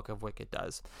than the book of Wicked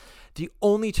does. The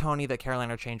only Tony that Caroline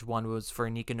or Change won was for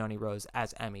Anika Noni Rose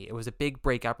as Emmy. It was a big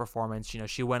breakout performance.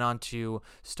 She went on to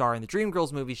star in the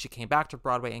Dreamgirls movie. She came back to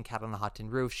Broadway in Cat on a Hot Tin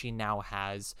Roof. She now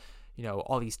has,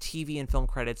 all these TV and film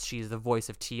credits. She's the voice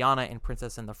of Tiana in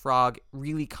Princess and the Frog,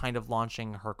 really kind of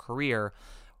launching her career.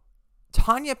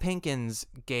 Tanya Pinkins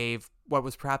gave what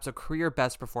was perhaps a career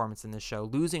best performance in this show,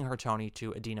 losing her Tony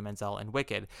to Idina Menzel in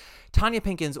Wicked. Tanya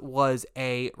Pinkins was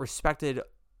a respected,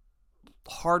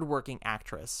 hardworking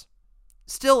actress.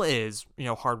 Still is,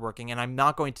 hardworking, and I'm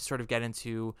not going to sort of get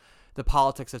into the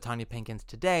politics of Tanya Pinkins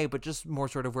today, but just more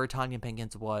sort of where Tanya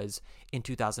Pinkins was in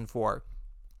 2004.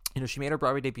 She made her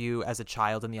Broadway debut as a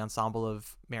child in the ensemble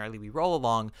of Merrily We Roll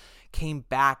Along, came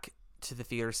back to the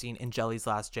theater scene in Jelly's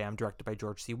Last Jam, directed by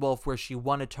George C. Wolfe, where she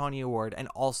won a Tony Award and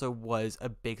also was a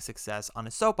big success on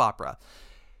a soap opera.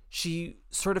 She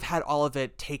sort of had all of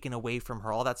it taken away from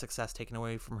her, all that success taken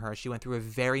away from her. She went through a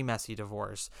very messy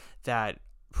divorce that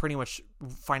pretty much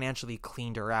financially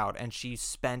cleaned her out, and she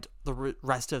spent the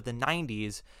rest of the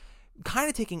 90s kind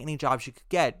of taking any job she could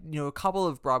get. A couple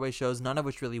of Broadway shows, none of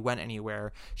which really went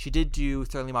anywhere. She did do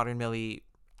Thoroughly Modern Millie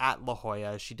at La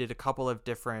Jolla. She did a couple of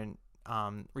different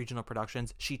regional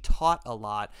productions. She taught a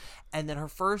lot, and then her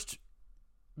first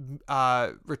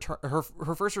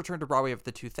return to Broadway of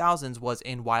the 2000s was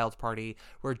in Wild Party,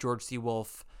 where George C.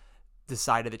 Wolfe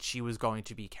decided that she was going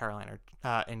to be Caroline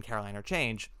or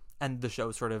Change, and the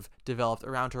show sort of developed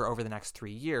around her over the next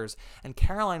 3 years. And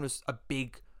Caroline was a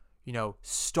big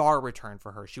star return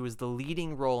for her. She was the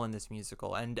leading role in this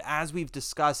musical, and as we've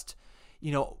discussed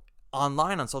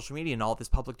online on social media and all this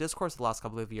public discourse the last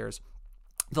couple of years,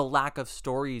 the lack of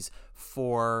stories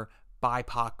for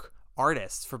BIPOC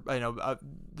artists, for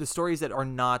the stories that are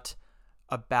not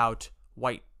about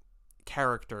white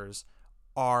characters,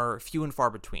 are few and far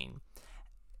between.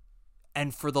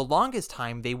 And for the longest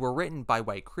time, they were written by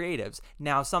white creatives.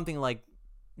 Now, something like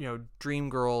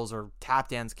Dreamgirls or Tap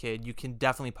Dance Kid, you can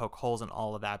definitely poke holes in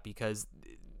all of that, because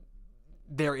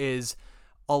there is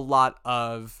a lot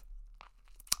of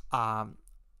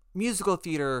musical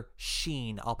theater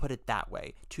sheen, I'll put it that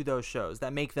way, to those shows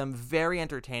that make them very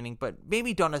entertaining, but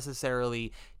maybe don't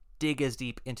necessarily dig as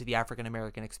deep into the African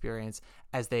American experience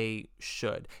as they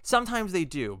should. Sometimes they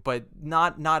do, but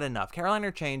not enough. Caroline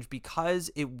or Change, because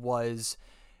it was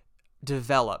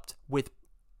developed with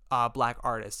black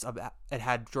artists, it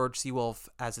had George C. Wolfe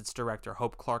as its director,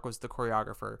 Hope Clark was the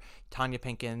choreographer, Tanya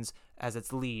Pinkins as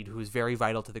its lead, who was very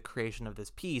vital to the creation of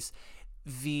this piece.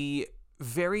 The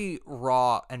very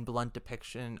raw and blunt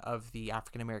depiction of the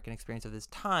African-American experience of this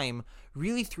time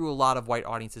really threw a lot of white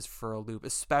audiences for a loop,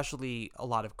 especially a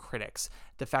lot of critics.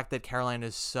 The fact that Caroline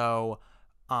is so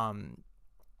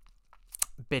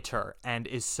bitter and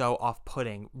is so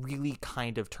off-putting really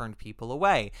kind of turned people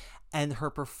away. And her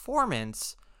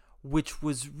performance, which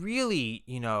was really,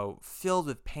 filled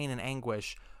with pain and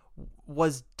anguish,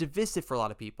 was divisive for a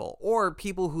lot of people, or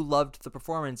people who loved the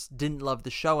performance didn't love the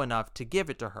show enough to give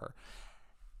it to her.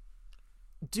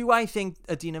 Do I think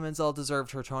Idina Menzel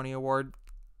deserved her Tony Award?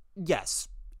 Yes.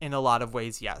 In a lot of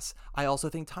ways, yes. I also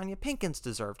think Tanya Pinkins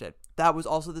deserved it. That was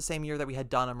also the same year that we had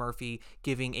Donna Murphy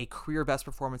giving a career best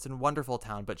performance in Wonderful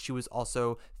Town, but she was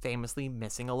also famously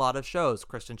missing a lot of shows.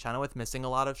 Kristen Chenoweth missing a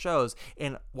lot of shows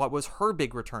in what was her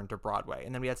big return to Broadway.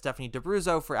 And then we had Stephanie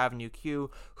D'Abruzzo for Avenue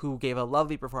Q, who gave a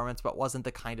lovely performance, but wasn't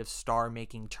the kind of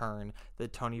star-making turn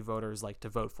that Tony voters like to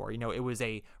vote for. You know, it was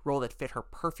a role that fit her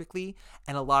perfectly,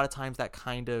 and a lot of times that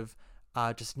kind of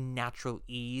just natural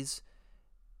ease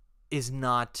is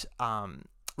not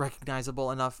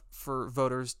recognizable enough for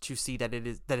voters to see that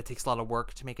it takes a lot of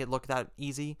work to make it look that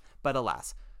easy. But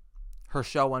alas, her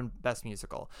show won Best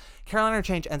Musical. Caroline, or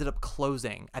Change ended up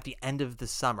closing at the end of the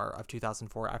summer of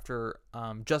 2004 after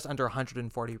just under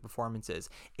 140 performances.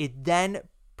 It then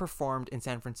performed in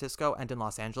San Francisco and in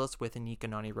Los Angeles with Anika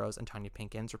Noni Rose and Tanya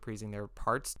Pinkins reprising their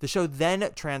parts. The show then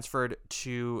transferred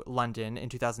to London in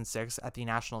 2006 at the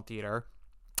National Theatre,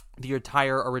 the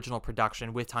entire original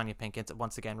production with Tanya Pinkins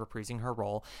once again reprising her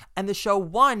role, and the show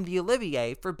won the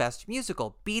Olivier for Best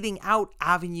Musical, beating out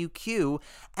Avenue Q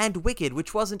and Wicked,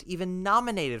 which wasn't even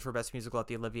nominated for Best Musical at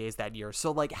the Oliviers that year.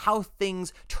 So like how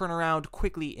things turn around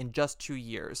quickly in just 2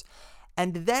 years.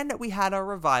 And then we had a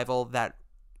revival that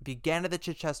began at the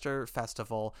Chichester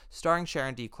Festival, starring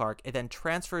Sharon D. Clarke. It then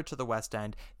transferred to the West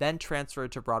End, then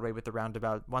transferred to Broadway with The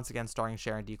Roundabout, once again starring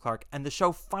Sharon D. Clarke, and the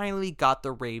show finally got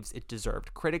the raves it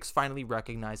deserved. Critics finally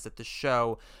recognized that the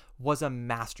show was a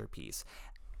masterpiece.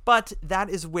 But that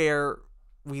is where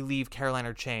we leave Caroline,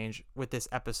 or Change with this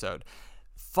episode.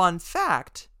 Fun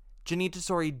fact, Janine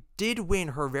Tesori did win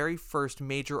her very first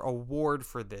major award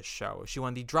for this show. She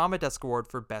won the Drama Desk Award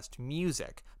for Best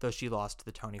Music, though she lost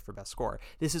the Tony for Best Score.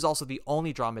 This is also the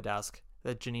only Drama Desk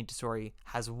that Janine Tesori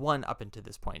has won up until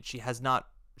this point. She did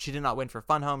not win for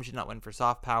Fun Home. She did not win for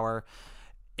Soft Power.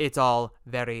 It's all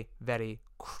very, very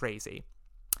crazy.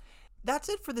 That's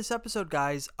it for this episode,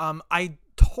 guys. I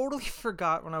totally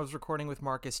forgot when I was recording with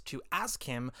Marcus to ask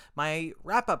him my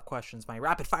wrap-up questions, my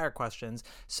rapid-fire questions.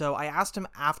 So I asked him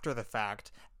after the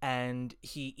fact, and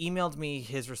he emailed me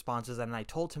his responses, and I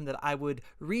told him that I would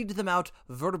read them out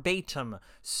verbatim.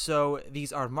 So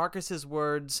these are Marcus's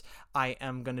words. I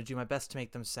am going to do my best to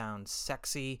make them sound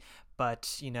sexy,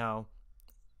 but, you know,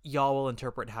 y'all will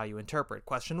interpret how you interpret.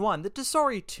 Question 1, the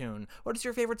Tesori tune. What is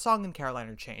your favorite song in Caroline,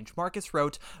 or Change? Marcus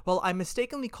wrote, well, I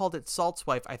mistakenly called it Salt's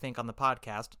Wife, I think, on the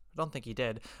podcast. I don't think he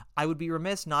did. I would be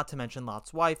remiss not to mention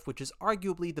Lot's Wife, which is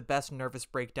arguably the best nervous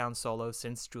breakdown solo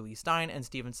since Julie Stein and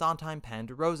Stephen Sondheim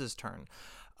penned Rose's Turn.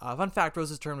 Fun fact,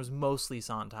 Rose's Turn was mostly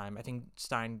Sondheim. I think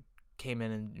Stein came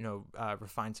in and, you know,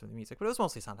 refined some of the music, but it was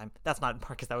mostly Sondheim. That's not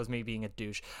Marcus, that was me being a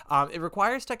douche. It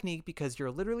requires technique because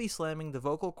you're literally slamming the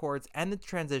vocal cords, and the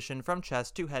transition from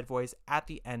chest to head voice at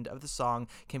the end of the song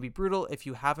can be brutal if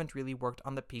you haven't really worked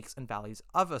on the peaks and valleys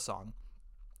of a song.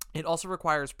 It also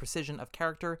requires precision of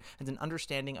character and an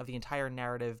understanding of the entire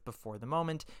narrative before the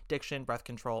moment, diction, breath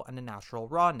control, and a natural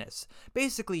rawness.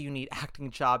 Basically, you need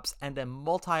acting chops and a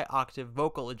multi-octave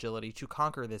vocal agility to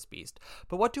conquer this beast.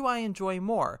 But what do I enjoy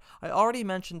more? I already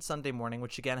mentioned Sunday Morning,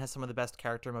 which again has some of the best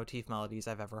character motif melodies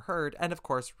I've ever heard, and of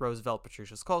course Roosevelt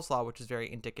Patricia's Coleslaw, which is very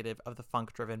indicative of the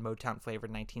funk-driven, Motown-flavored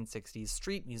 1960s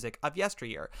street music of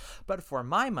yesteryear. But for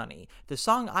my money, the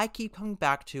song I keep coming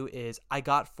back to is I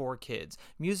Got 4 Kids.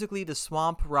 Musically, the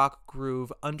swamp rock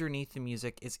groove underneath the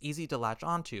music is easy to latch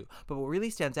onto, but what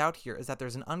really stands out here is that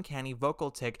there's an uncanny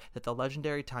vocal tick that the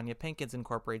legendary Tanya Pinkins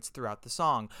incorporates throughout the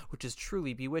song, which is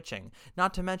truly bewitching.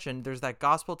 Not to mention, there's that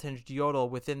gospel-tinged yodel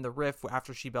within the riff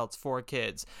after she belts 4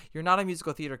 kids. You're not a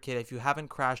musical theater kid if you haven't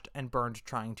crashed and burned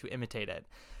trying to imitate it.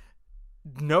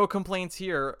 No complaints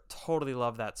here. Totally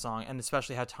love that song, and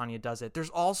especially how Tanya does it.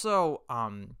 There's also,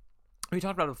 we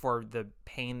talked about it before, the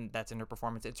pain that's in her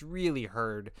performance. It's really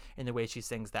heard in the way she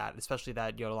sings that, especially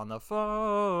that yodel on the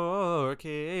 4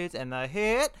 kids and the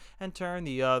hit and turn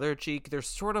the other cheek. There's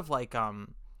sort of like,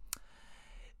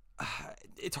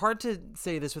 it's hard to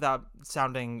say this without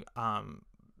sounding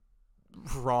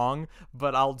wrong,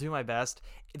 but I'll do my best.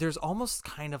 There's almost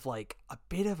kind of like a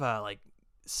bit of a like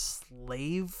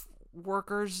slave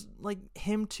workers like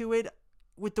hymn to it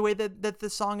with the way that the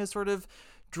song is sort of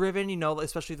driven, you know,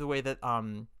 especially the way that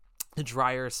the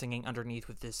Dryer is singing underneath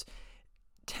with this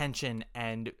tension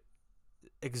and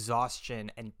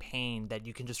exhaustion and pain that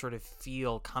you can just sort of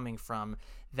feel coming from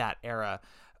that era.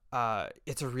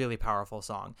 It's a really powerful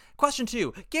song. Question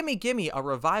 2, gimme a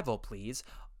revival, please.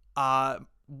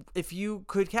 If you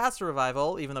could cast a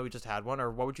revival, even though we just had one,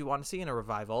 or what would you want to see in a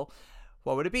revival?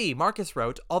 What would it be? Marcus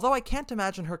wrote, although I can't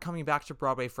imagine her coming back to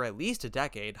Broadway for at least a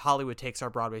decade, Hollywood takes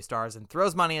our Broadway stars and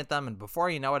throws money at them, and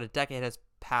before you know it, a decade has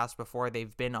passed before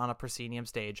they've been on a proscenium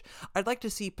stage. I'd like to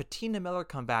see Patina Miller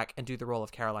come back and do the role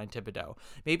of Caroline Thibodeau.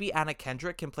 Maybe Anna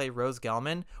Kendrick can play Rose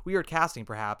Gelman. Weird casting,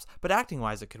 perhaps, but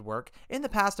acting-wise it could work. In the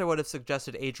past, I would have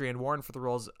suggested Adrienne Warren for the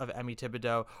roles of Emmy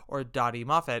Thibodeau or Dottie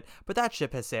Moffat, but that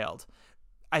ship has sailed.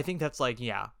 I think that's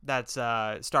that's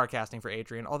star casting for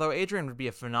Adrienne, although Adrienne would be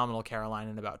a phenomenal Caroline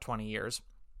in about 20 years.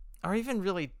 Or even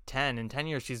really 10. In 10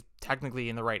 years, she's technically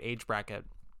in the right age bracket.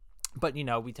 But,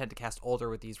 we tend to cast older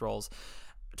with these roles.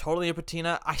 Totally a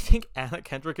Patina. I think Anna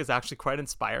Kendrick is actually quite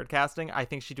inspired casting. I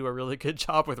think she'd do a really good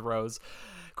job with Rose.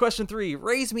 Question 3,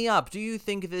 Raise Me Up. Do you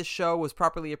think this show was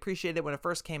properly appreciated when it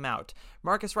first came out?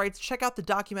 Marcus writes, check out the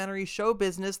documentary Show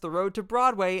Business, The Road to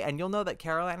Broadway, and you'll know that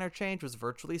Caroline or Change was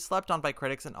virtually slept on by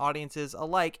critics and audiences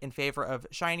alike in favor of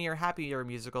shinier, happier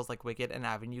musicals like Wicked and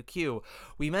Avenue Q.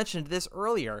 We mentioned this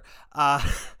earlier.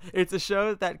 It's a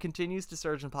show that continues to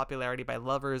surge in popularity by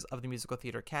lovers of the musical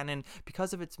theater canon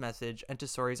because of its message and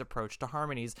Tessori's approach to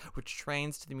harmonies, which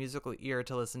trains to the musical ear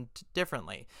to listen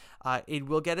differently. It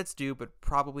will get its due, but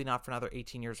probably not for another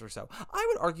 18 years or so. I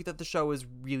would argue that the show is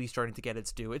really starting to get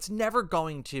its due. It's never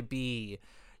going to be,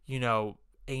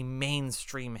 a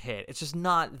mainstream hit. It's just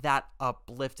not that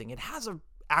uplifting. It has a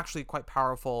actually quite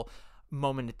powerful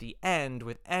moment at the end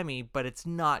with Emmy, but it's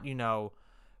not, I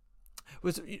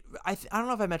don't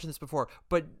know if I mentioned this before,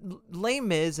 but Les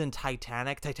Mis and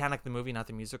Titanic the movie, not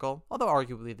the musical, although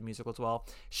arguably the musical as well,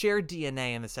 share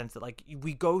DNA in the sense that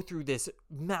we go through this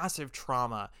massive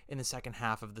trauma in the second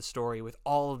half of the story with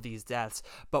all of these deaths,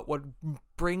 but what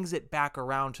brings it back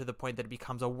around to the point that it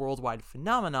becomes a worldwide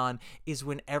phenomenon is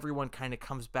when everyone kind of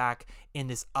comes back in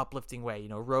this uplifting way.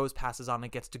 Rose passes on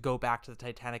and gets to go back to the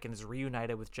Titanic and is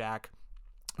reunited with Jack.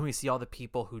 We see all the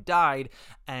people who died,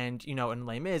 and, in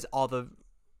Les Mis, all the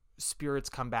spirits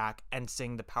come back and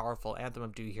sing the powerful anthem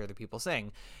of Do You Hear the People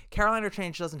Sing? Caroline or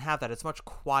Change doesn't have that. It's much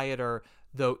quieter,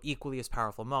 though equally as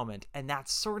powerful moment, and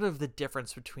that's sort of the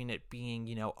difference between it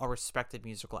being, a respected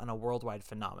musical and a worldwide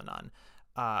phenomenon.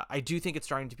 I do think it's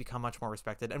starting to become much more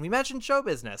respected, and we mentioned Show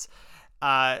Business.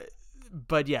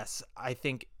 But yes, I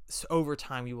think over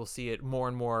time you will see it more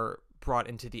and more brought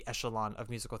into the echelon of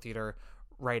musical theater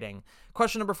writing.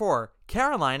 Question number 4,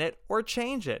 Caroline it or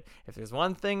change it? If there's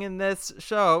one thing in this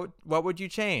show, what would you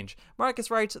change? Marcus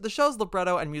writes, the show's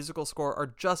libretto and musical score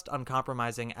are just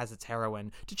uncompromising as its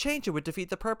heroine. To change it would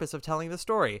defeat the purpose of telling the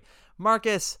story.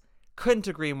 Marcus, couldn't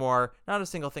agree more. Not a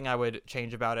single thing I would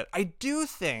change about it. I do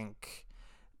think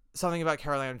something about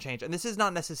Caroline or Change, and this is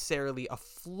not necessarily a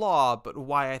flaw, but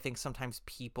why I think sometimes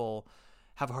people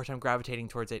have a hard time gravitating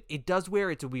towards it. It does wear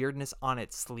its weirdness on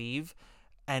its sleeve,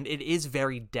 and it is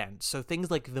very dense. So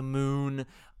things like the moon,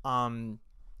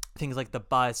 things like the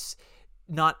bus,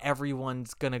 not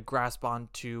everyone's going to grasp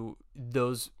onto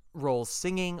those roles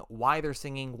singing, why they're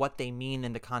singing, what they mean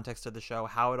in the context of the show,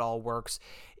 how it all works.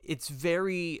 It's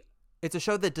a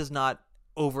show that does not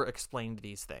over-explain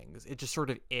these things. It just sort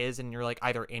of is, and you're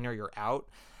either in or you're out.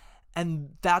 And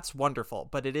that's wonderful,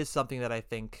 but it is something that I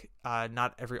think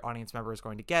not every audience member is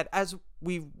going to get, as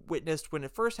we witnessed when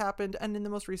it first happened and in the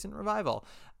most recent revival.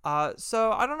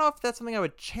 So I don't know if that's something I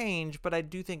would change, but I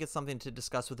do think it's something to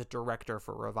discuss with a director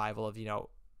for a revival of,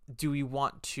 do we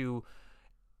want to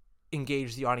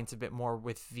engage the audience a bit more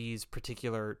with these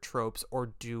particular tropes, or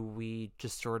do we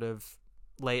just sort of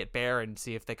lay it bare and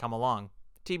see if they come along?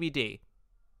 TBD.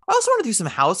 I also want to do some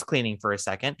house cleaning for a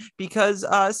second, because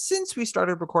since we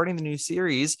started recording the new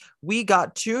series, we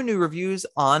got 2 new reviews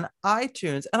on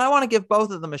iTunes, and I want to give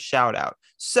both of them a shout out.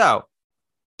 So,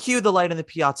 cue the Light in the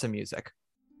Piazza music.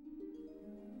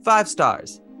 5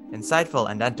 stars. Insightful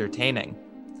and entertaining.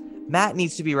 Matt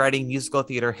needs to be writing musical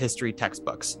theater history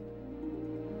textbooks.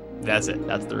 That's it.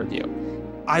 That's the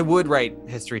review. I would write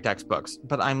history textbooks,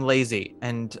 but I'm lazy,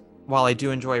 and while I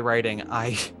do enjoy writing,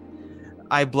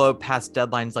 I blow past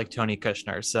deadlines like Tony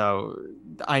Kushner, so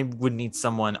I would need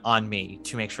someone on me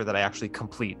to make sure that I actually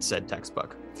complete said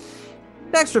textbook.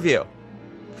 Next review.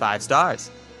 5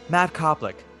 stars. Matt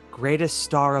Koplik, greatest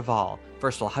star of all.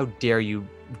 First of all, how dare you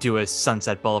do a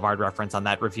Sunset Boulevard reference on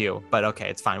that review, but okay,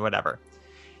 it's fine, whatever.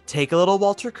 Take a little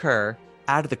Walter Kerr,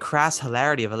 add the crass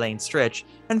hilarity of Elaine Stritch,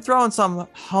 and throw in some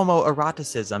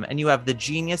homoeroticism, and you have the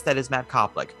genius that is Matt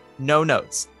Koplik. No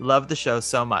notes. Love the show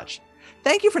so much.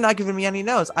 Thank you for not giving me any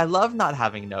notes. I love not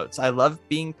having notes. I love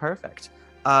being perfect.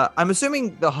 I'm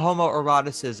assuming the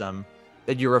homoeroticism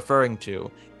that you're referring to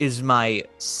is my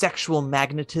sexual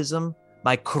magnetism,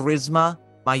 my charisma,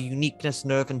 my uniqueness,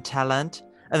 nerve, and talent.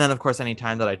 And then, of course, any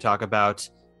time that I talk about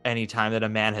any time that a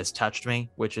man has touched me,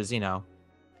 which is,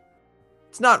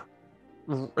 it's not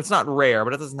rare,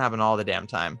 but it doesn't happen all the damn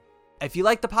time. If you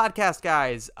like the podcast,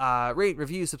 guys, rate,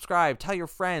 review, subscribe, tell your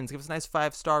friends, give us a nice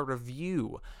 5-star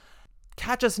review.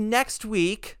 Catch us next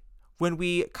week when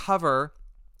we cover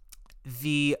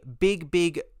the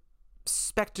big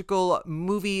spectacle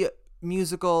movie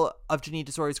musical of Janine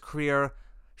Tesori's career,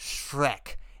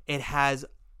 Shrek. It has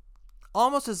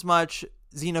almost as much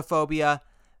xenophobia,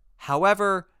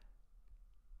 however,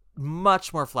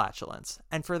 much more flatulence.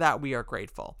 And for that, we are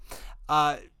grateful.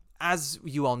 As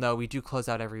you all know, we do close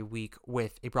out every week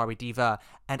with a Broadway diva,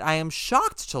 and I am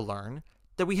shocked to learn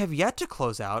that we have yet to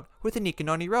close out with Anika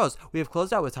Noni Rose. We have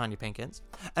closed out with Tanya Pinkins,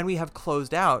 and we have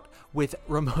closed out with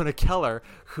Ramona Keller,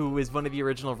 who is one of the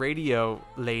original radio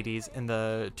ladies in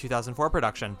the 2004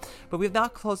 production. But we have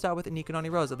not closed out with Anika Noni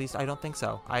Rose, at least I don't think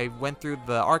so. I went through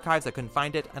the archives, I couldn't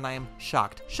find it, and I am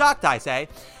shocked. Shocked, I say!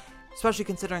 Especially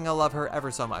considering I love her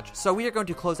ever so much. So we are going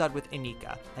to close out with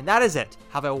Anika. And that is it.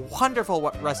 Have a wonderful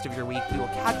rest of your week. We will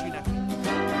catch you next week.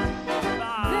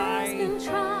 There's been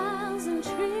trials and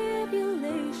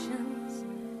tribulations.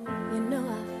 You know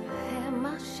I've had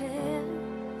my share.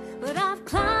 But I've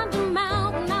climbed a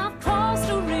mountain, I've crossed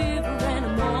a river, and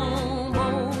I'm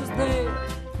almost there.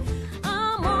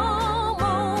 I'm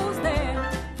almost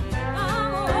there. I'm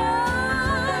almost there.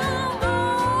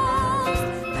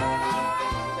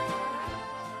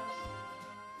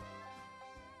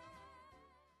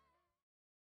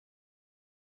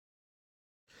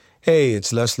 Hey,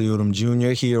 it's Leslie Odom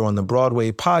Jr. here on the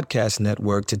Broadway Podcast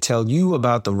Network to tell you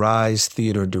about the Rise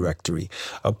Theater Directory,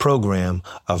 a program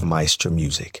of Maestro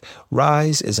Music.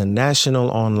 Rise is a national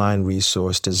online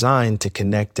resource designed to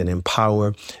connect and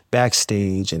empower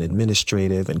backstage and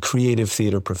administrative and creative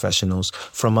theater professionals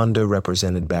from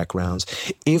underrepresented backgrounds.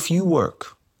 If you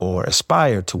work or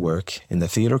aspire to work in the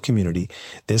theater community,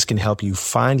 this can help you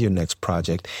find your next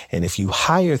project. And if you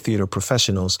hire theater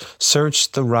professionals,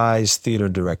 search the Rise Theater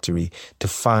Directory to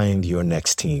find your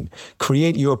next team.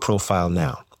 Create your profile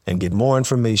now and get more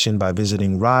information by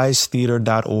visiting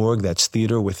risetheater.org. That's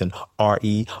theater with an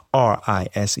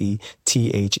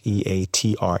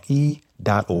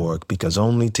RERISETHEATRE.org, because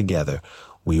only together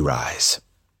we rise.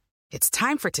 It's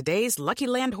time for today's Lucky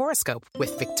Land horoscope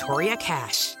with Victoria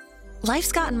Cash.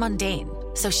 Life's gotten mundane,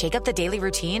 so shake up the daily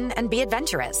routine and be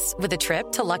adventurous with a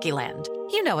trip to Lucky Land.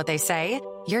 You know what they say,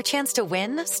 your chance to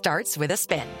win starts with a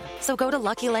spin. So go to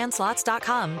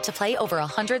LuckyLandSlots.com to play over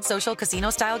 100 social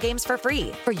casino-style games for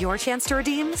free for your chance to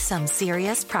redeem some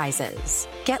serious prizes.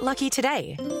 Get lucky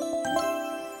today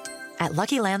at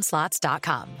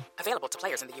LuckyLandSlots.com. Available to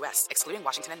players in the U.S., excluding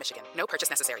Washington and Michigan. No purchase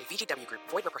necessary. VGW Group.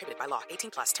 Void where prohibited by law.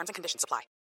 18+. Terms and conditions apply.